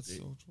 That's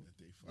so true.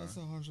 That's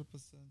 100%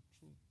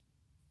 true.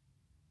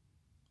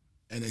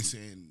 And they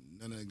saying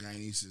none of the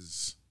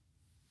Guyanese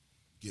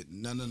get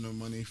none of the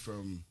money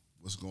from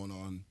what's going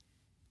on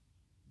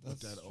with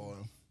that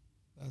oil.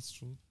 That's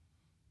true.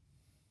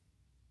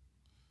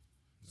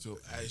 So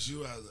as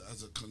you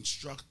as a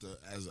constructor,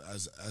 as a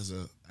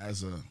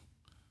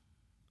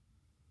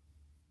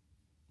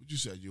what you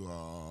said you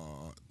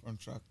are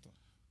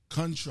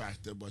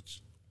contractor, but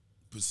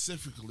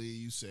specifically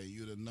you say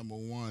you're the number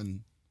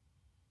one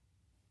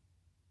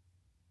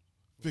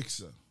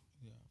fixer,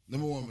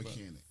 number one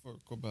mechanic for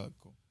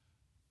Cobalco.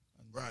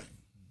 Right.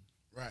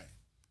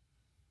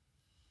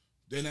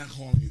 They're not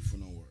calling you for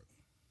no work.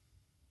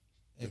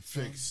 To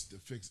fix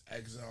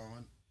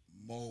Exxon,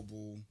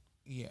 Mobil,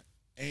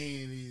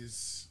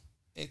 Annie's.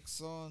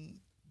 Exxon,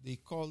 they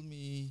called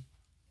me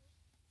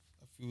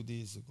a few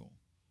days ago.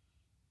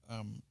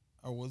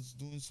 I was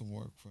doing some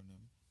work for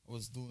them. I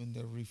was doing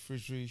the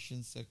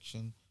refrigeration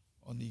section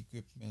on the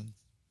equipment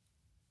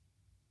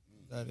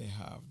that they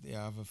have. They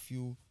have a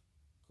few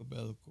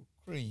Kobelco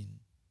crane,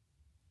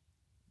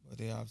 but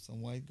they have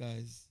some white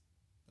guys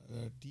that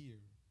are there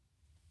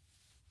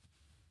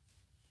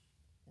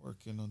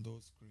working on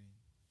those cranes.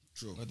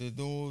 True. But they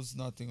knows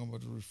nothing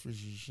about the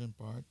refrigeration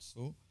part,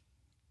 so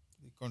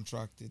they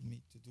contracted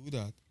me to do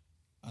that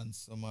and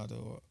some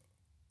other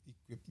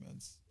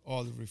equipments,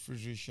 all the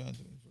refrigeration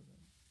doing for them.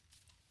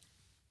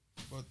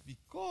 But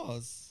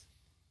because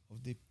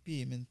of the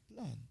payment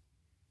plan,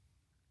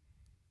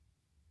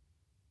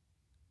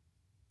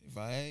 if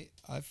I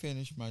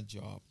finish my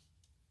job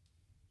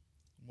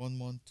 1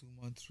 month, 2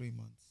 months, 3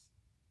 months,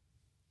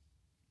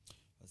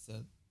 I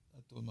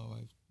told my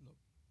wife, look,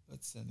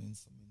 let's send in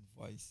some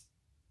invoice.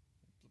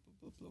 Plop,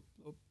 plop, plop,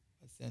 plop.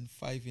 I sent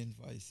 5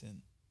 invoice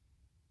in.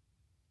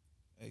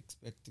 I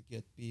expect to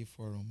get paid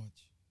for how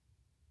much?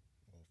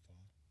 Oh,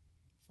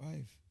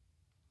 5.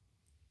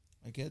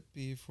 I get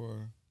paid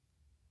for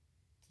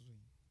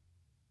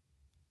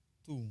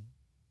 3. 2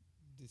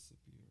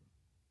 disappear.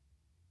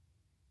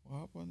 What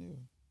happened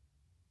here?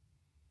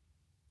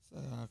 So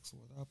I asked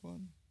what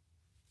happened.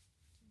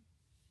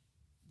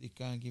 They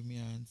can't give me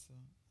an answer.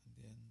 And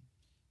then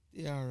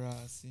they are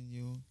harassing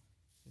you.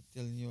 They're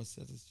telling you a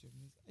set of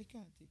students. I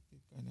can't take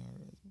that kind of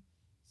harassment.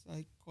 So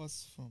I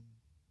cuss from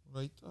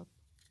right up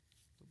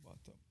to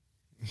bottom.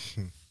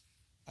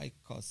 I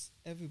cuss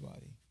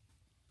everybody.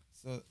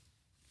 So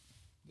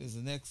there's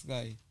the next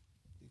guy.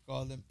 They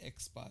call them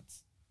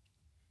expats.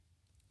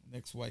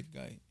 Next white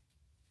guy.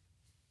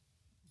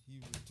 He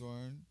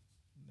returned.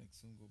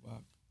 Next one go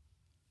back.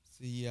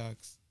 So he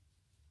asked,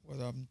 what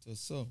happened to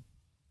so?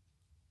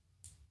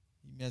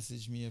 He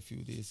messaged me a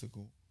few days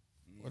ago.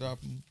 What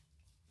happened?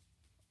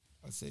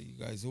 I said, you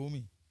guys owe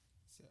me.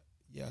 He said,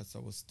 yes, I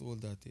was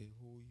told that they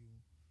owe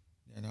you.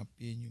 They're not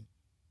paying you.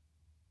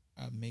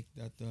 I'll make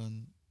that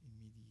done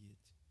immediate.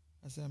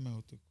 I said, I'm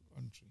out of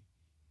country.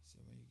 He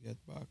said, when you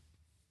get back,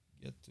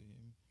 get to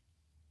him.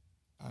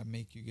 I'll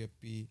make you get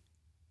paid.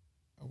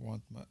 I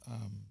want my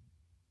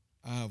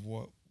I have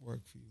work for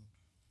you.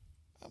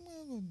 I'm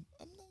not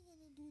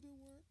gonna do the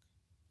work.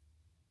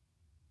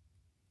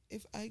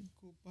 If I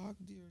go back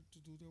there to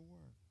do the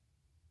work,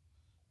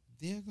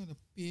 they're gonna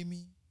pay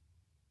me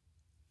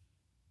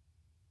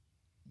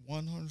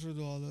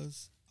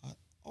 $100 an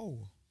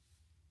hour.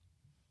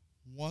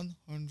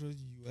 100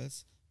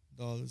 US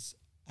dollars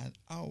an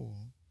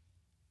hour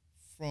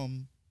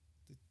from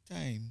the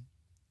time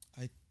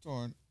I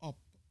turn up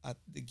at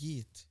the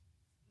gate.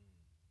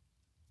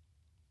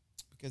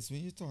 Because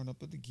when you turn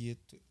up at the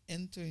gate to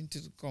enter into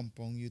the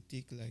compound, you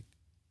take like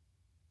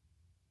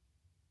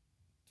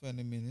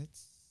 20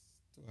 minutes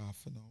to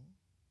half an hour.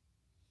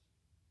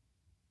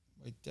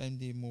 By the time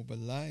they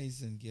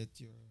mobilize and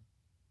get your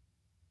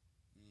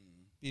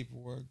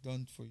paperwork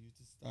done for you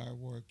to start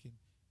working,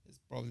 it's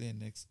probably the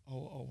next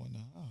hour and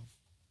a half.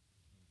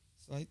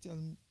 So I tell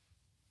them,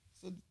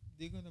 so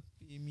they're going to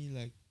pay me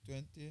like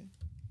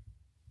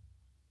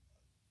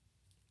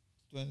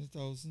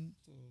 20,000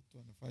 to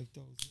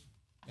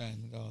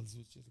 25,000 dollars,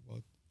 which is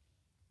about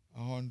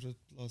 100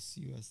 plus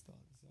US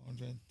dollars,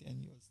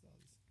 110 US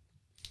dollars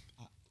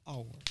an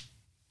hour.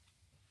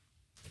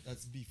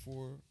 That's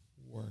before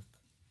work.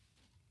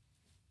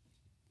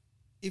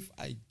 If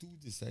I do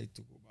decide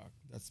to go back,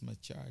 that's my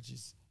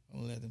charges.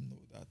 I'll let them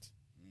know that.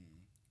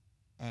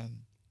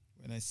 And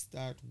when I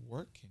start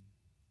working,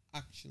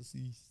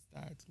 actually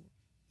start,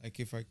 like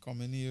if I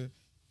come in here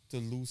to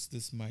lose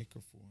this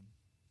microphone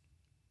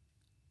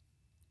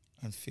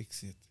and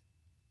fix it,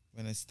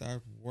 when I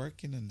start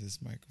working on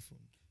this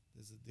microphone,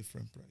 there's a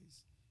different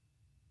price.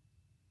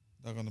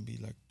 They're going to be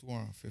like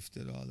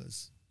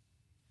 $250.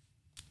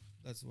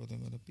 That's what they're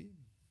going to pay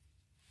me.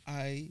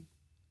 I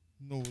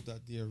know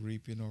that they are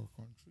raping our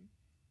country,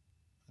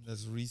 and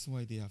that's the reason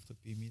why they have to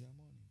pay me that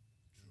money.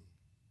 True.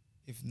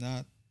 If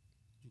not,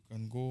 you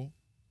can go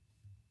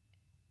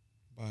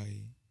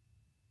by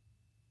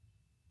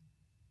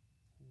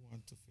who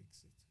want to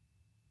fix it,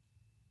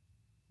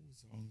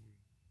 who's hungry.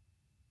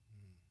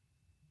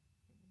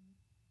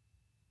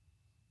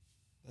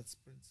 That's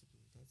principle.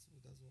 That's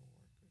what work.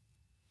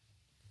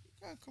 You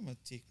can't come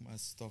and take my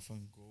stuff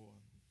and go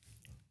on.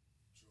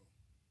 Sure.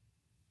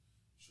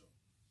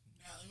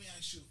 Now let me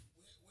ask you,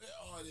 where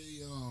are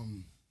they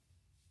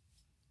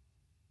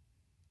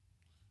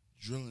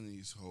drilling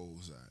these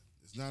holes at?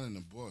 It's not in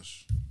the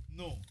bush.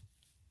 No,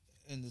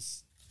 in the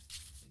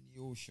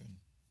ocean.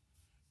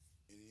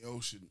 In the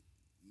ocean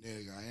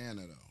near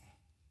Guyana though.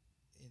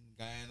 In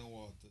Guyana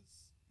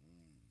waters.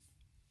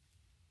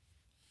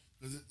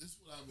 Cause this is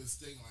what I've been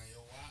thinking. Like,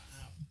 yo, I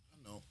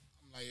know.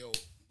 I'm like, yo,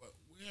 but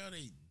where are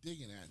they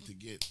digging at to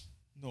get?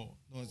 No,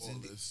 it's all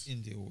in this?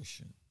 in the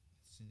ocean.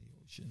 It's in the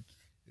ocean.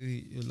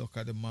 You look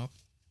at the map,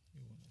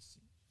 you want to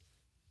see.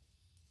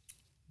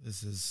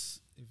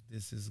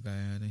 This is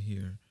Guyana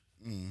here.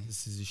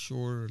 This is the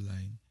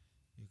shoreline.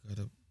 You got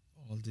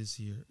all this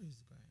here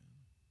is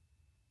Guyana.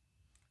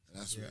 And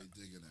that's where they're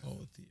digging at.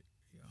 Oh,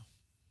 yeah.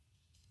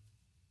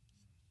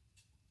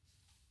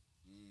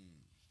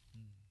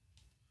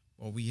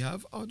 But we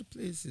have other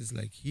places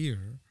like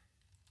here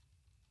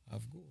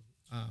have gold.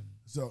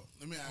 So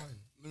let me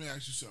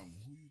ask you something.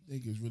 Who you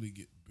think is really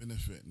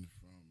benefiting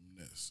from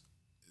this?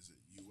 Is it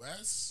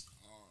U.S.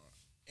 or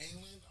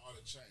England or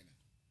the China?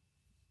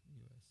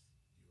 U.S.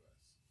 U.S.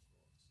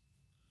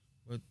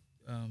 But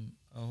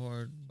I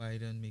heard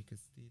Biden make a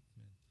statement.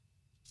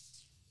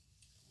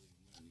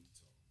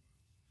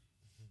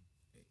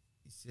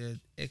 He said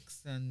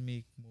Exxon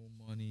make more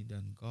money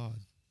than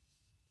God.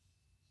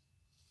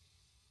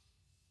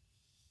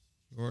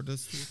 You heard the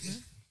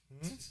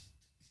statement?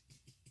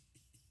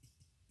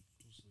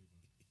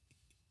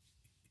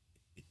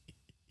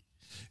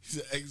 He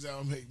said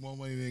Exxon make more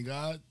money than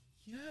God.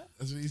 Yeah.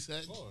 That's what he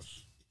said. Of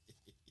course.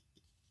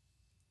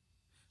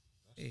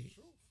 That's Hey. the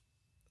truth.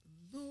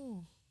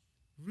 No,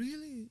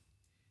 really?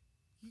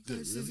 You Did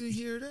guys really? didn't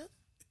hear that?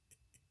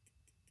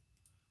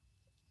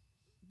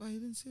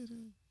 Biden said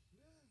that.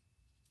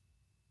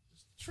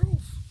 It's the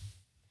truth.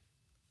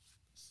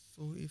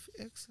 So if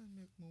Exxon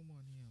make more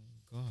money on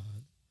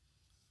God,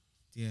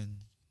 then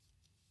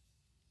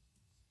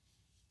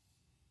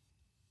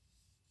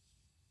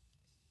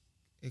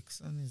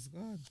Exxon is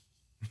God.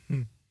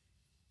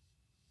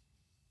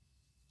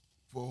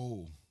 For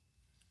who?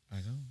 I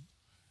don't.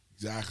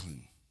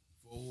 Exactly.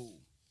 For who?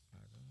 I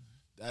don't.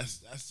 That's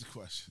the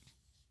question.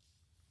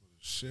 God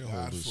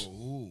Shareholders. for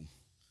who?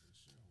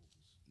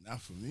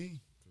 Not for me.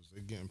 Because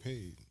they're getting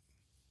paid.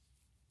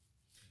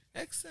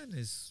 Exxon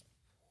is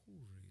who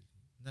really?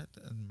 Not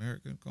an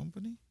American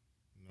company.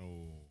 No.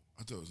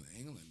 I thought it was in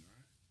England,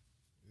 right?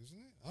 Isn't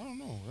it? I don't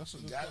know. That's a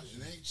good That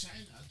question. it ain't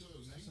China. I thought it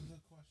was That's a England.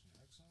 good question.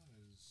 Exxon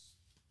is...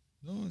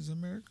 No, it's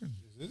American.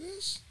 It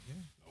is? Yeah,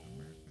 No.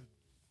 American.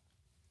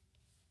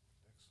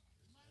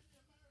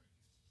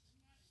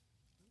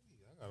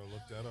 I gotta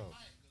look that up.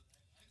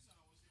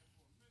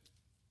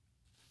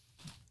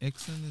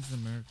 Exxon is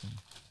American.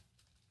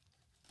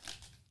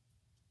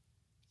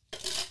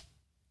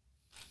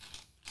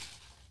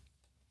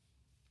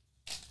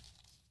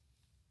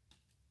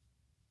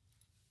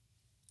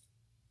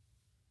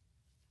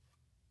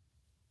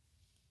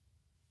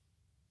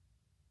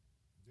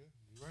 Yeah,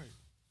 you're right.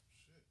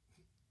 Shit.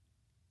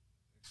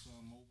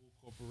 ExxonMobil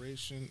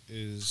Corporation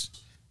is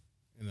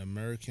an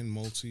American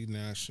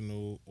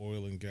multinational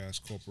oil and gas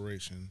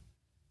corporation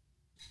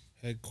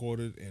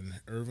headquartered in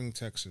Irving,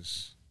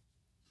 Texas.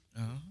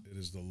 Uh-huh. It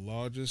is the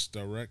largest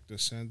direct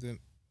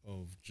descendant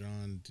of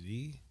John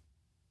D.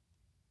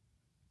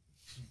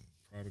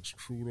 Products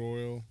crude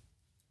oil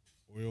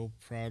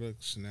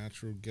products,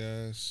 natural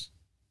gas,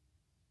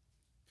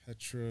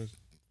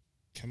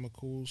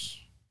 petrochemicals,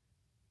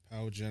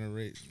 power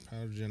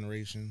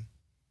generation.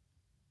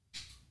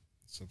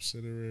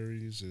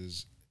 Subsidiaries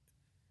is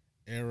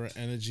Era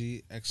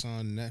Energy,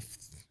 Exxon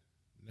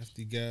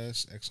Nefty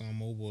Gas,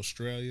 ExxonMobil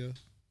Australia,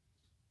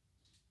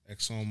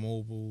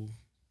 ExxonMobil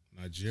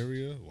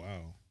Nigeria.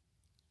 Wow.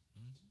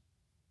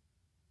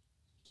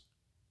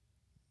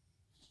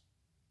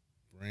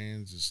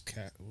 Brands is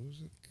what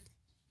was it?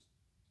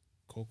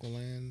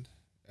 Cocoland,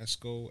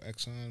 Esco,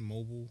 Exxon,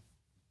 Mobil,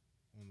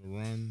 On the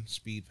Run,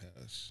 Speed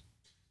Pass.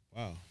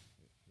 Wow.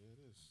 Yeah, it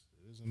is.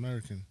 It is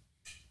American.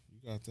 You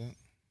got that.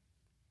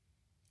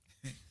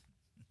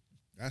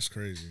 That's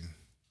crazy.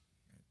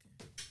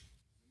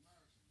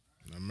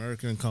 An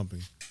American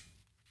company.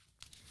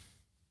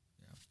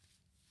 Yeah.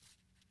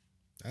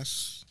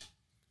 That's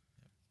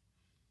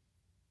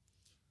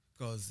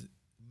Because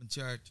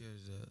majority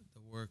of the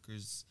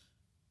workers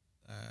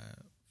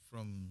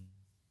from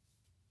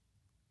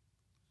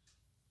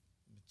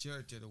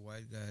majority of the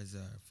white guys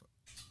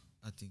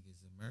I think is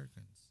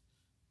Americans.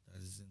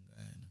 That is in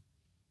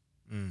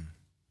Guyana.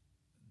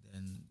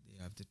 Then they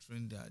have the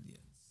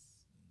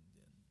Trinidadians and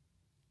then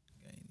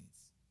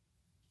Guyanese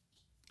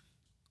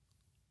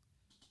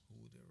who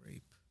they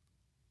rape.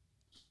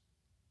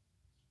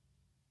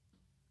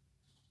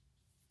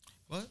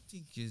 What I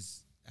think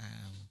is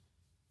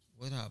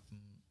what happened.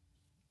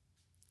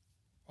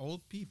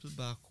 Old people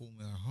back home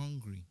are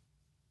hungry,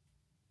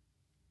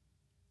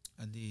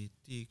 and they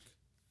take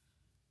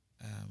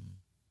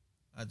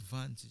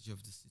advantage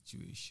of the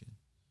situation.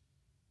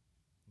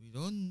 We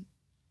don't.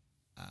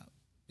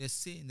 They're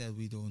saying that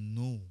we don't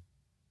know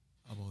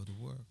about the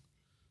work.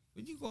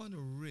 When you go on the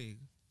rig,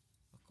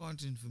 according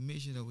to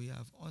information that we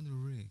have on the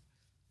rig,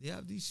 they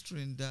have these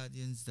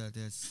Trinidadians that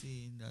are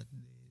saying that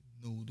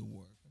they know the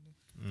work.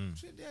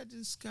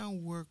 Trinidadians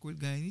can't work with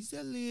Guyanese.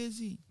 They're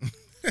lazy.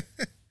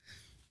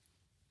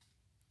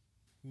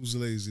 who's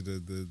lazy, the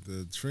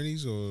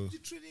Trinis or The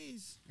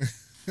Trinis.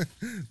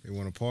 they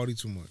want to party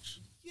too much.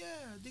 Yeah,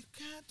 they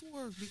can't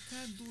work. They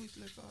can't do it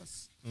like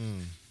us.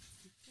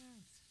 They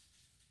can't.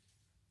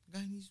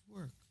 Guyanese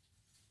work.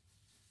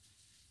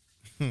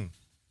 Yeah.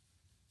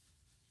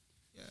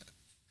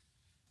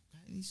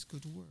 Guyanese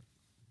could work.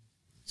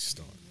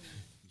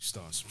 You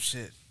start some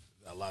shit.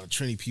 A lot of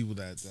Trini people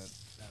that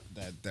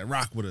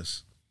rock with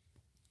us.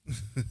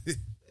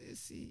 You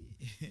see,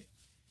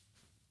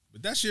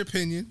 But that's your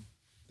opinion.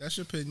 That's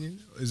your opinion.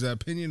 Is that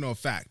opinion or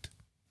fact?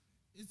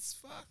 it's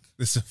fact.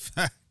 It's a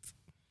fact.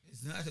 It's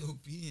It's not an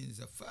opinion, it's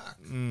a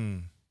fact.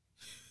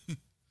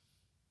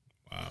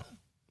 Wow.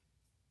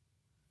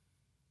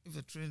 If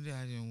a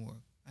Trinidadian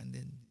work and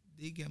then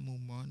they get more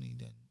money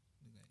than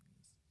the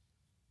Guyanese,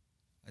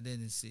 and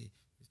then they say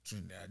the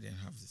Trinidadian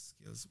have the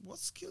skills. What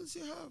skills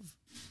you have?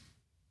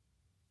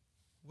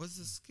 What's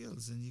the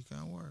skills? And you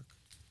can't work.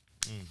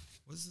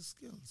 What's the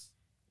skills?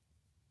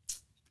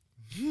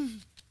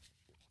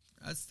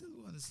 I still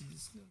want to see the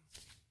skills.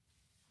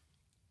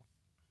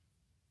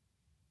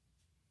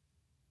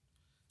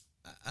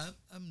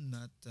 I'm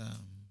not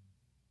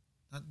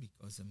not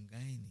because I'm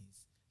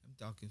Guyanese. I'm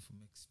talking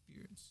from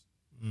experience.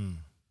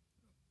 When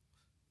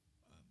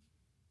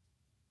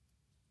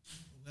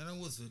I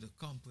was with the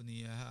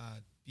company, I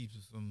had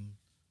people from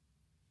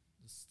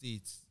the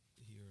States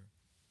here,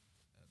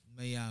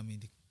 Miami.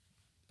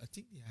 I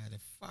think they had a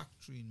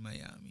factory in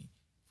Miami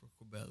for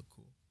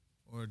Cobelco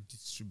or a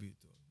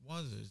distributor, one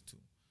of the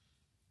two.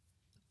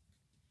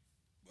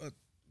 But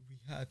we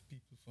had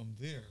people from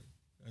there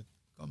that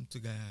come to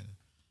Guyana.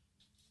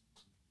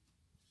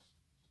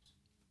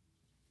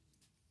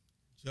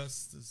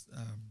 Just as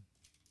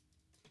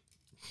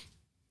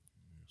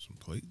some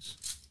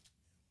plates.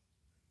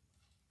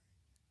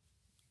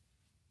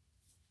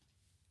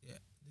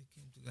 Yeah, they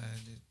came to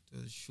Guyana to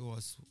show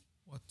us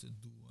what to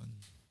do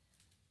and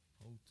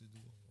how to do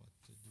and what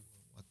to do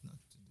and what not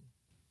to do.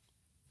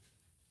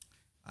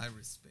 I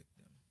respect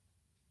them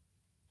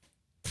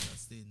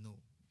because they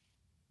know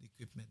the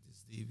equipment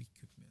is their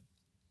equipment.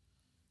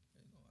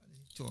 You know, and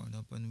they turn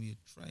up and we're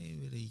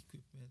trying with the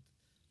equipment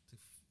to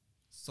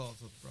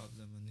solve a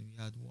problem, and we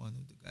had one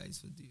of the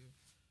guys were there,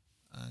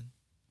 and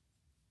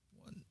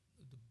one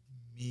of the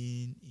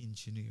main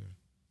engineer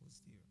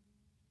was there.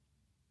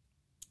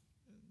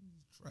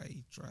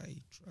 And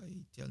try,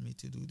 tell me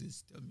to do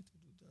this, tell me to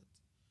do that.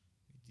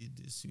 We did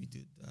this, we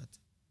did that,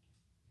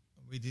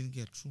 and we didn't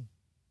get through.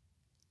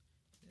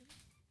 Then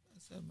I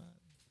said, man,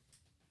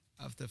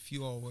 after a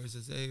few hours,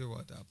 I said, hey,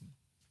 what happened?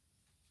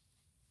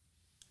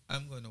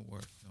 I'm going to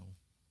work now.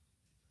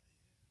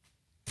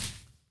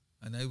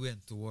 And I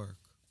went to work.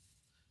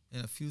 In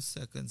a few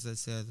seconds, I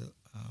said,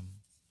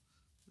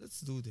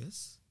 let's do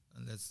this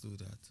and let's do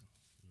that.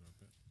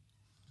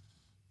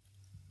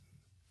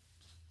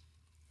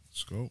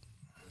 Let's go.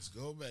 Let's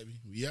go, baby.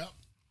 We up.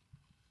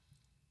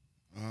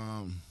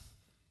 I'm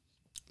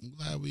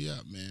glad we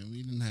up, man.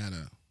 We done had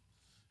a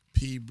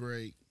pee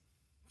break,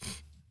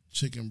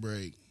 chicken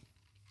break,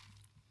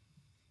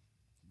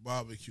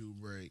 barbecue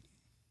break,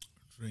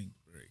 Drink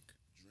break.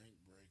 drink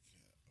break,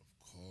 of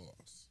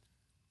course.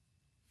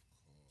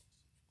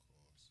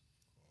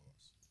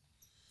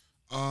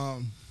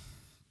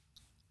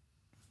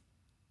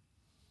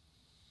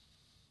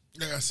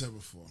 Like I said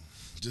before,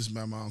 just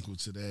met my uncle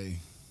today.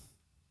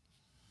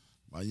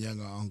 My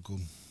younger uncle.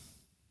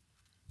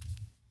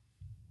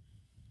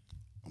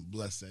 I'm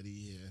blessed that he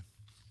here.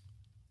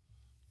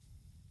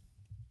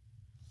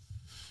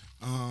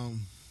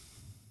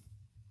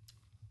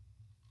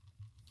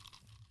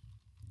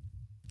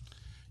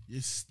 You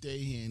stay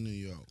here in New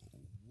York.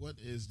 What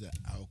is the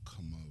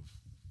outcome of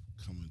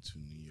coming to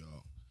New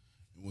York?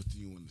 And what do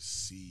you want to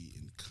see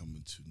in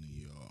coming to New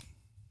York?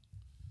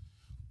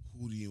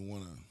 Who do you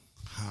want to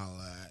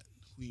holler at?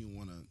 Who you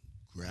want to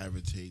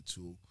gravitate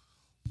to? Who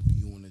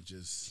you want to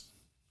just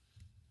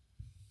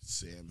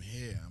say, I'm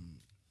here.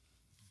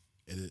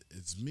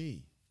 It's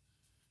me.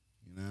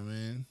 You know what I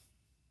mean?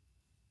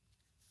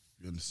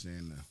 You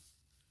understand that?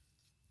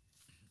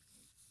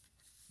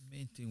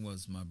 Main thing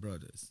was my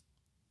brothers.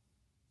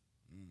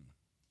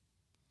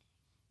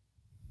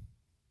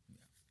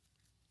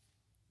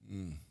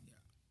 Yeah.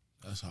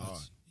 That's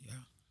hard.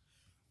 Yeah.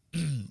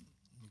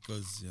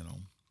 Because,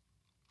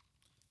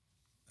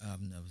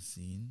 I've never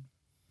seen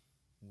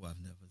who I've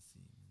never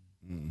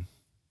seen.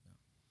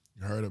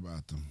 You heard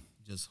about them.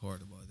 Just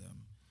heard about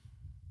them.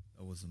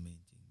 That was the main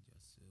thing.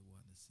 Just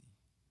want to see.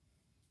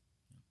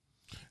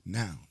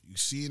 Now, you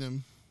see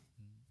them.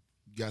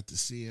 You got to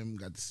see them.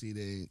 Got to see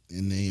they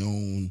in their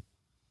own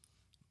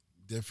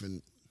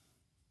different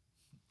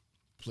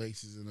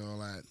places and all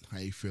that. How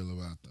you feel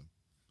about them?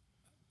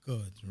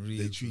 Good. Really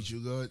They treat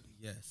you good?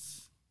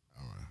 Yes.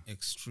 All right.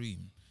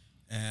 Extreme.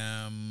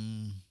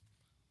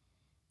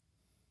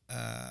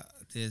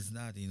 There's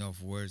not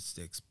enough words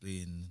to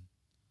explain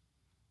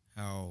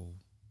how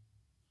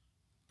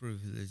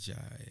privileged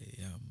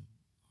I am,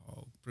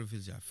 how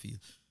privileged I feel.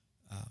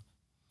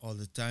 All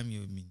the time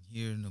you've been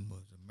hearing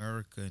about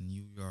America and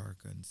New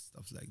York and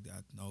stuff like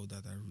that. Now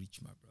that I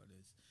reach my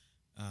brothers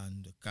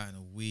and the kind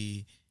of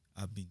way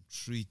I've been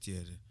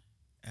treated,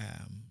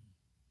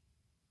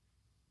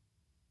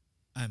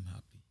 I'm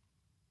happy.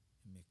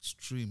 I'm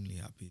extremely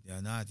happy. There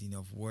are not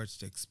enough words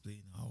to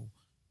explain how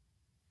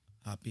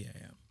happy I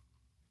am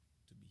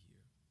to be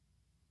here.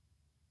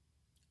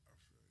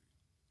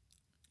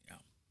 Yeah.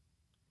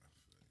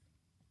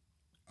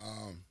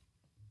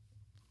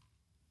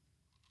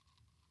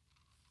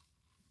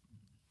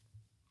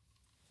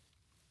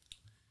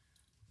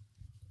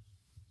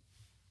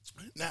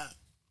 Now,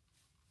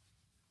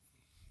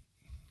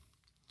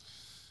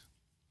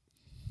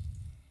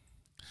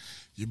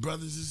 Your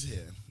brothers is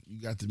here.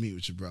 You got to meet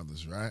with your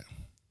brothers, right?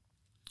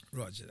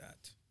 Roger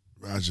that.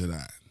 Roger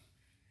that.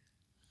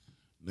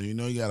 Now you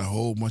know you got a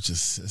whole bunch of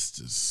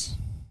sisters.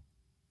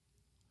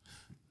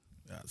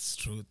 That's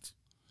truth.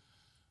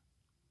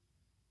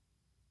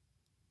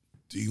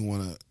 Do you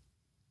want to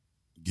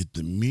get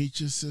to meet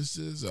your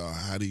sisters, or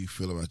how do you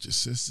feel about your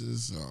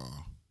sisters?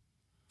 Or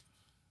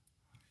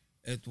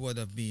It would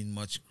have been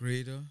much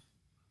greater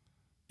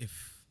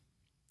if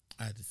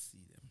I had to see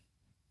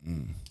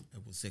them. I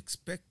was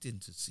expecting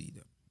to see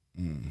them.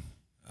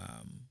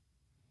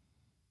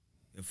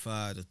 The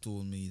father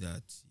told me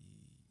that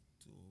he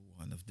told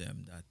one of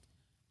them that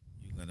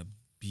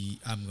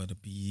I'm gonna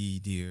be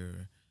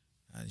there,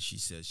 and she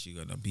said she's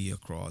gonna be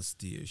across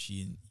there.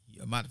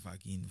 A matter of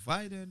fact, he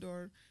invited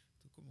her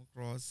to come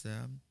across.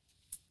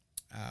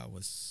 I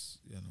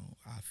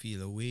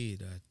feel a way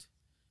that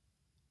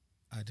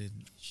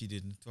she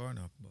didn't turn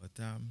up, but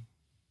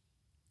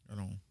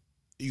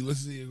you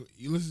listen to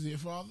your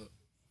father?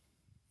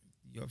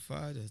 Your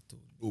father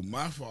told me. Oh,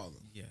 my father.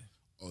 Yeah.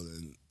 Oh,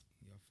 then.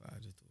 Your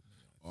father told me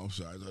that. Oh, I'm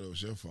sorry. I thought it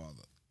was your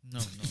father. No.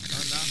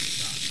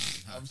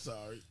 I'm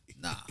sorry.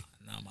 Nah,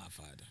 not my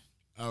father.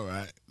 All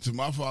right. So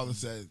my father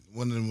said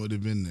one of them would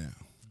have been there.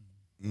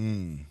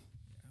 Yeah.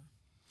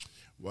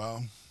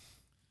 Well,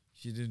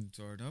 she didn't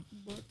turn up,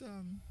 but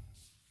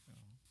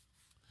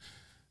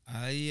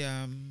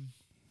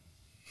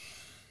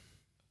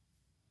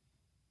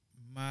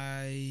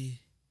my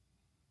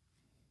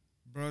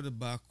brother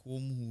back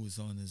home who was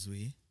on his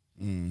way,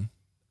 he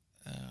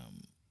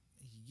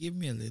gave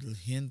me a little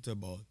hint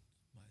about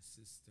my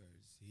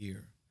sisters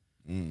here,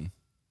 and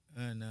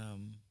I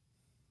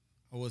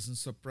wasn't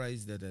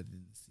surprised that I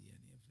didn't see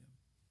any of them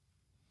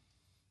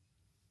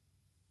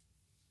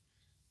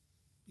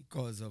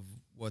because of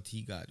what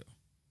he got.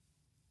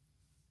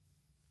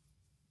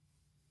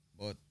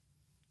 But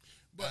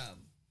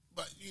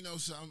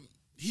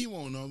he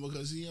won't know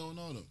because he don't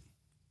know them.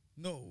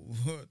 No,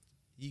 but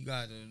he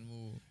got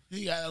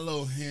He got a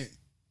little hint,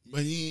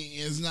 but he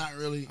is not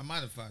really. A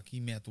matter of fact, he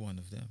met one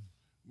of them.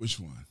 Which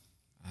one?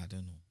 I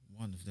don't know.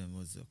 One of them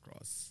was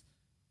across.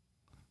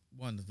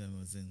 One of them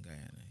was in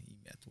Guyana. He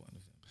met one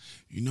of them.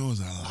 You know, there's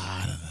a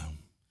lot of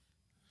them,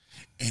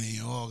 and they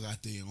all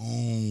got their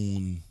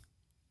own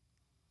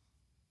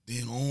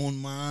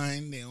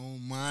mind, their own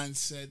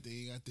mindset.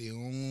 They got their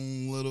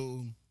own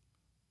little.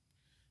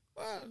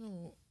 Well,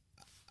 no,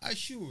 I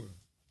sure.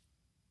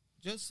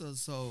 Just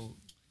so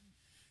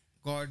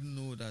Gordon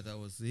knew that I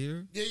was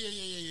here.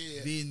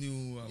 Yeah. They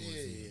knew I was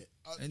here.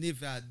 And if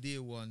they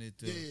wanted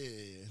to.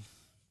 Yeah.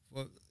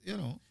 Well,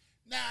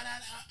 Nah,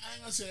 I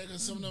ain't gonna say that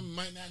because some of them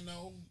might not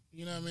know.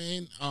 You know what I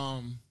mean?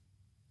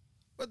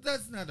 But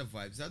that's not the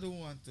vibes. I don't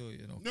want to,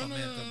 comment about.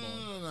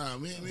 No.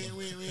 We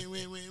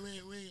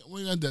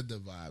got the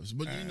vibes.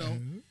 But,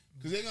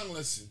 because they're gonna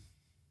listen.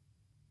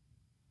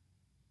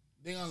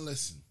 They're gonna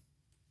listen.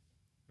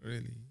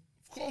 Really?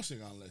 Of course they're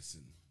gonna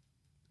listen.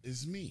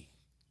 It's me.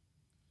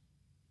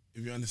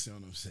 If you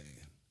understand what I'm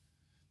saying.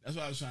 That's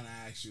why I was trying to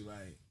ask you,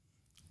 like.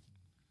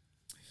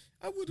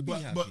 I would be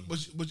happy.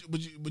 But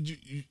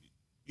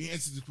you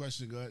answered the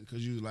question good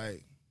because you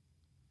like.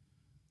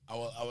 I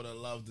would have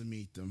loved to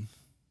meet them.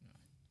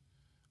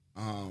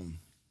 I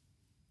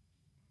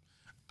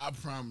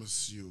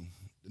promise you,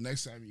 the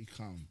next time you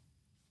come,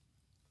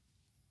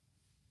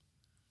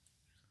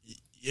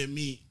 you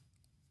meet.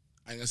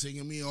 I ain't gonna say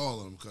you meet all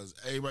of them because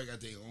everybody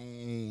got their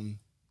own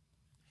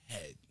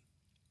head.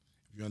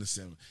 If you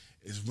understand,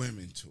 it's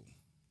women too.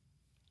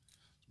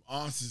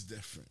 Ours is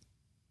different.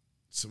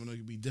 Some of them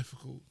can be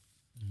difficult.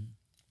 Mm-hmm.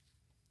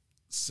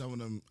 Some of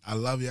them, I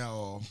love y'all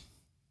all.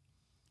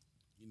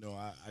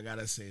 I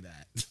gotta say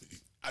that.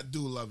 I do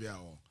love y'all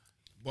all.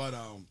 But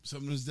some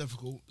of them is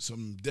difficult, some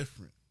of them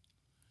different.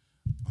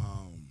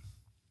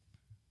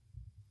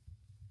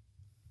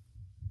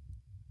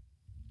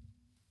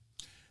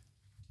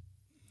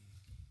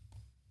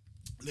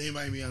 They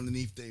might be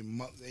underneath their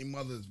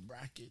mother's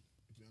bracket,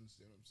 if you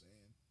understand what I'm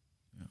saying.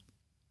 Yeah.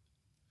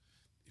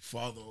 Their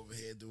father over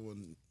here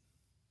doing.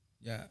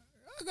 Yeah,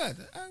 I got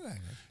it.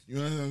 You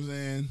know what I'm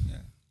saying?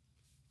 Yeah.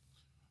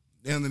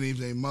 They underneath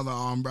their mother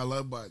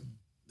umbrella, but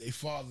their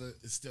father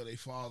is still their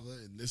father,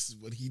 and this is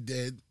what he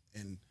did,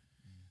 and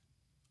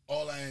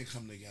all that ain't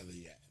come together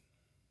yet.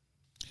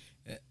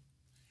 Yeah.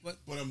 But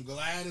I'm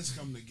glad it's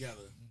come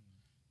together.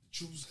 The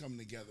truth's coming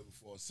together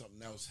before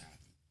something else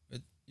happened.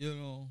 But you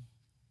guys,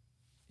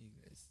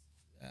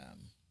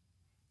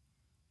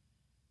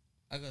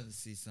 I gotta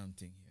see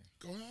something here.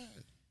 Go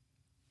ahead.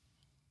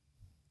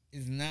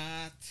 It's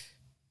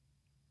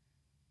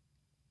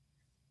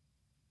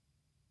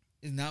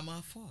not my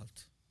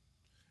fault.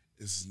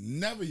 It's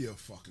never your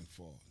fucking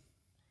fault.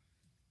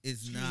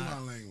 Excuse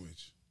my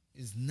language.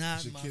 It's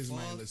not your my kids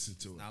fault. Might listen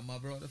to it. Not my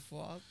brother's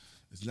fault.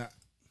 It's not.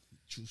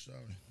 True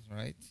story.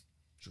 Right.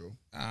 True.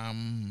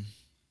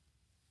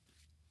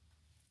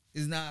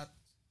 It's not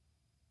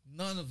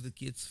none of the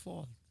kids'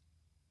 fault.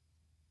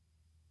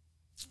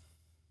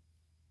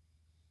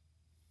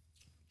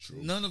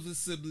 True. None of the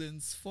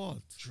siblings'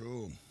 fault.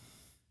 True.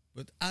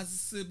 But as a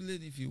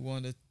sibling, if you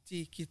want to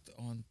take it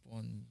on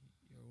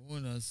your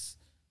own as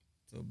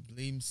to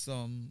blame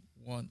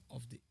one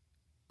of the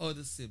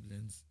other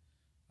siblings.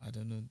 I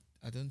don't know.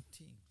 I don't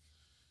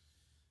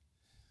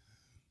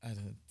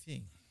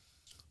think.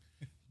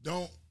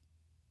 Don't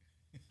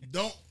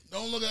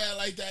look at it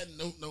like that.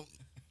 No.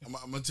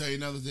 I'm gonna tell you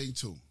another thing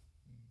too.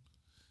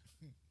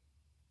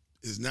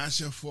 It's not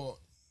your fault.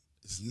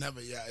 It's never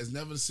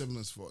the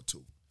siblings' fault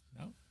too.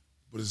 No.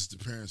 But it's the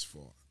parents'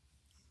 fault.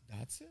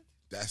 That's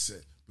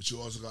it. But you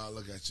also gotta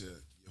look at your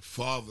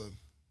father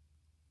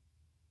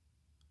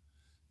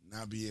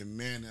not being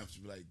man enough to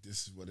be like,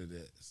 this is what it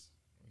is.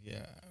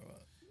 Yeah,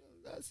 well,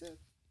 that's it.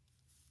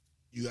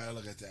 You gotta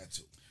look at that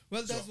too.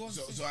 Well, that's one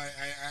thing. So I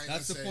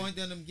that's the point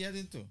that I'm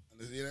getting to.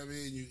 You know what I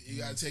mean? You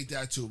gotta take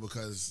that too,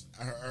 because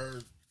I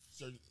heard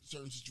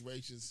certain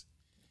situations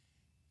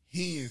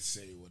he didn't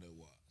say what it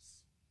was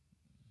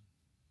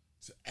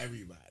to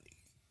everybody.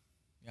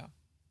 Yeah.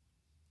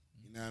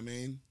 You know what I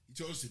mean? He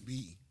told us to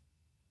be.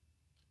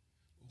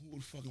 Who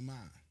the fuck am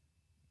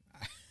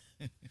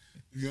I?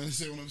 You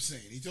understand what I'm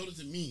saying? He told it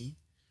to me.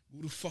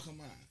 Who the fuck am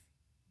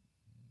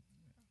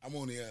I? I'm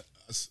only a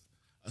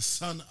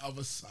son of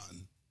a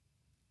son.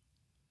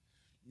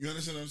 You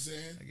understand what I'm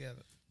saying? I get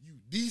it. You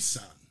the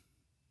son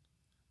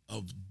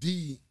of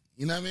the.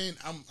 You know what I mean?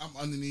 I'm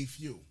underneath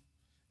you.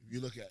 If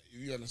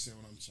you understand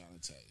what I'm trying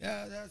to tell you.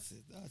 Yeah, that's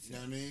it. You know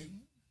what I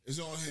mean? It's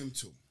on him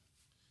too.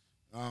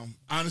 I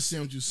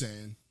understand what you're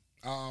saying.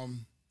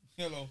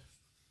 Hello.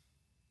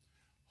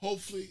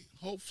 Hopefully,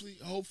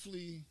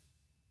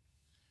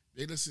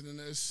 they listen to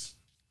this.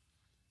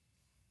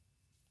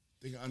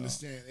 They can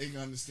understand. They can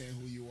understand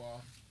who you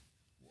are.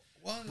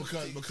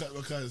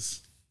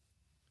 Because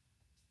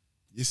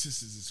your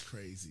sisters is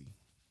crazy.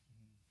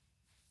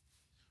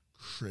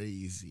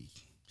 Crazy.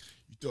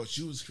 You thought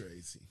you was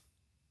crazy.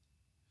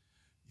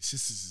 Your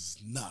sisters is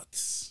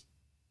nuts.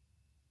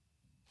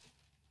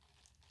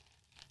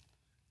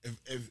 And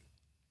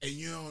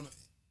you don't,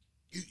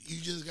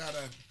 you just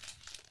gotta.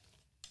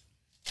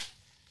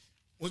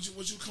 Once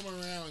you come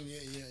around, yeah,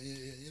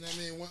 you know what I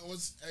mean.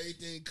 Once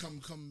everything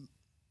come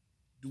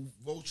do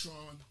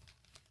Voltron,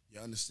 you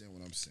understand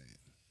what I'm saying.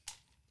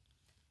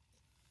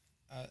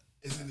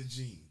 It's in the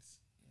genes.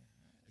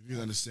 If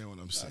you understand what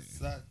I'm saying,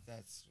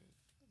 that's true.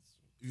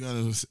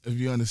 If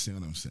you understand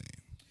what I'm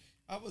saying,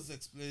 I was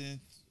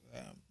explaining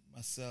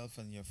myself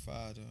and your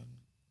father and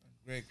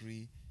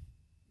Gregory.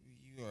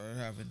 You were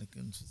having a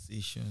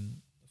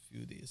conversation a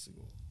few days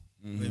ago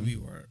when we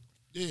were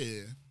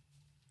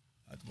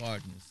at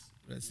Gardner's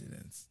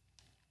residence,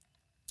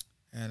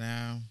 and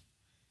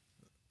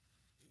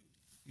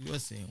you were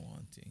saying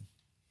one thing.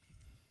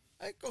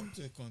 I come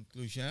to a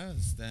conclusion. I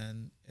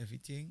understand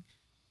everything.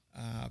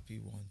 I'm happy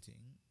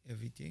wanting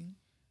everything,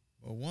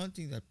 but one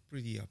thing that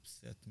pretty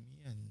upset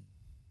me, and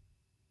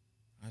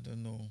I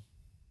don't know.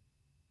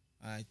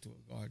 I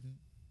told Garden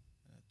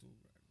and I told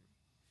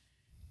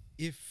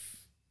Gregory, if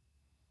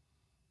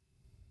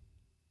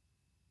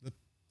the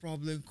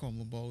problem come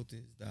about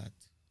is that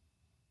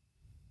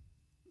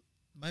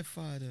my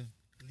father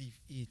lived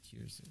 8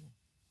 years ago.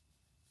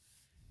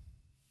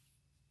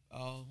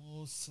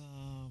 Almost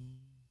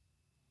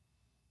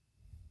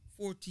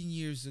 14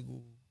 years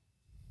ago,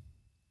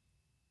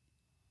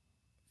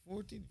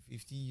 14,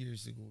 15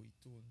 years ago, he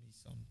told me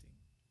something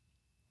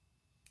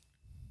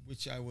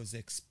which I was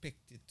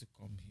expected to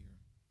come here.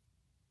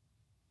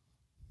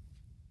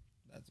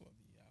 That's what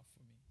he had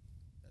for me.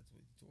 That's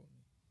what he told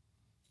me.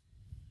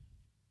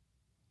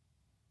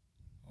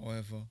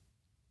 However,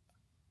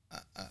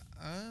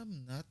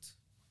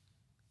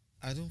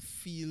 I don't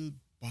feel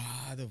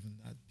bad of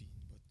not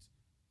being but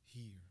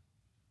here.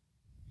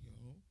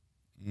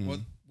 You know?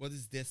 What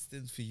is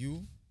destined for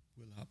you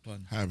will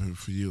happen. Happen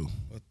for you.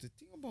 But the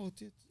thing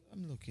about it,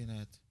 I'm looking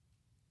at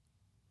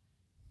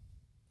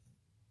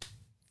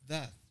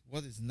that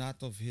what is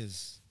not of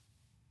his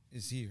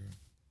is here.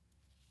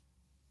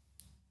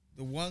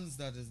 The ones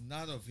that is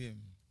not of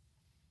him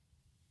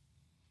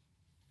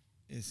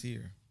is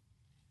here.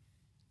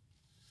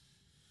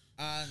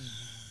 And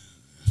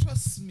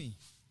trust me,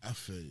 I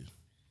feel you.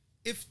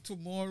 if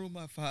tomorrow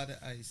my father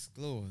eyes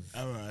closed,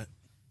 all right,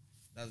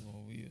 that's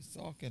what we was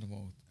talking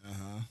about.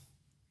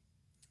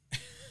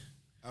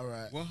 All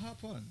right. What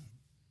happened?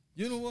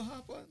 You know what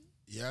happened?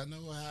 Yeah, I know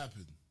what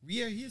happened.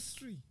 We are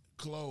history.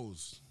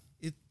 Closed.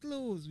 It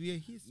closed. We are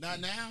history.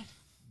 Not now.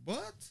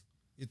 But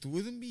it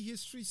wouldn't be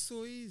history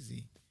so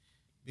easy.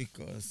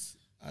 Because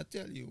I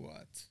tell you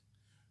what.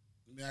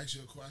 Let me ask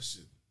you a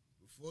question.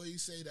 Before you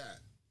say that,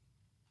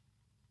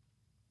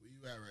 where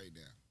you at right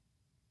now?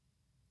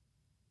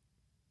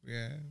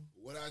 Yeah.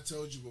 What I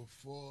told you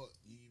before,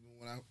 even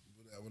when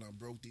I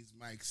broke these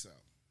mics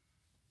up,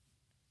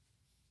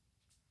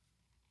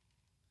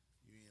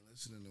 you ain't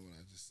listening to what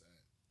I just said.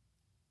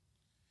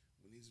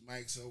 When these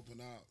mics open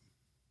up,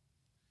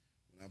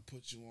 when I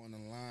put you on the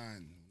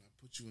line, when I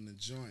put you in the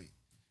joint,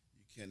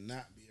 you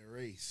cannot be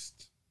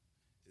erased.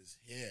 It's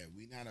here.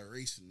 We not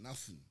erasing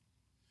nothing.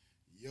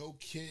 Your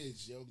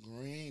kids, your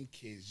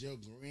grandkids, your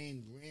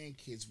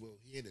grandkids will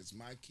hear this.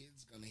 My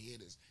kids gonna hear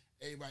this.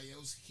 everybody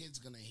else's kids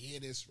gonna hear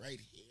this right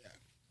here.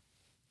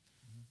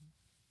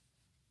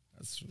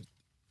 That's true.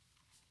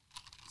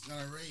 It's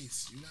not a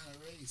race. You're not a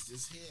race.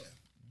 It's here.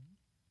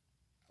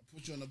 I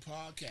put you on the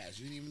podcast.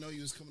 You didn't even know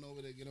you was coming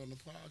over to get on the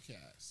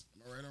podcast.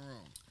 Am I right or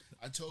wrong?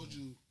 I told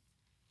you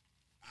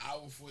an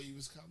hour before you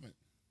was coming.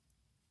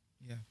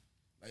 Yeah.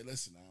 Like,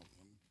 listen, I'm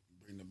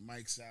bring the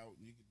mics out.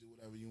 You can do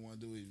whatever you want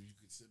to do. You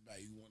can sit back.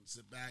 You want to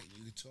sit back.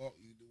 You can talk.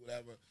 You can do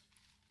whatever.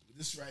 But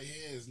this right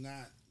here is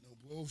not no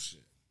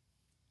bullshit.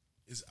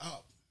 It's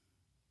up.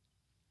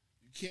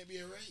 You can't be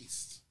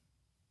erased.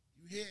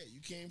 You here.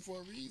 You came for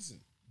a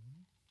reason.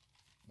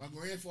 My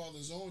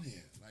grandfather's on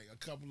here. Like a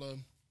couple of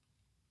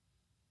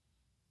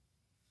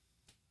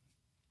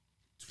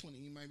 20,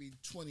 he might be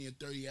 20 or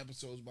 30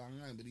 episodes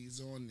behind, but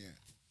he's on there.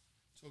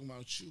 Talking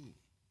about you,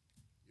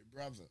 your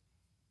brother.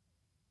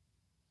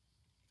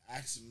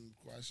 Asking him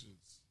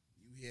questions.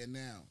 You here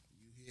now.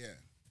 You here.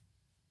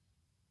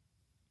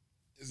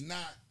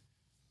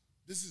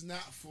 This is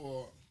not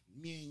for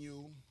me and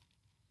you,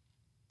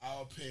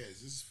 our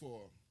peers. This is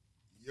for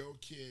your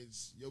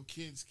kids'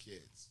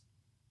 kids.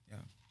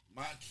 Yeah.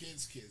 My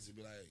kids' kids. They'll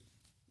be like,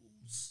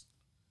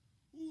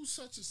 who's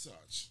such and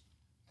such?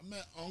 I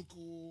met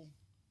Uncle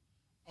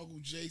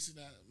Jason.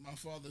 That my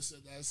father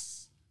said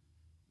that's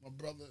my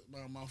brother,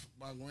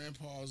 my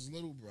grandpa's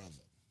little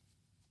brother.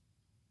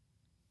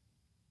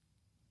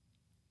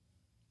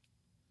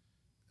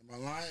 Am I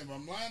lying? If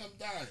I'm lying, I'm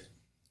dying.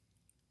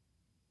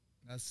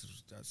 That's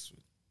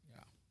true.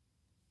 Yeah.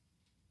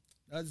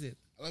 That's it.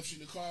 I left you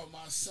in the car with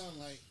my son,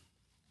 like,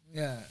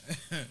 Yeah.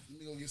 let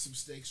me go get some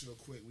steaks real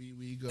quick.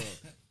 We go. Am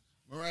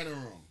I right or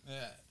wrong?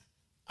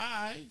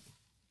 Yeah.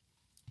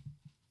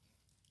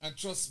 And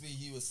trust me,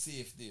 he was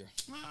safe there.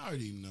 I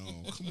already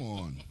know.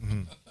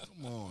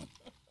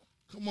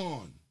 Come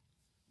on.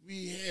 We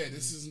here.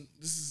 This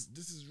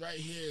is right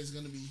here. Is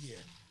gonna be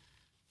here.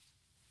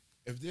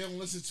 If they don't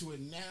listen to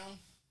it now,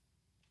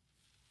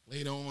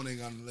 later on they're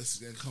gonna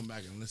listen. They'll come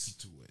back and listen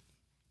to it.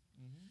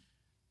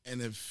 Mm-hmm.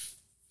 And if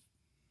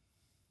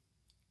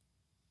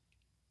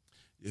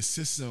your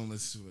sister don't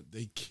listen to it,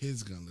 they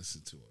kids gonna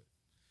listen to it.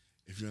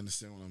 If you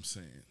understand what I'm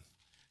saying.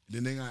 And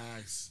then they gonna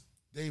ask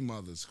their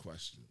mother's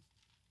questions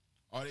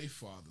or their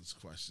father's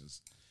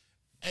questions.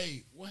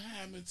 Hey, what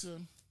happened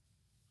to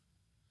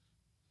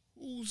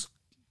who's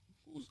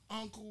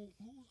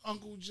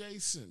Uncle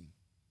Jason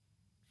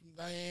from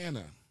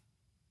Diana?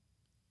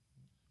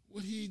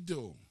 What he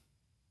do?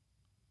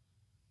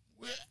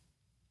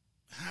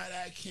 How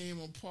that came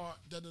apart?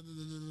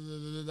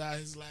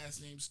 His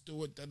last name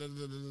Stewart.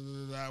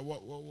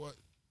 What?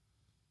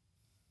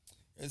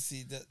 And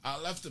see that I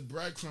left the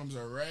breadcrumbs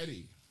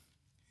already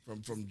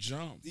from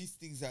jump. these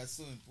things are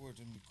so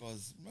important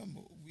because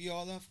remember, we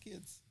all have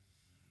kids.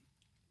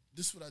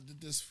 This is what I did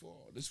this for.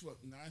 This is what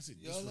I said.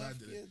 You This all is what I have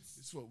did. kids.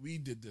 This is what we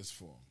did this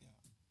for.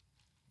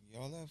 We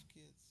all have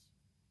kids.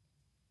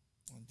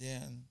 And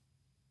then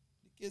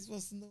the kids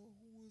must know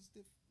who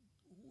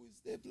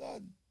is their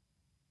blood.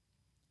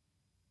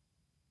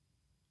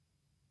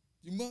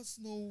 You must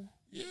know.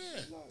 Yeah,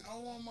 I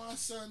want my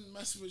son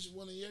messing with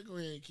one of your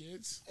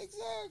grandkids.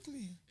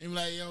 Exactly. And be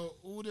like, yo,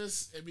 who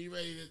this? And be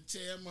ready to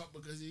tear him up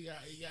because he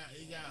got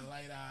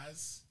light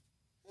eyes.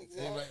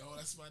 Exactly. And be like, oh,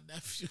 that's my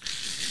nephew.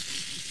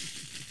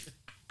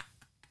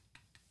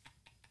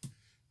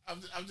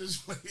 I'm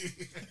just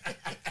playing.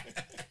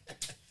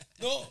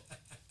 No.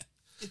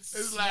 It's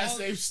His small, last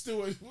name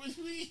Stewart. What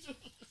do we do?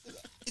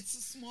 It's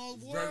a small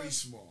world. Very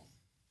small.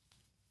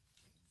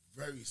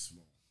 Very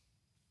small.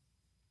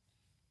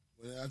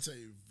 Well, I tell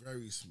you,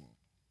 very small.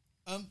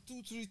 I'm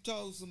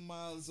 2,000-3,000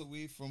 miles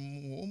away from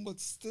home, but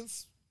still,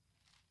 it's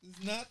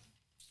not.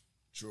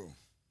 True.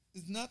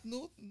 It's not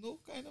no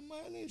kind of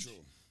mileage.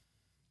 True.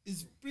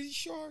 It's pretty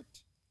short.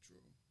 True.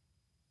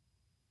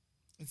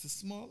 It's a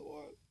small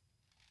world.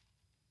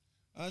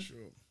 And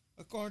True.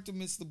 according to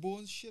Mr.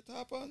 Bones, shit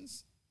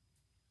happens.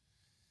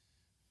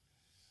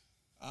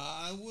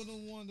 I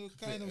wouldn't want the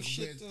kind of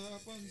shit to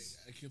happen.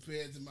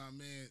 Compared to my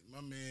man,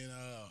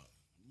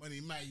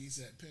 Money Mike, he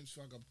said pimps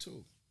fuck up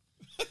too.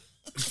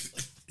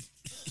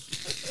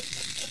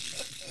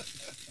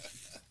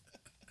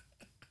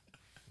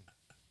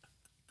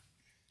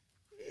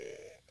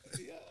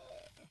 Yeah.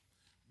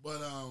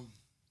 But I'm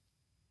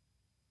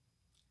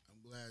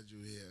glad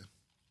you're here.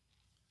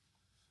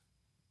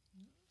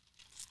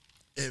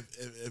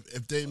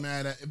 If they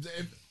mad at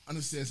if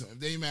understand something,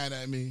 if they mad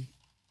at me,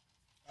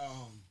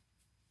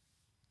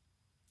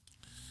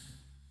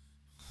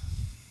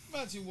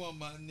 Imagine what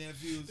my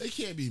nephews. they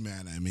can't be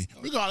mad at me.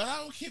 Regardless, I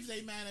don't care if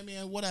they mad at me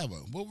or whatever.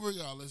 But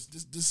regardless,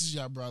 this is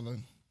your brother,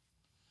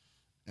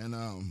 and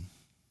I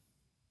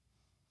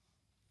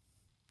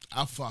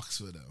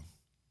fucks with him.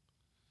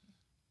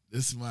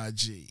 This is my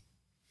G.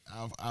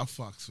 I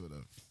fucks with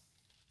him.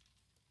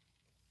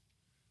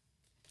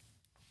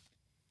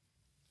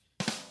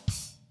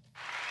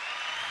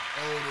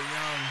 Old or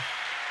young,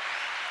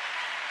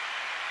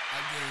 I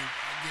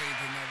gained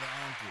another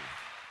uncle.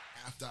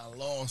 After I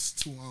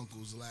lost 2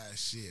 uncles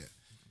last year.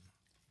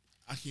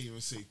 I can't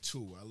even say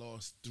 2. I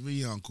lost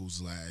 3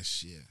 uncles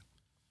last year.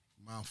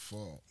 My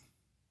fault.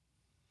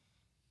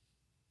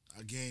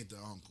 I gained the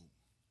uncle.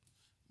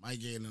 Might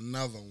gain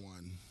another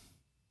one.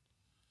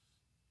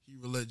 He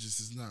religious.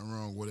 There's nothing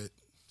wrong with it.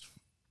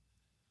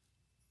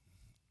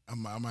 I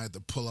might have to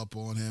pull up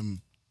on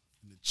him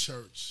in the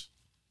church.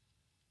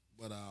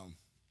 But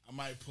I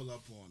might pull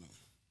up on him.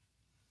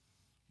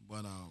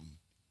 But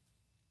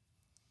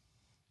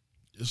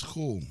it's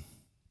cool.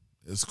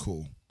 It's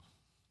cool.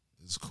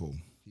 It's cool.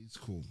 He's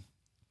cool.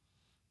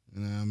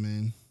 You know what I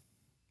mean?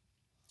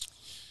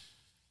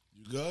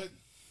 You good?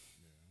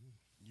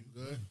 Yeah. You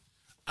good?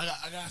 I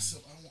got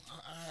some.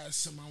 I had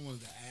something I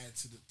wanted to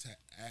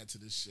add to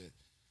this shit.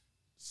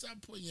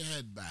 Stop putting your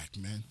head back,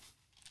 man.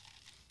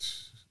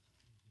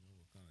 You know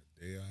what kind of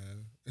day I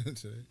have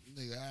today?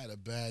 Nigga, I had a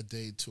bad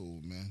day too,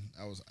 man.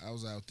 I was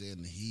out there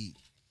in the heat.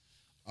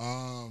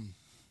 Where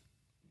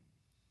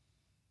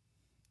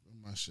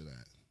my shit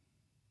at?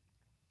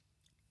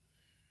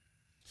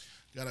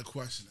 Got a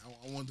question.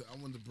 I wanted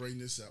to bring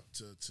this up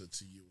to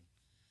you.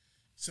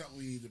 Something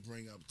we need to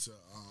bring up to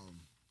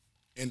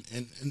and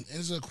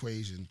it's an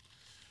equation.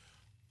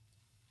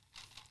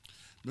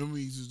 Remember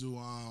we used to do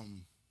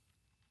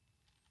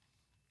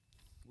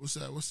what's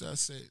that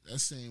say? That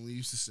saying we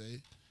used to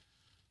say?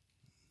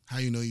 How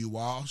you know you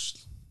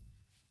washed?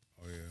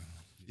 Oh yeah.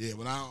 Yeah,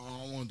 but I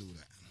don't want to do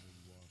that.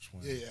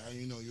 Yeah,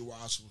 you know you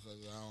washed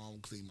because I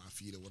don't clean my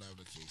feet or whatever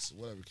the case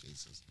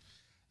is.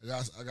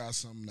 I got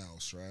something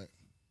else, right?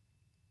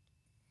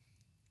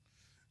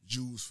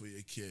 Jewels for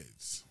your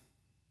kids.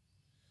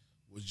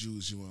 What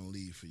jewels you want to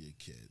leave for your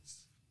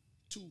kids?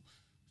 Two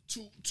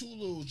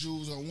little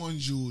jewels or one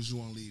jewels you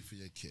want to leave for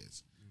your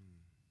kids.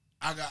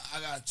 I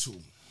got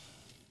two.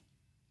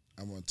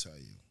 I'm gonna tell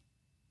you.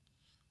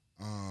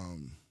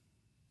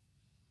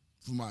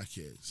 For my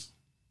kids,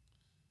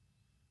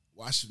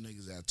 watch the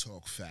niggas that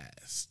talk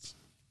fast.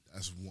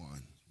 That's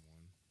one.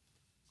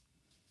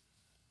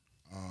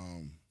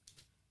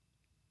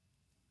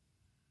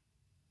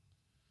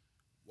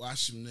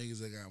 Watch them niggas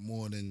that got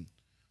more than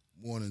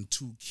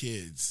 2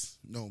 kids.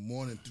 No,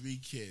 more than 3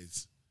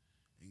 kids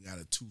and got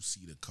a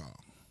 2-seater car.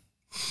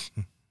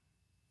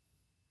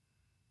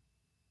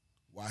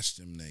 Watch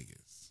them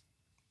niggas.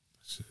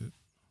 That's it.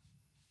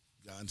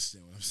 Y'all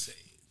understand what I'm saying?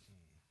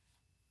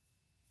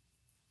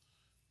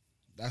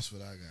 That's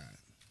what I got.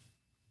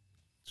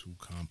 2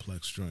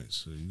 complex joints,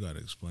 so you got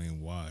to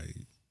explain why.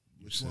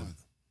 Which one?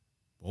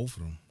 Both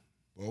of them.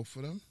 Both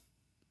of them?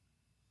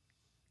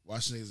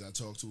 Watch niggas that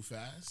talk too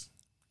fast?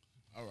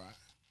 All right.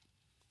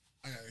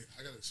 I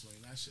gotta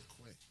explain that shit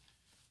quick.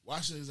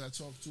 Watch niggas that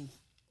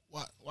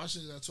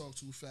talk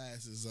too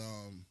fast is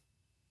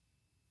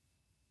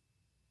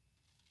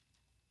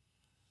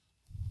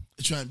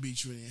they trying to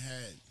beat you in your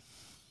head.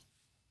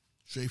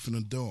 Straight from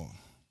the door.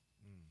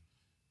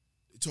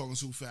 They talking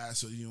too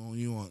fast so you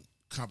don't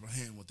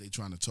comprehend what they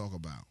trying to talk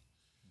about.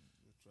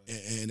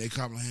 And they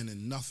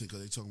comprehending nothing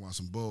because they talking about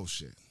some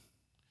bullshit.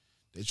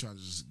 They trying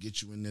to just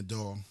get you in their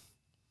door,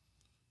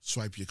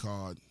 swipe your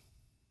card,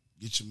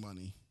 get your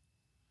money,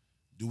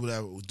 do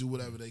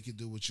whatever they can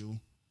do with you,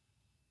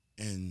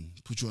 and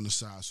put you on the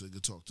side so they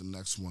can talk to the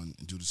next one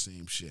and do the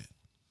same shit.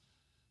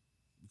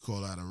 We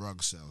call that a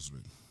rug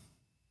salesman.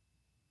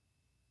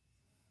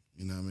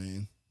 You know what I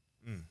mean?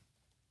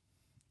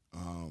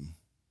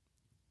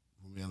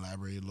 Can we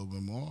elaborate a little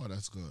bit more?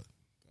 That's good.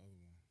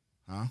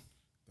 The other one. Huh?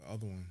 The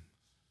other one.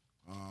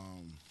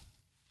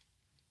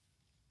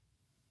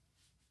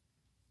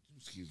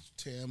 Just keep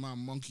tearing my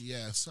monkey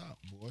ass up,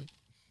 boy.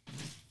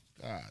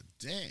 God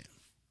damn.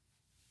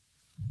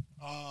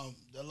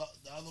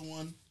 The other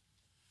one,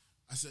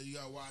 I said you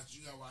gotta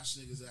watch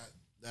niggas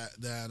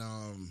that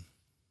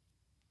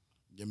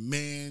your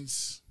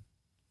mans,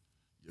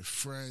 your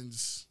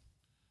friends,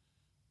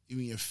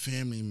 even your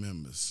family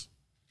members.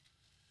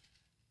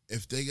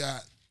 If they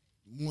got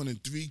more than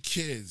 3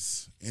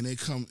 kids and they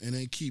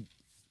keep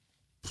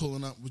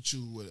pulling up with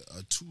you with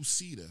a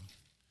 2-seater,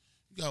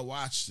 you gotta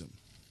watch them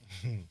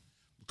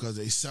because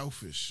they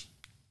selfish.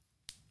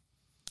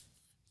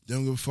 They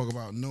don't give a fuck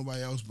about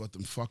nobody else but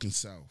them fucking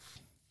self.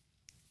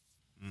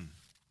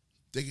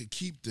 They could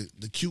keep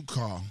the cute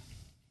car,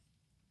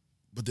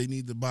 but they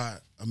need to buy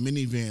a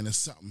minivan or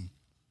something.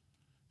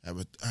 Have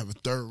a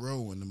third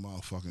row in the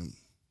motherfucking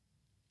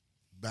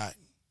back,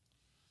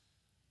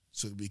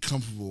 so it'd be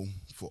comfortable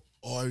for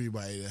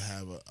everybody to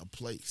have a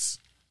place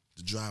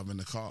to drive in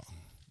the car.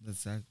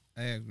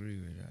 I agree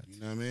with that. You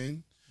know what I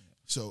mean? Yeah.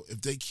 So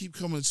if they keep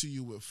coming to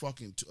you with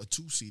fucking a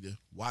 2-seater,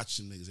 watch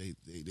them niggas.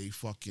 They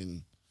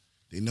fucking,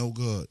 they no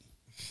good.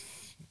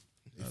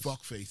 They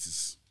fuck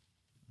faces.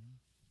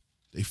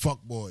 They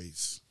fuck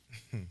boys.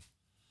 You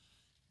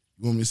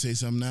want me to say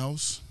something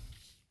else?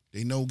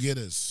 They no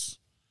getters.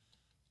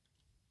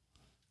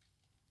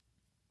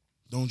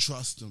 Don't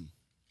trust them.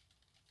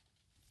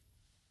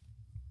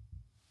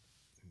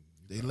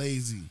 They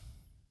lazy.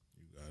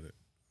 You got it.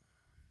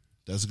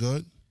 That's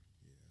good?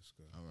 Yeah, that's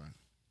good. All right.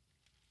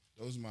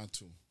 Those are my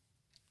 2.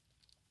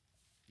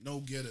 No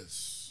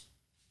getters.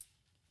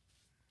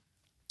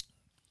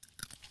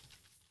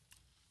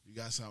 You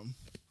got something?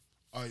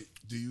 All right,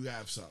 do you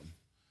have something?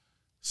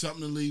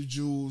 Something to leave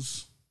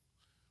jewels.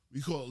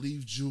 We call it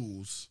leave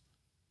jewels.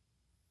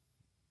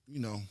 You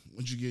know,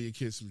 once you give your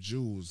kids some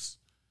jewels,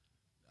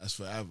 that's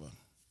forever.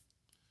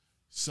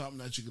 Something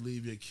that you can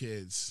leave your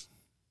kids.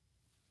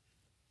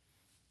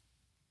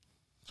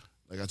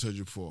 Like I told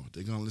you before,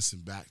 they're going to listen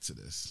back to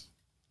this.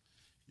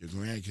 Your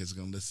grandkids are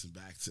going to listen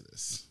back to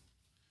this.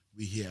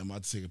 We here, I'm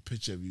about to take a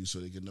picture of you so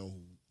they can know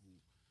who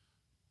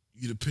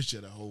you the picture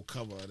of the whole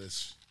cover of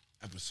this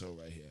episode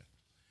right here.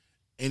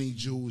 Any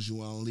jewels you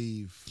want to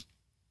leave,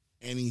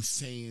 any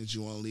sayings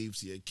you want to leave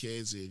to your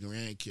kids or your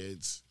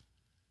grandkids,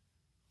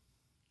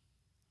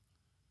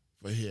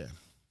 for here.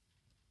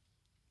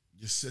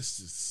 Your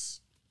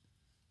sisters.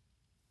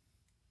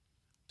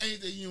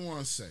 Anything you want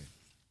to say.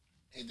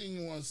 Anything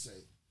you want to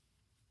say.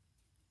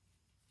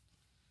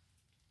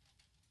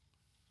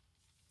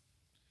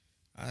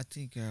 I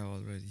think I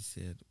already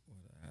said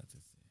what I had to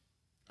say.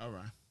 All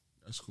right.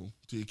 That's cool.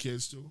 To your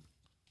kids, too?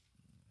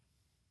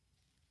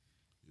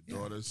 Your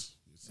daughters,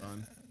 your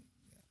son?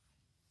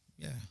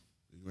 Yeah.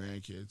 Your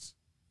grandkids?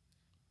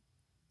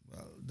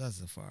 Well,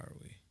 that's a far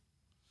away.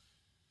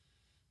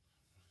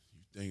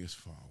 You think it's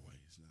far away.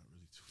 It's not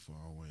really too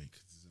far away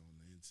because it's on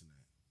the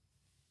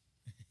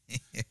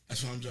internet.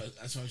 That's what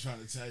I'm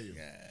trying to tell you.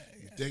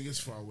 You think it's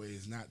far away.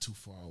 It's not too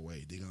far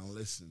away. They're going to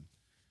listen.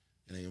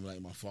 And they're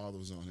like, my father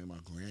was on here,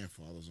 my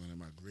grandfather was on here,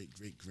 my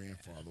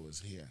great-great-grandfather was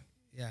here.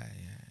 Yeah.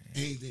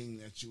 Anything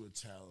that you would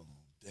tell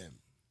them.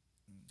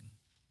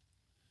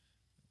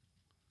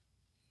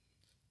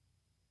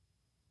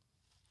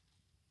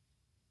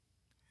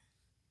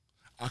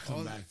 I'll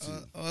come back to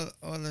you.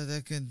 All that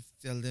I can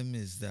tell them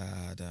is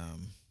that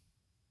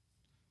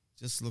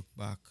just look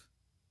back.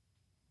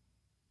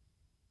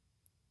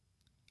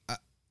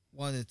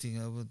 One of the things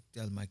I would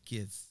tell my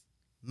kids,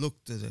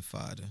 look to their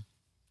father,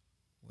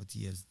 what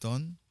he has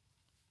done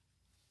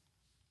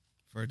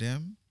for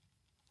them,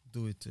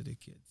 do it to the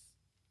kids.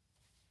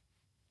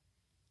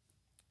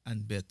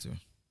 And better.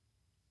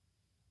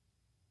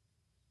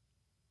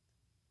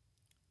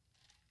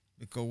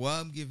 Because what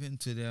I'm giving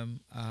to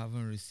them, I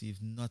haven't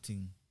received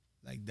nothing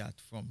like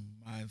that from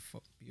my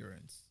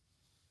parents.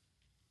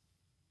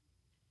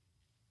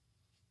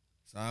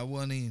 So I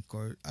would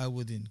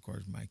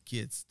encourage my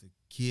kids to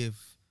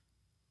give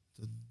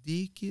to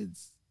their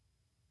kids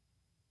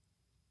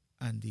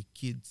and the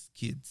kids'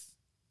 kids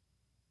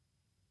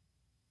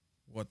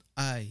what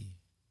I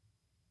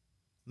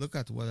look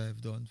at what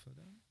I've done for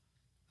them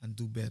and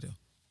do better.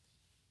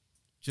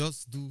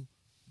 Just do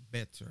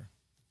better.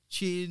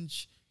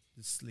 Change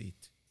the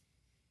slate.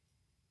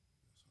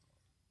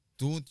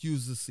 Don't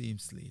use the same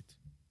slate.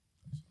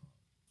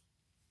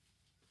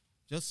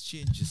 Just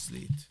change the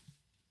slate.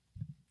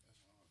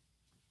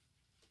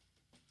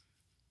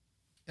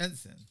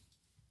 Understand?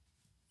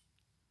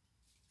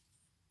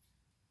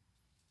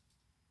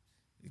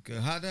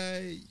 Because had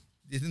I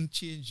didn't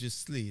change the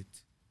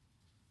slate,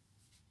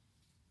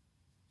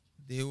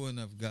 they wouldn't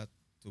have got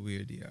to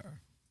where they are.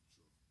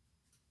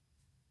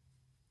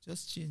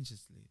 Just change the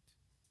slate.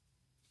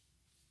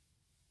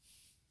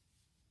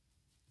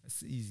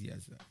 As easy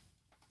as that.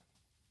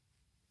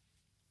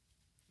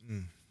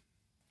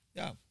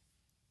 Yeah.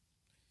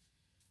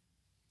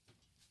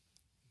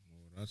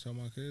 What I tell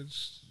my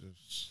kids?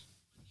 Just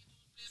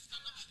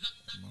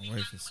my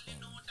wife is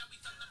calling.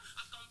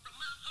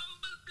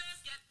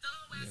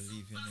 We're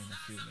leaving in a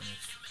few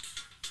minutes.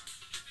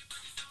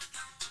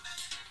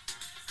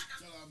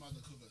 Tell her I'm about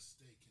to cook a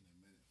steak in a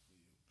minute for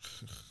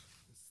you.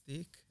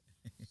 Steak?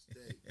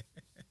 Steak.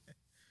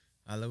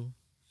 Hello?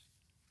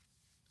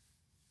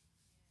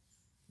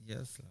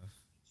 Yes, love.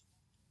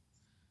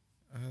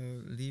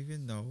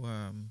 Leaving now.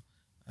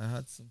 I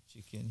had some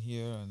chicken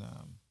here, and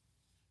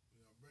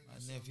my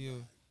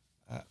nephew.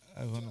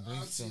 I want to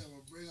bring some.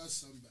 Bring us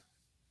some back.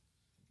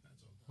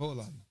 Hold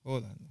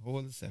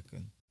on a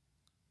second.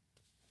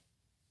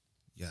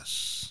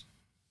 yes.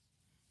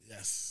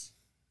 Yes.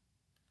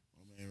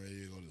 My man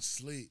ready to go to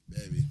sleep,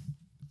 baby.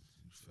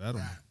 You fed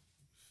him.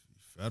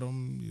 You fed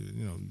him.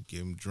 You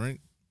gave him drink.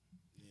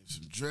 Give him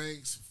some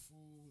drinks, some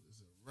food. It's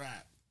a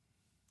wrap.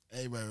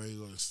 Everybody ready to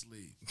go to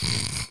sleep.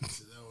 I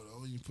said,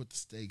 oh, you put the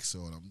steaks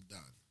on, I'm done.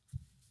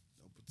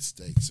 Don't put the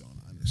steaks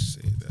on. I just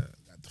say that.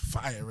 Got the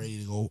fire ready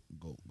to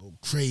go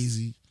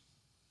crazy.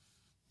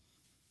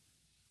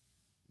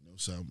 You know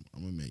something?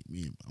 I'm gonna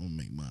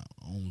make my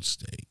own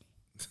steak.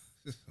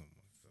 Oh my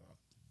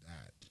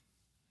God.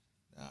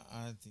 That.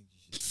 I think you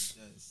should eat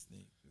that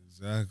snake.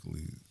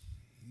 Exactly.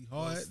 He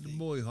hard-headed. The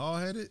boy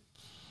hard-headed.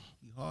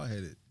 He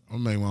hard-headed.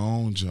 I'm gonna make my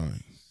own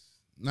joint.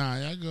 Nah,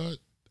 y'all good.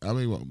 I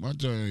mean, my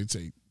joint only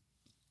take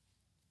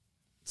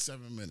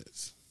 7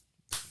 minutes.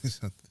 You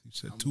said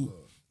I'm two.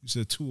 good. You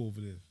said two over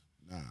there.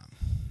 Nah,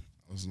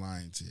 I was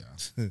lying to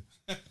y'all.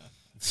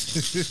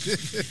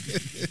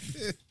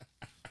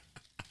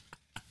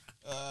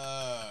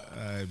 All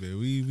right, man.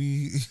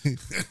 We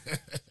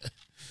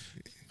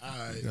All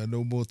right. got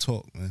no more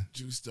talk, man.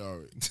 True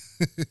story.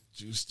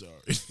 True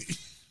story.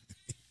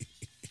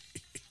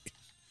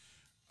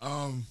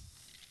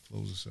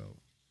 Close us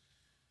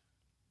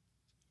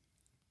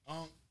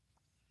out.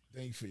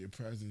 Thank you for your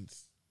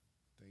presence.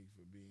 Thank you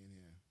for being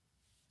here.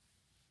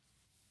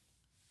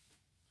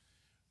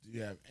 Do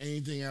you have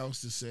anything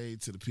else to say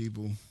to the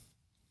people?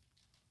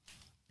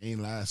 Any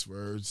last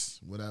words?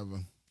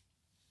 Whatever.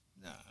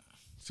 Nah.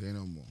 Say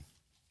no more.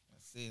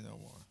 Say no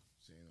more.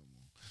 Say no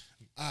more.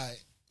 All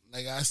right.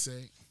 Like I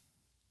say,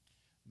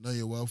 know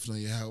your wealth, know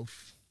your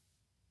health.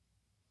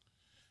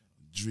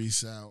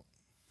 Drees out.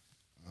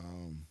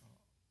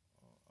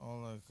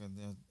 All I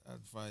can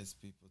advise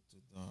people to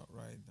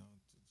right now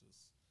to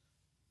just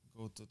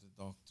go to the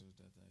doctor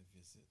that I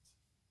visit.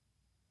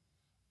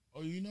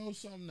 Oh, you know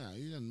something now?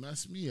 You done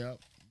messed me up.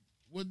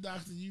 What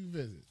doctor you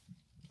visit?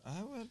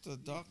 I went to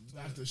doctor.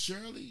 Dr.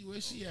 Shirley?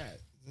 Where's she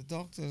at? The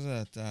doctor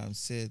that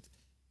said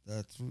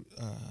that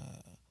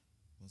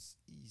must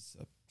ease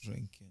up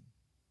drinking.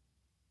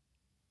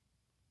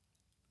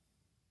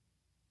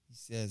 He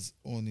says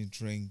only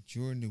drink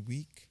during the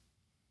week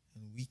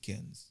and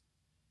weekends.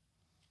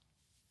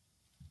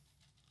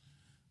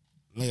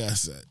 Like I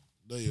said,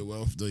 know your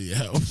wealth, know your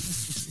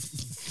health.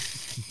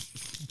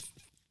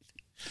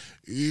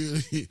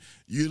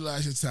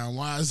 Utilize your time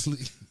wisely.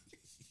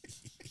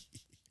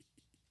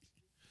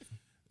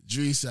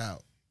 Drees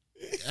out.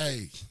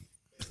 Hey.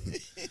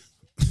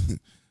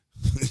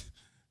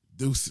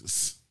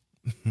 Deuces.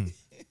 Like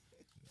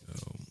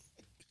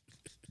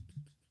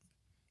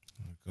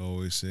I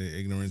always say,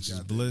 ignorance is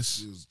bliss.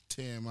 She was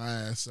tearing my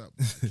ass up.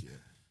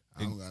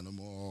 I don't got no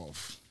more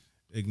off.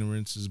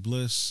 Ignorance is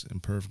bliss,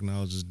 and perfect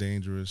knowledge is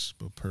dangerous,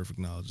 but perfect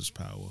knowledge is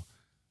power.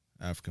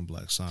 African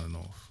Black signing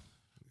off.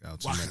 Out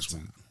till next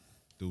week.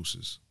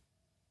 Deuces.